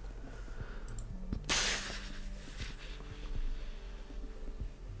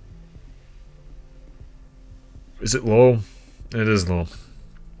 Is it low? It is low.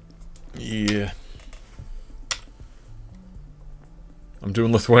 Yeah. I'm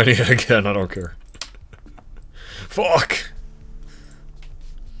doing Lithuania again, I don't care. Fuck!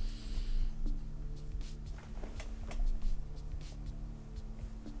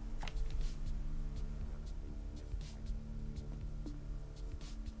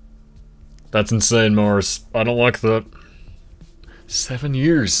 That's insane, Mars. I don't like that. 7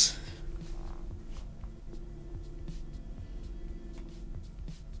 years.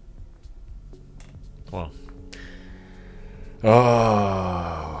 Wow.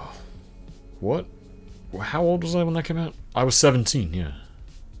 Oh. What? How old was I when that came out? I was 17, yeah.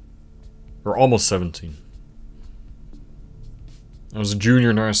 Or almost 17. I was a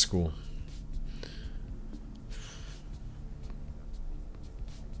junior in high school.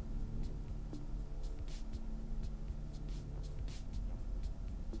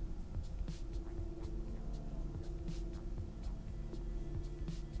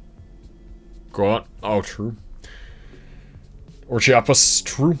 Go on. Oh, true. Or Chiapas,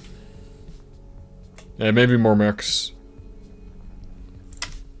 true. Yeah, maybe more mechs.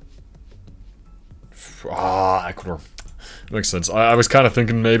 Ah, Ecuador. Makes sense. I was kind of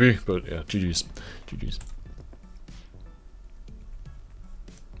thinking maybe, but yeah, GG's. GG's.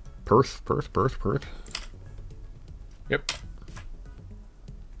 Perth. Yep.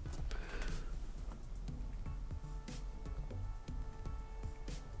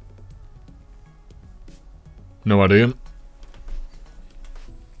 No idea.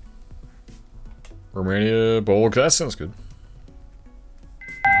 Romania, Bolg, that sounds good.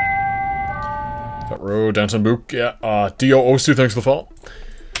 That road, downtown Book, yeah. Dio Osu, thanks for the follow.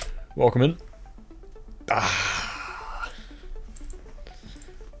 Welcome in.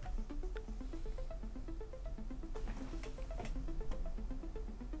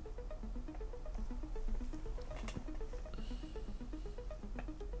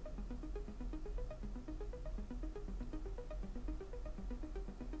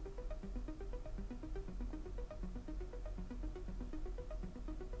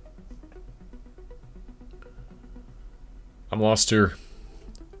 I'm lost here.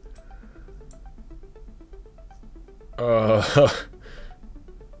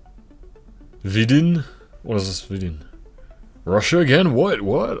 Vidin? What is this, Vidin? Russia again? What?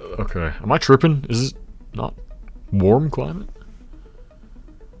 What? Okay. Am I tripping? Is it not warm climate?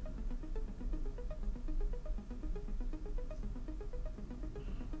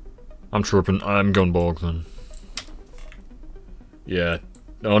 I'm tripping. I'm going Bolg then. Yeah.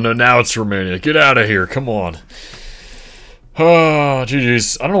 Oh no, now it's Romania. Get out of here. Come on. Oh,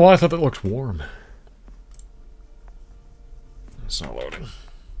 GG's. I don't know why I thought that looked warm. It's not loading.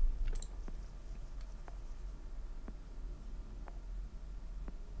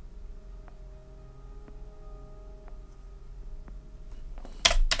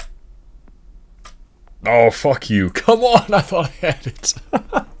 Oh, fuck you. Come on, I thought I had it.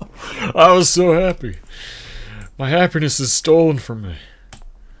 I was so happy. My happiness is stolen from me.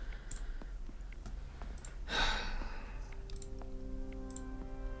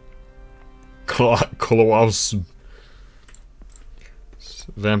 Kolowaus.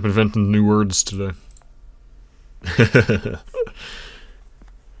 Vamp inventing new words today.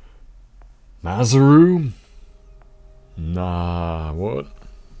 Mazaru? Nah, what?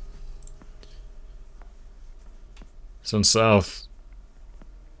 Sounds south.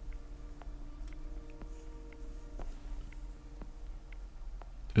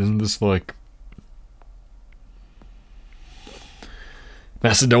 Isn't this like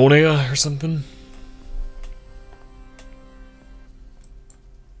Macedonia or something?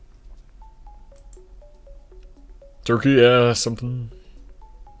 Turkey, yeah, something.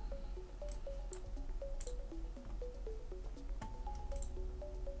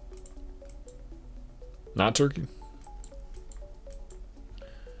 Not Turkey.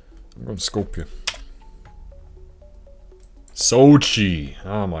 I'm going to Skopje. Sochi.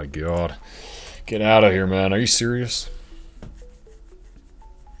 Oh my god. Get out of here, man. Are you serious?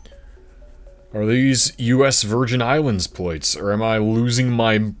 Are these US Virgin Islands plates, or am I losing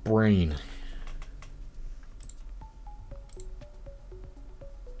my brain?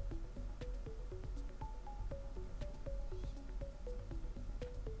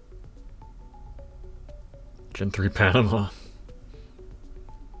 Gen 3 Panama.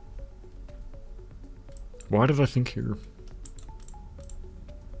 Why did I think here?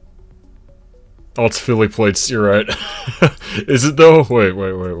 Oh, it's Philly plates, you're right. Is it though? Wait.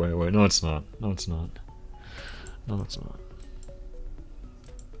 No, it's not. No, it's not. No, it's not.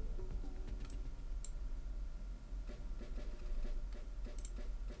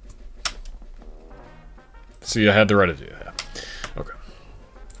 See, I had the right idea. Yeah. Okay.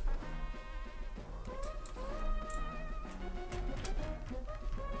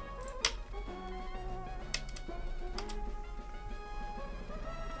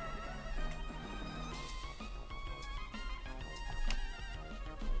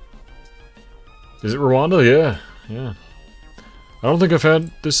 Is it Rwanda? Yeah, yeah. I don't think I've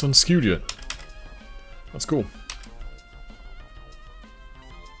had this unskewed yet. That's cool.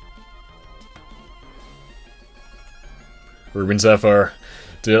 Ruben Sapphire.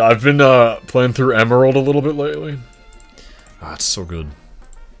 Dude, I've been playing through Emerald a little bit lately. Ah, it's so good.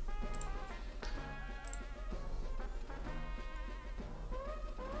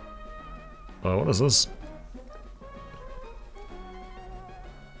 What is this?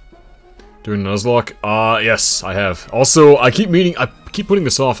 Doing Nuzlocke? Yes, I have. Also, I keep putting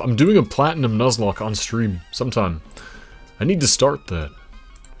this off. I'm doing a Platinum Nuzlocke on stream sometime. I need to start that.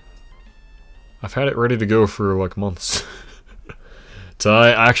 I've had it ready to go for, like, months.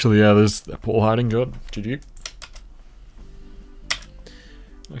 Actually, yeah, there's that pole hiding. Good. GG.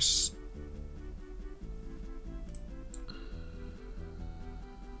 Nice.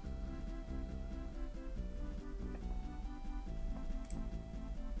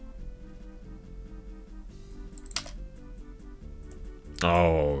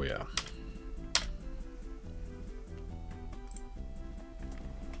 Oh, yeah.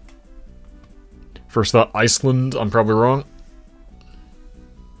 First thought, Iceland. I'm probably wrong.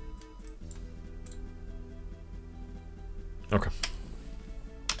 Okay.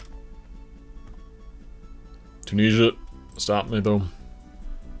 Tunisia. Stop me, though.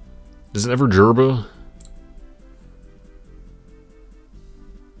 Is it ever Jerba?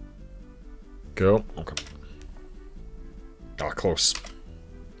 Go. Okay. Ah, close.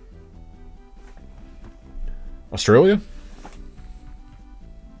 Australia?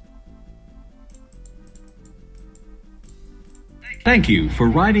 Thank you for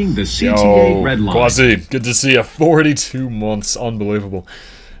riding the CTA Red Line. Quasi, good to see you. 42 months. Unbelievable.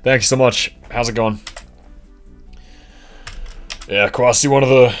 Thank you so much. How's it going? Yeah, Quasi, one of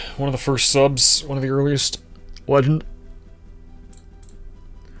the first subs, one of the earliest. Legend.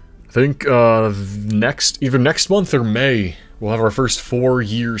 I think either next month or May, we'll have our first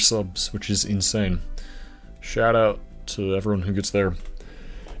 4-year subs, which is insane. Shout out to everyone who gets there.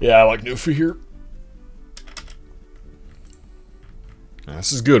 Yeah, I like Newfie here.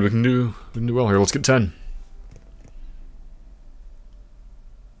 This is good. We can do well here. Let's get 10.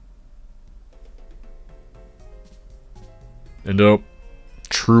 And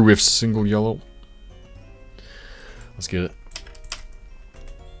true, we have single yellow. Let's get it.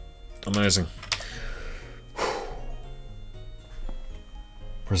 Amazing.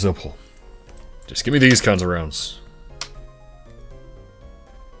 Brazil pull. Just give me these kinds of rounds.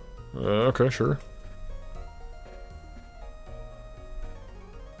 Okay, sure.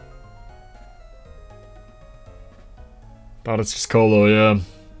 But it's just Colo, yeah.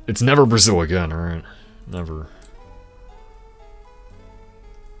 It's never Brazil again, alright? Never.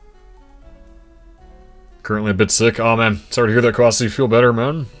 Currently a bit sick. Oh man, sorry to hear that, Quasi. Feel better,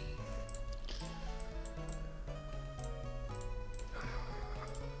 man.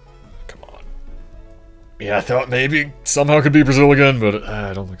 Come on. Yeah, I thought maybe somehow it could be Brazil again, but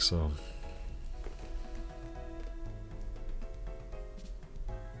I don't think so.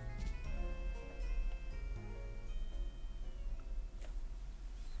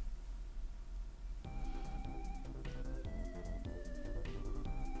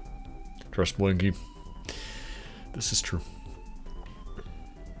 Trust Blinky. This is true.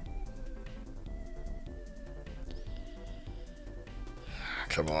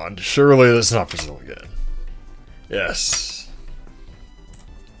 Come on, surely this is not Brazil again. Yes.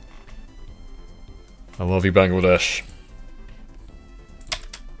 I love you, Bangladesh.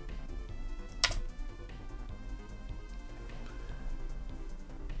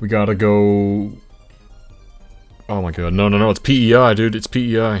 We gotta go... Oh my god, no, it's PEI, dude, it's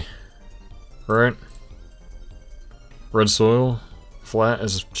PEI. Right? Red soil. Flat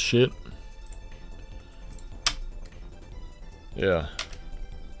as shit. Yeah.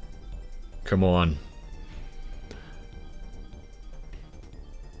 Come on.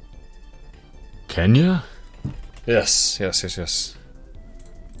 Kenya? Yes. Dude,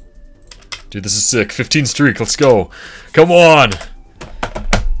 this is sick. 15 streak, let's go. Come on!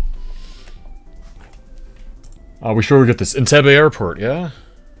 Are we sure we get this? Entebbe Airport, yeah?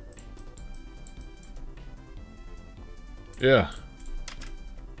 Yeah.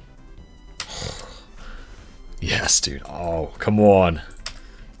 Yes, dude. Oh, come on.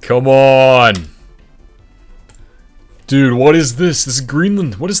 Come on! Dude, what is this? This is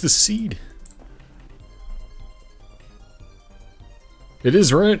Greenland. What is this seed? It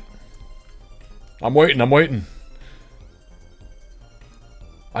is, right? I'm waiting.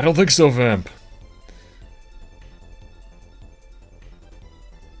 I don't think so, Vamp.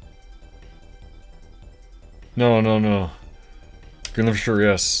 No. Greenland for sure,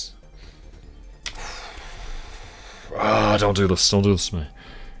 yes. Ah, don't do this to me.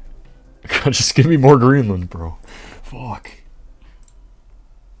 God, just give me more Greenland, bro. Fuck.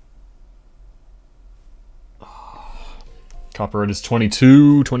 Copyright is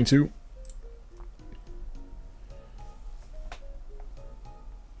 22.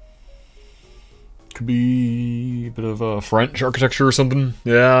 Could be a bit of French architecture or something.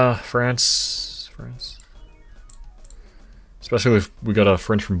 Yeah, France. Especially if we got a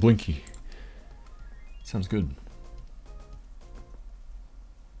French from Blinky. Sounds good.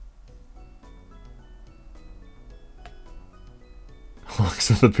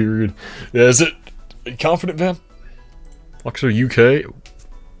 Looks at the period. Yeah, is it? Are you confident, man? Actually, UK.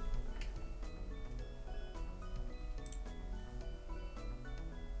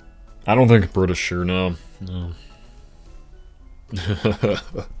 I don't think British, sure, no. No.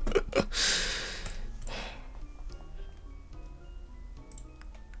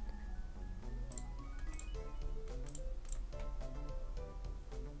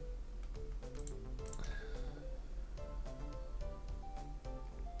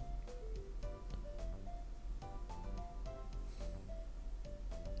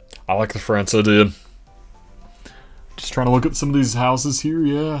 I like the France idea. Just trying to look at some of these houses here,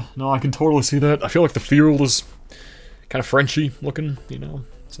 yeah. No, I can totally see that. I feel like the field is kind of Frenchy looking, you know.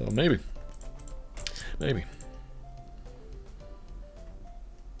 So maybe. Maybe.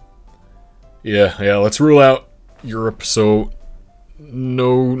 Yeah, let's rule out Europe, so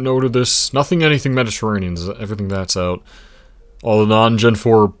no to this. Anything Mediterranean, everything that's out. All the non-Gen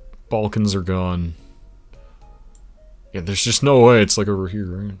 4 Balkans are gone. Yeah, there's just no way it's like over here,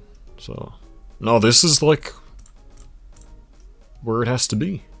 right? So, no, this is like where it has to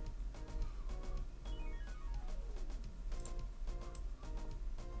be.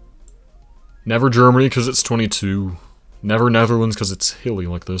 Never Germany because it's 22. Never Netherlands because it's hilly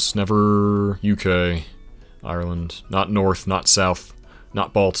like this. Never UK, Ireland. Not North, not South,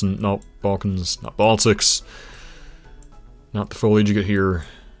 not Balkans, not Baltics. Not the foliage you get here.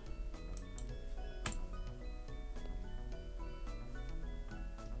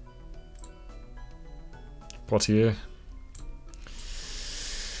 Poitiers.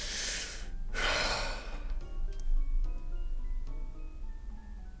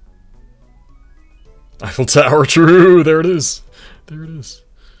 Eiffel Tower, true! There it is. There it is.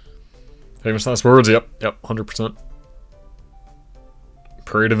 Famous last words, yep, 100%.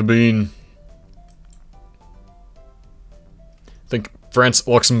 Parade of the Bean. I think France,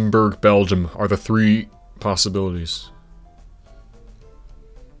 Luxembourg, Belgium are the 3 possibilities.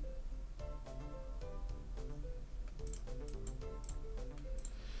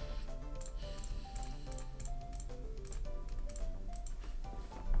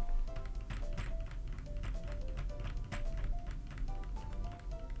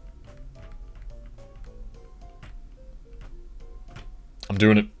 I'm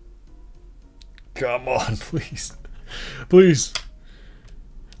doing it. Come on, please. Please.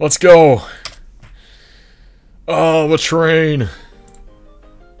 Let's go. Oh, the train. Are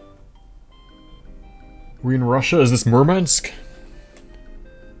we in Russia? Is this Murmansk?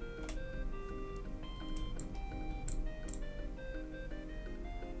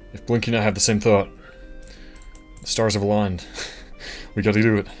 If Blinky and I have the same thought, the stars have aligned. We gotta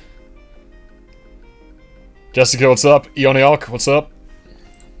do it. Jessica, what's up? Ioniok, what's up?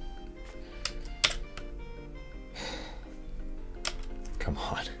 Come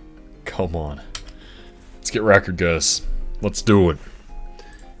on. Come on. Let's get record, guys. Let's do it.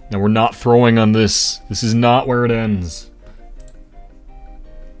 Now, we're not throwing on this. This is not where it ends.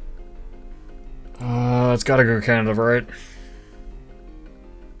 It's gotta go Canada, right?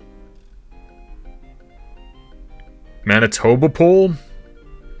 Manitoba poll?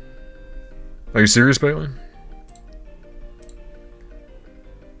 Are you serious, Bailey?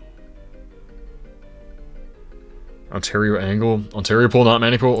 Ontario angle? Ontario poll, not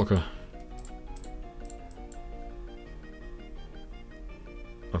Manipole? Okay.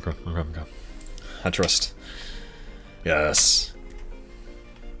 Okay. I trust. Yes.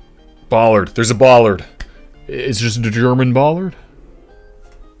 Bollard. There's a bollard. It's just a German bollard?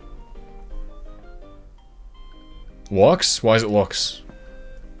 Lux? Why is it Lux?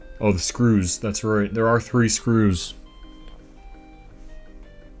 Oh, the screws. That's right. There are 3 screws.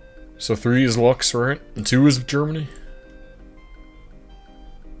 So 3 is Lux, right? And 2 is Germany?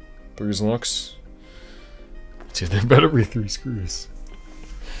 3 is Lux. Dude, there better be 3 screws.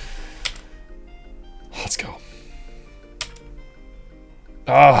 Let's go.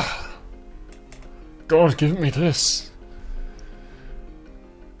 Ah! Don't give me this.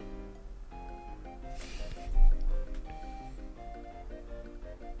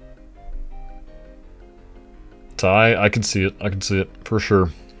 Tie, I can see it. I can see it for sure.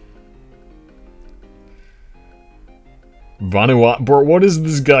 Vanuatu, bro, what is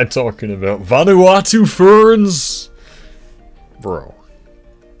this guy talking about? Vanuatu ferns? Bro.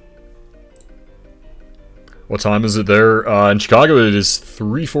 What time is it there? In Chicago it is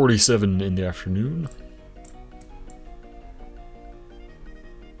 3:47 in the afternoon.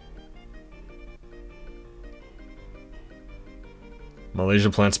 Malaysia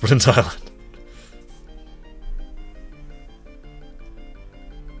plants put in Thailand.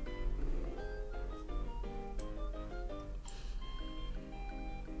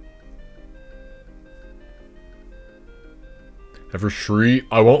 Ever Shri?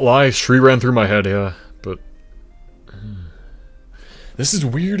 I won't lie, Shri ran through my head, yeah, but... This is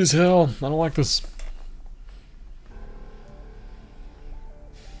weird as hell. I don't like this.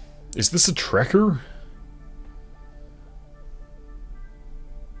 Is this a trekker?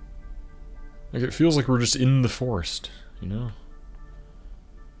 Like, it feels like we're just in the forest, you know?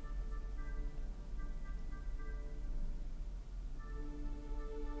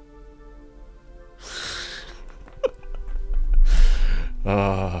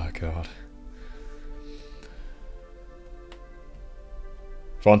 Ah, God.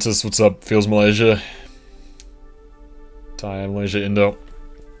 Fontis, what's up? Feels Malaysia. Thai, Malaysia, Indo.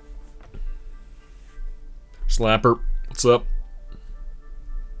 Slapper, what's up?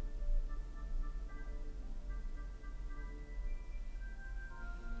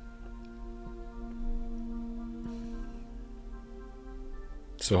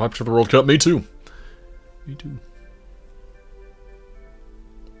 So hyped for the World Cup, me too. Me too.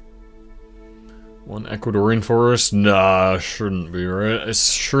 One Ecuadorian forest? Nah, shouldn't be, right?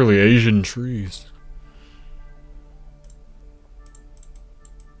 It's surely Asian trees.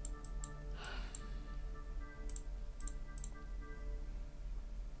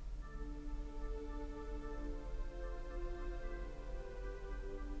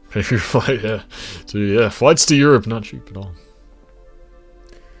 Pay for your flight, yeah. So yeah, flights to Europe, not cheap at all.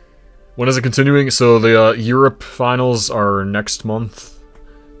 When is it continuing? So the Europe finals are next month.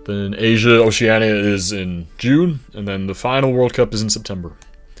 Then Asia, Oceania is in June. And then the final World Cup is in September.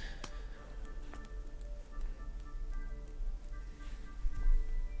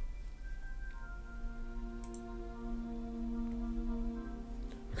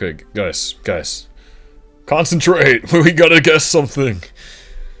 Okay, guys. Concentrate! We gotta guess something!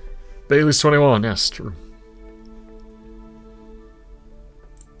 Bailey's 21, yes, true.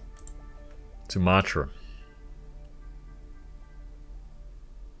 Sumatra.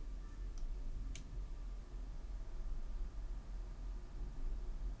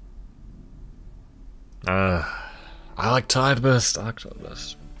 I like Thai the best. I like Thai the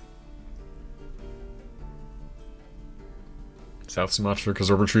best. South Sumatra,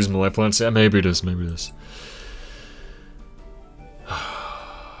 because over trees and Malay plants? Yeah, maybe it is, maybe it is.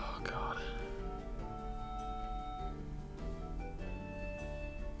 Oh, God.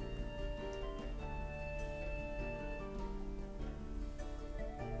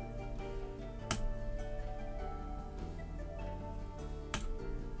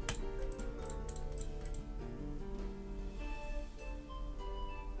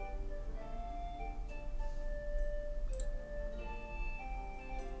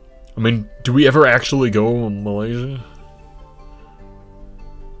 I mean, do we ever actually go in Malaysia?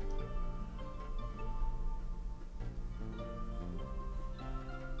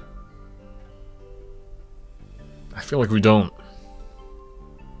 I feel like we don't.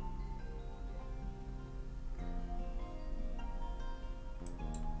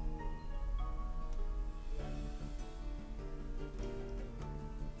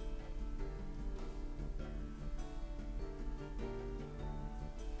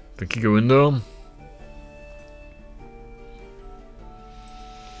 Think you go Indo?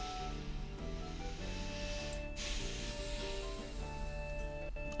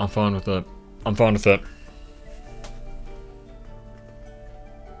 I'm fine with that. I'm fine with that.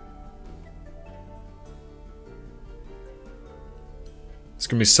 It's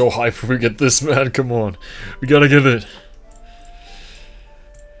gonna be so hype if we get this, man. Come on. We gotta give it.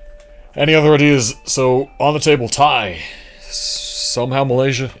 Any other ideas? So, on the table, Thai. Somehow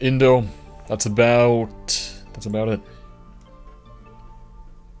Malaysia, Indo. That's about it.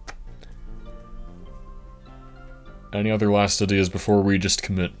 Any other last ideas before we just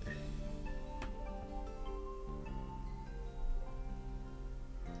commit?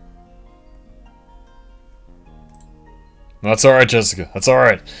 That's alright, Jessica. That's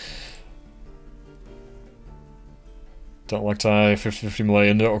alright. Don't like Thai, 50-50 Malay,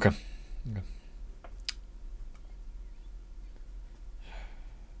 Indo. Okay.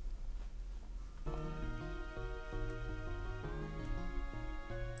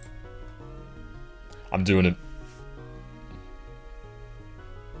 I'm doing it.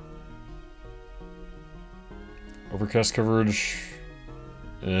 Overcast coverage.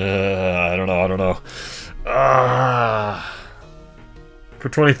 I don't know. For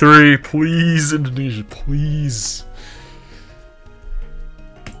 23, please, Indonesia, please.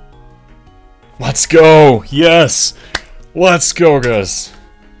 Let's go. Yes. Let's go, guys.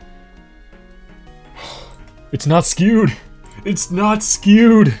 It's not skewed. It's not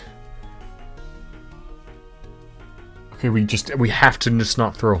skewed. Okay, we have to just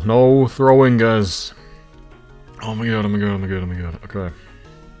not throw. No throwing, guys. Oh my god, oh my god, oh my god, oh my god. Okay.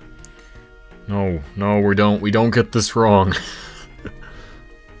 No, no, we don't get this wrong.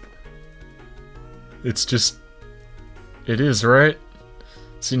 It's just... It is, right?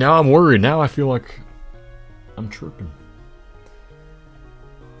 See, now I'm worried. Now I feel like I'm tripping.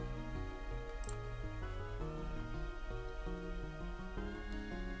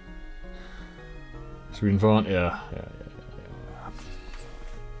 Sweden font? Yeah.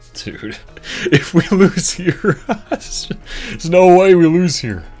 Dude, if we lose here, there's no way we lose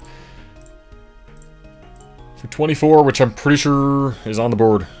here. For 24, which I'm pretty sure is on the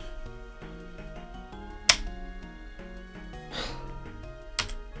board.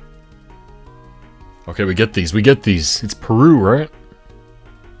 Okay, we get these. We get these. It's Peru, right?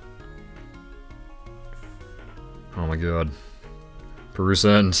 Oh my god. Peru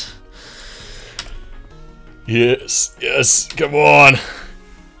send. Yes, yes, come on.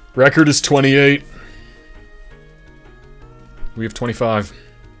 Record is 28. We have 25.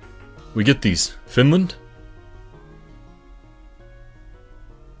 We get these. Finland?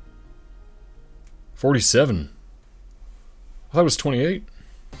 47. I thought it was 28.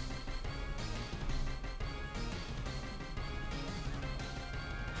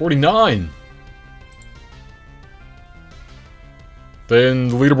 $49. Then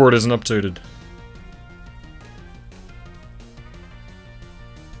the leaderboard isn't updated.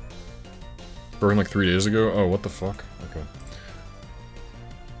 Burned like 3 days ago? Oh, what the fuck? Okay.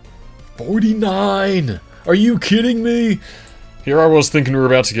 49! Are you kidding me? Here I was thinking we were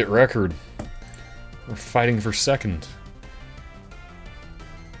about to get record. We're fighting for second.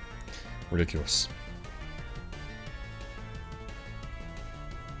 Ridiculous.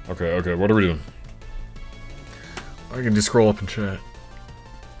 Okay, okay, what are we doing? I can just scroll up and chat.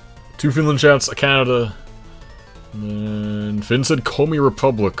 2 Finland chats, a Canada. And then Finn said Komi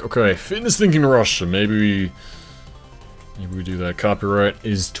Republic. Okay, Finn is thinking Russia. Maybe we do that. Copyright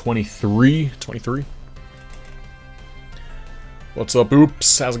is 23. 23. What's up,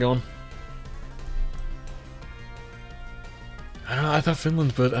 Oops? How's it going? I don't know, I thought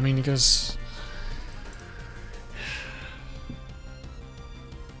Finland, but I mean, you guys...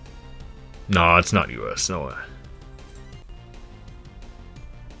 No, it's not US, no way.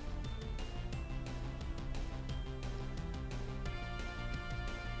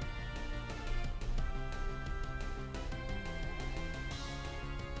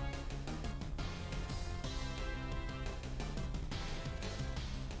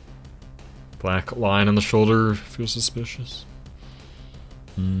 Black line on the shoulder feels suspicious.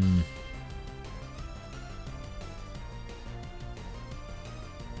 Hmm.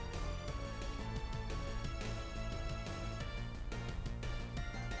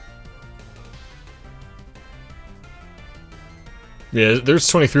 Yeah, there's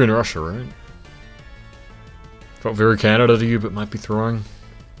 23 in Russia, right? Felt very Canada to you, but might be throwing.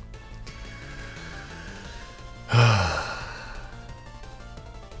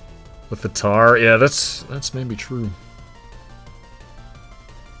 With the tar, yeah, that's maybe true.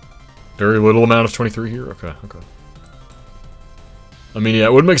 Very little amount of 23 here? Okay, okay. I mean, yeah,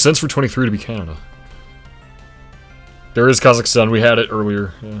 it would make sense for 23 to be Canada. There is Kazakhstan, we had it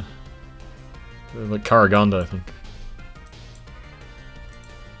earlier, yeah. Like Karaganda, I think.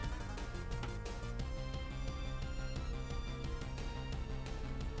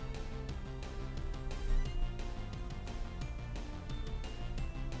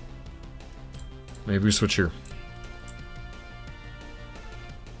 Maybe we switch here.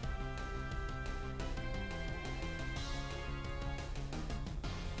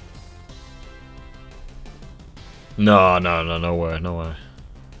 No, no, no, no way, no way.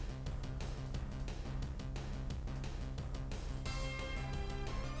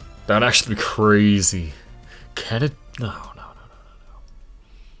 That'd actually be crazy. Can it? No, no, no, no, no, no.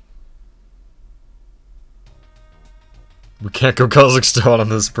 We can't go Kazakhstan on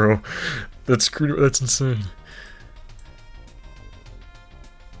this, bro. That's insane.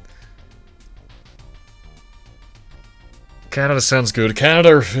 Canada sounds good. Canada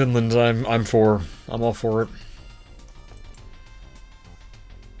or Finland, I'm for. I'm all for it.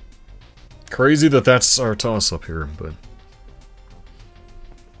 Crazy that that's our toss up here, but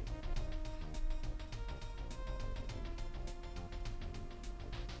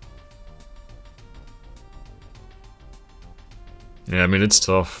yeah, I mean it's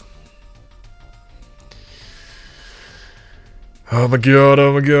tough. Oh my god,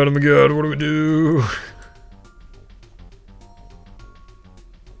 oh my god, oh my god, what do we do?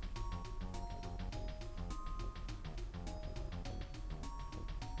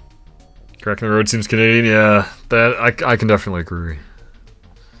 Cracking the road seems Canadian, yeah. That I can definitely agree.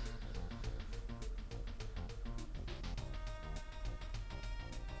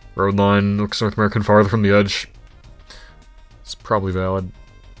 Road line looks North American farther from the edge. It's probably valid.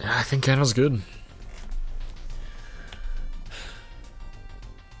 Yeah, I think Canada's good.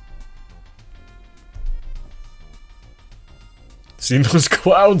 Seen those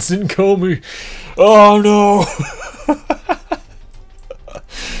clouds in Comey? Oh no!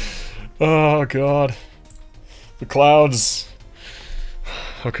 Oh god. The clouds.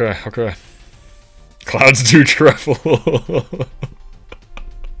 Okay, okay. Clouds do travel.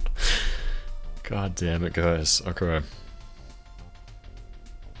 God damn it, guys. Okay.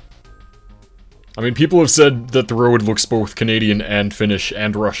 I mean, people have said that the road looks both Canadian and Finnish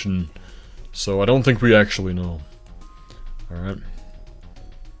and Russian, so I don't think we actually know. Alright.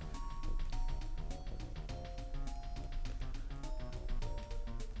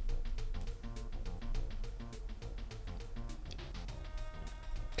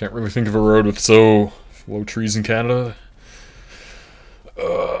 Can't really think of a road with so low trees in Canada.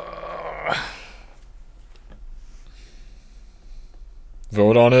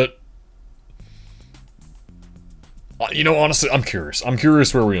 Vote on it. You know, honestly, I'm curious. I'm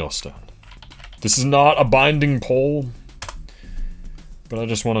curious where we all stand. This is not a binding poll, but I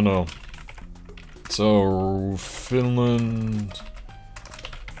just want to know. So, Finland,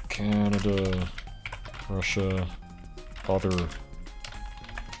 Canada, Russia, other.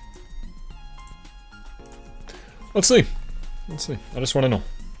 Let's see. Let's see. I just want to know.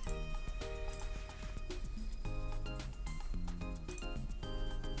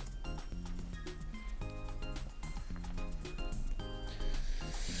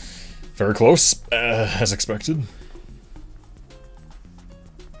 Very close, as expected.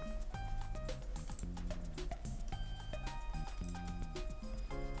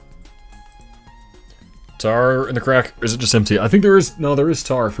 Tar in the crack, or is it just empty? I think there is, no, there is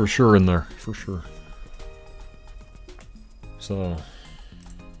tar for sure in there, for sure. So,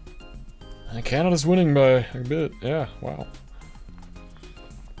 Canada's winning by a bit, yeah, wow.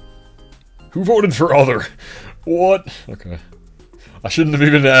 Who voted for other? What? Okay. I shouldn't have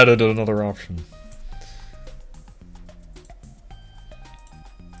even added another option.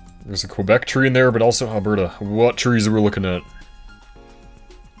 There's a Quebec tree in there, but also Alberta. What trees are we looking at?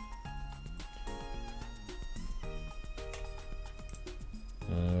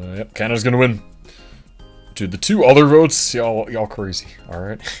 Yep, Canada's gonna win. Dude, the two other votes, y'all crazy.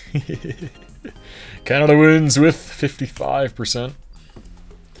 Alright. Canada wins with 55%.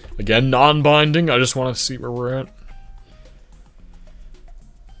 Again, non-binding. I just want to see where we're at.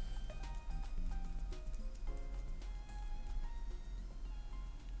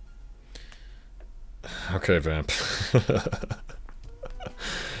 Okay, Vamp.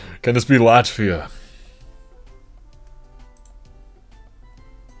 Can this be Latvia?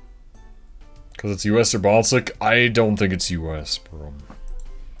 Because it's US or Baltic? I don't think it's US, bro.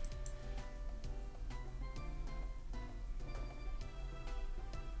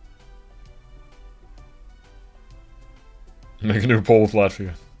 Make a new poll with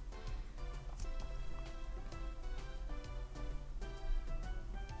Latvia.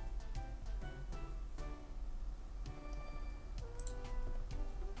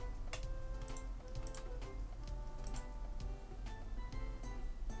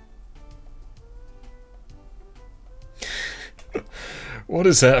 What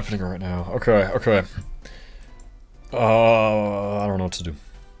is happening right now? Okay, okay. I don't know what to do.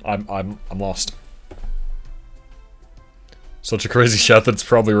 I'm lost. Such a crazy shot that's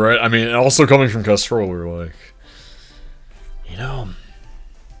probably right. I mean, also coming from Controller, like, you know.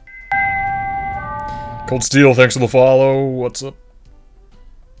 Cold Steel, thanks for the follow. What's up?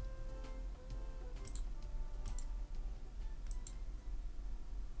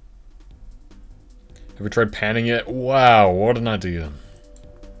 Have we tried panning yet? Wow, what an idea.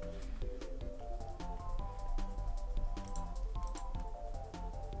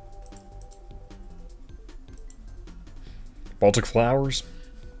 Baltic flowers.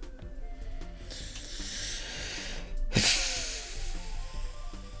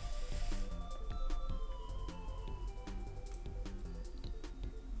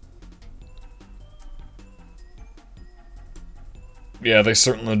 Yeah, they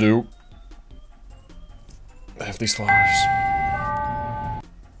certainly do. They have these flowers.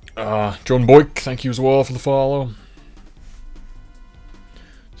 Joan Boyk, thank you as well for the follow.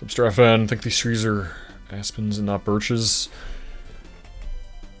 Substrafan, I think these trees are aspens and not birches.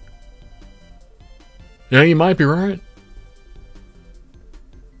 Yeah, you might be right.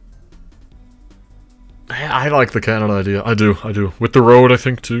 I like the Canada idea. I do. With the road, I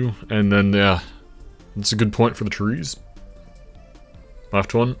think, too. And then, yeah. That's a good point for the trees.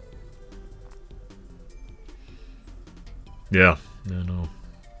 Left one. Yeah. Yeah, no.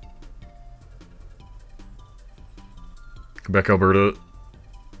 Quebec, Alberta.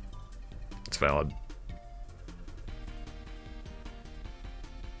 It's valid.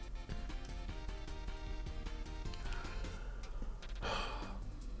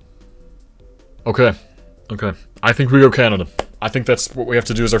 Okay. Okay. I think we go Canada. I think that's what we have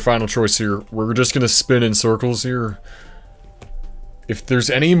to do as our final choice here. We're just gonna spin in circles here. If there's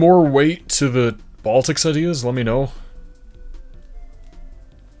any more weight to the Baltics ideas, let me know.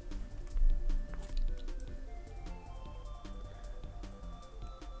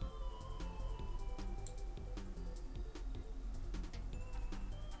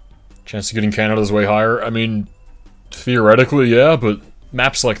 Chance of getting Canada's way higher. I mean, theoretically, yeah, but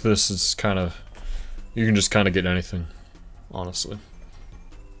maps like this is kind of... You can just kind of get anything, honestly.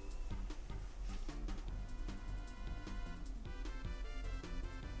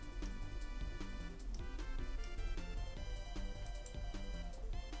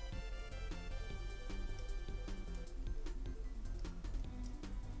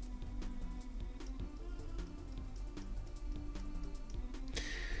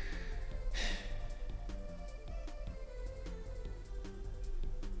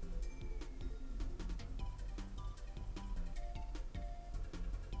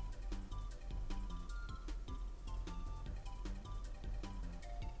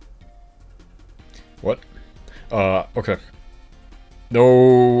 What? Okay.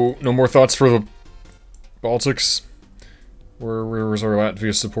 No more thoughts for the Baltics? Where's our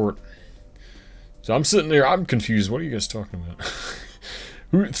Latvia support? So I'm sitting there, I'm confused. What are you guys talking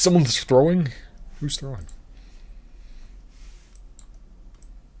about? Someone's throwing? Who's throwing?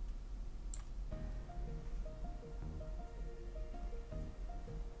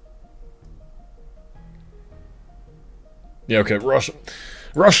 Yeah, okay, Russia.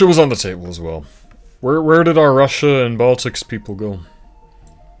 Russia was on the table as well. Where did our Russia and Baltics people go?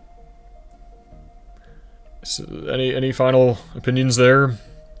 So, any final opinions there?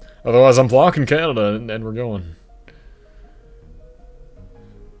 Otherwise, I'm blocking Canada and we're going.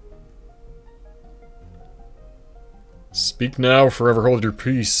 Speak now, forever hold your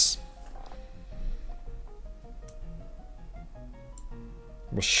peace.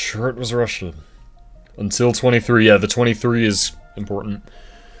 I was sure it was Russia. Until 23, yeah, the 23 is important.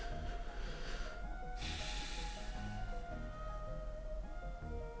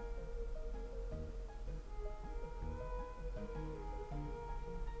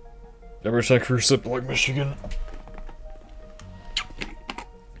 Never check for sip like Michigan.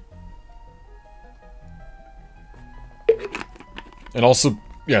 And also,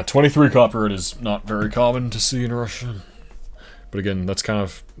 yeah, 23 copyright is not very common to see in Russia. But again, that's kind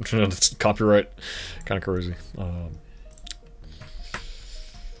of, that's copyright, kind of crazy.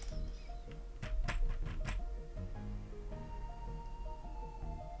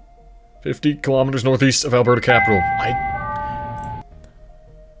 50 kilometers northeast of Alberta capital.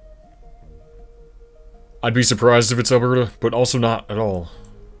 I'd be surprised if it's Alberta, but also not at all.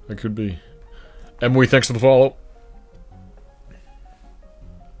 It could be. Emily, thanks for the follow.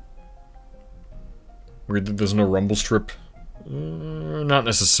 There's no rumble strip. Not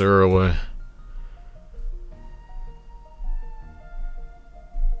necessarily.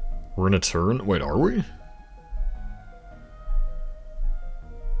 We're in a turn? Wait, are we?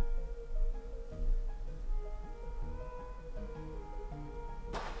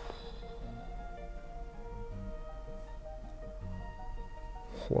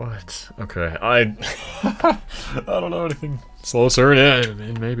 What? Okay, I don't know anything. Slow turn, yeah,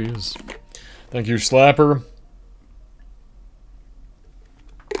 it maybe is. Thank you, Slapper.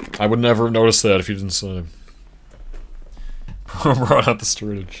 I would never have noticed that if you didn't say. Brought out the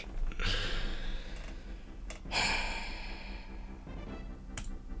strategy.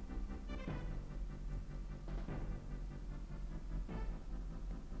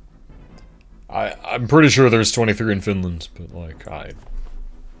 I'm pretty sure there's 23 in Finland, but like I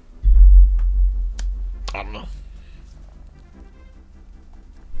don't know.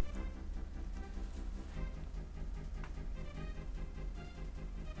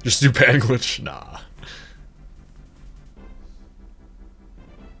 Just do pan glitch? Nah.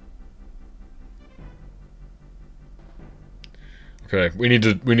 Okay, we need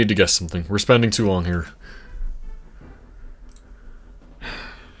to guess something. We're spending too long here. Oh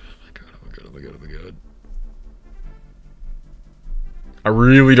my god, oh my god, oh my god, oh my god. I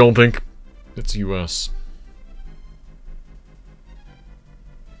really don't think it's US.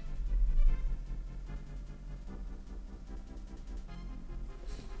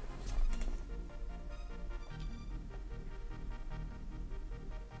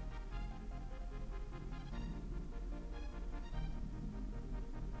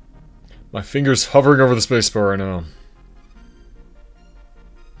 My finger's hovering over the spacebar right now.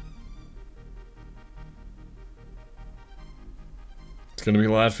 It's gonna be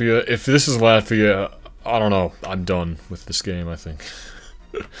Latvia. If this is Latvia, I don't know. I'm done with this game, I think.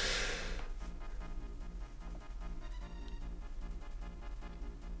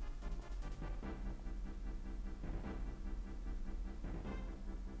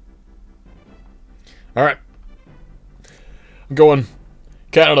 Alright. I'm going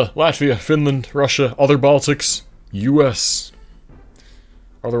Canada, Latvia, Finland, Russia, other Baltics, US.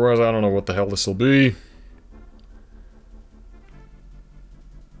 Otherwise, I don't know what the hell this will be.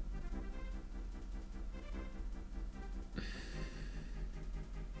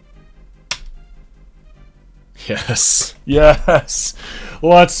 Yes. Yes.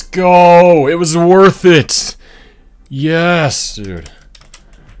 Let's go. It was worth it. Yes, dude.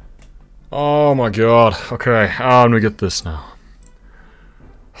 Oh my god. Okay, how do we get this now?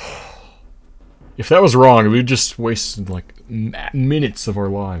 If that was wrong, we just wasted, like, minutes of our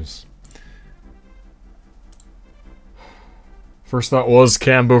lives. First thought was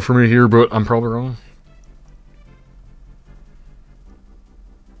Cambo for me here, but I'm probably wrong.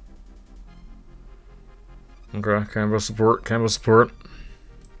 Okay, Cambo support, Cambo support.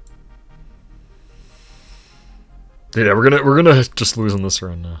 Yeah, we're gonna just lose on this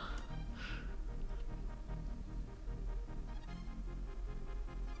round now.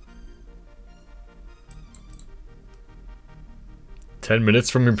 "10 minutes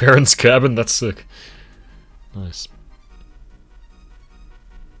from your parents' cabin? That's sick." Nice.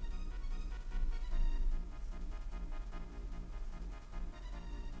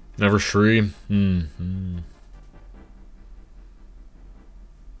 Never Shri?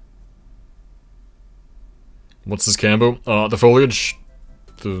 What's this Cambo? The foliage.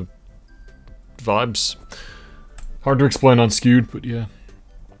 The vibes. Hard to explain on skewed, but yeah.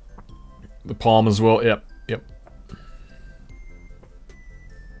 The palm as well, yep.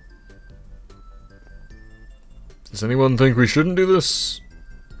 Does anyone think we shouldn't do this?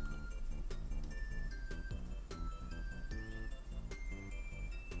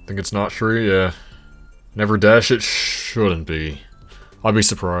 Think it's not Shri? Yeah. Never dash? It shouldn't be. I'd be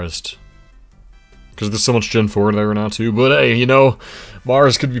surprised. Because there's so much Gen 4 there now too, but hey, you know,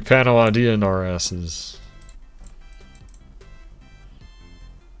 Mars could be panel idea in our asses.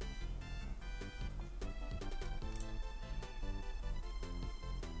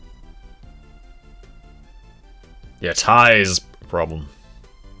 Yeah, tie is a problem.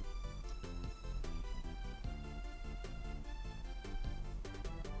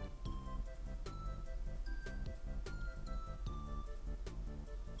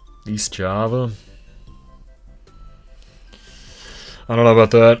 East Java? I don't know about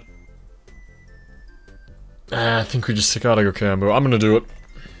that. I think we just gotta go Cambo. I'm gonna do it.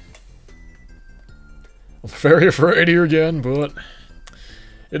 I'm very afraid here again, but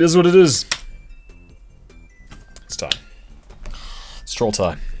it is what it is. It's time. It's troll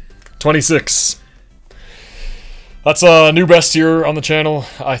time. 26. That's a new best here on the channel.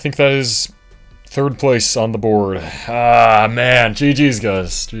 I think that is 3rd place on the board. Ah, man. GG's,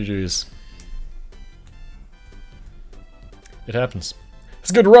 guys. GG's. It happens. It's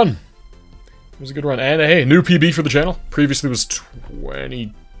a good run. It was a good run. And hey, new PB for the channel. Previously was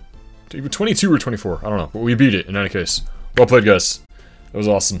 22 or 24. I don't know. But we beat it in any case. Well played, guys. It was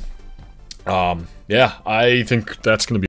awesome. Yeah, I think that's going to be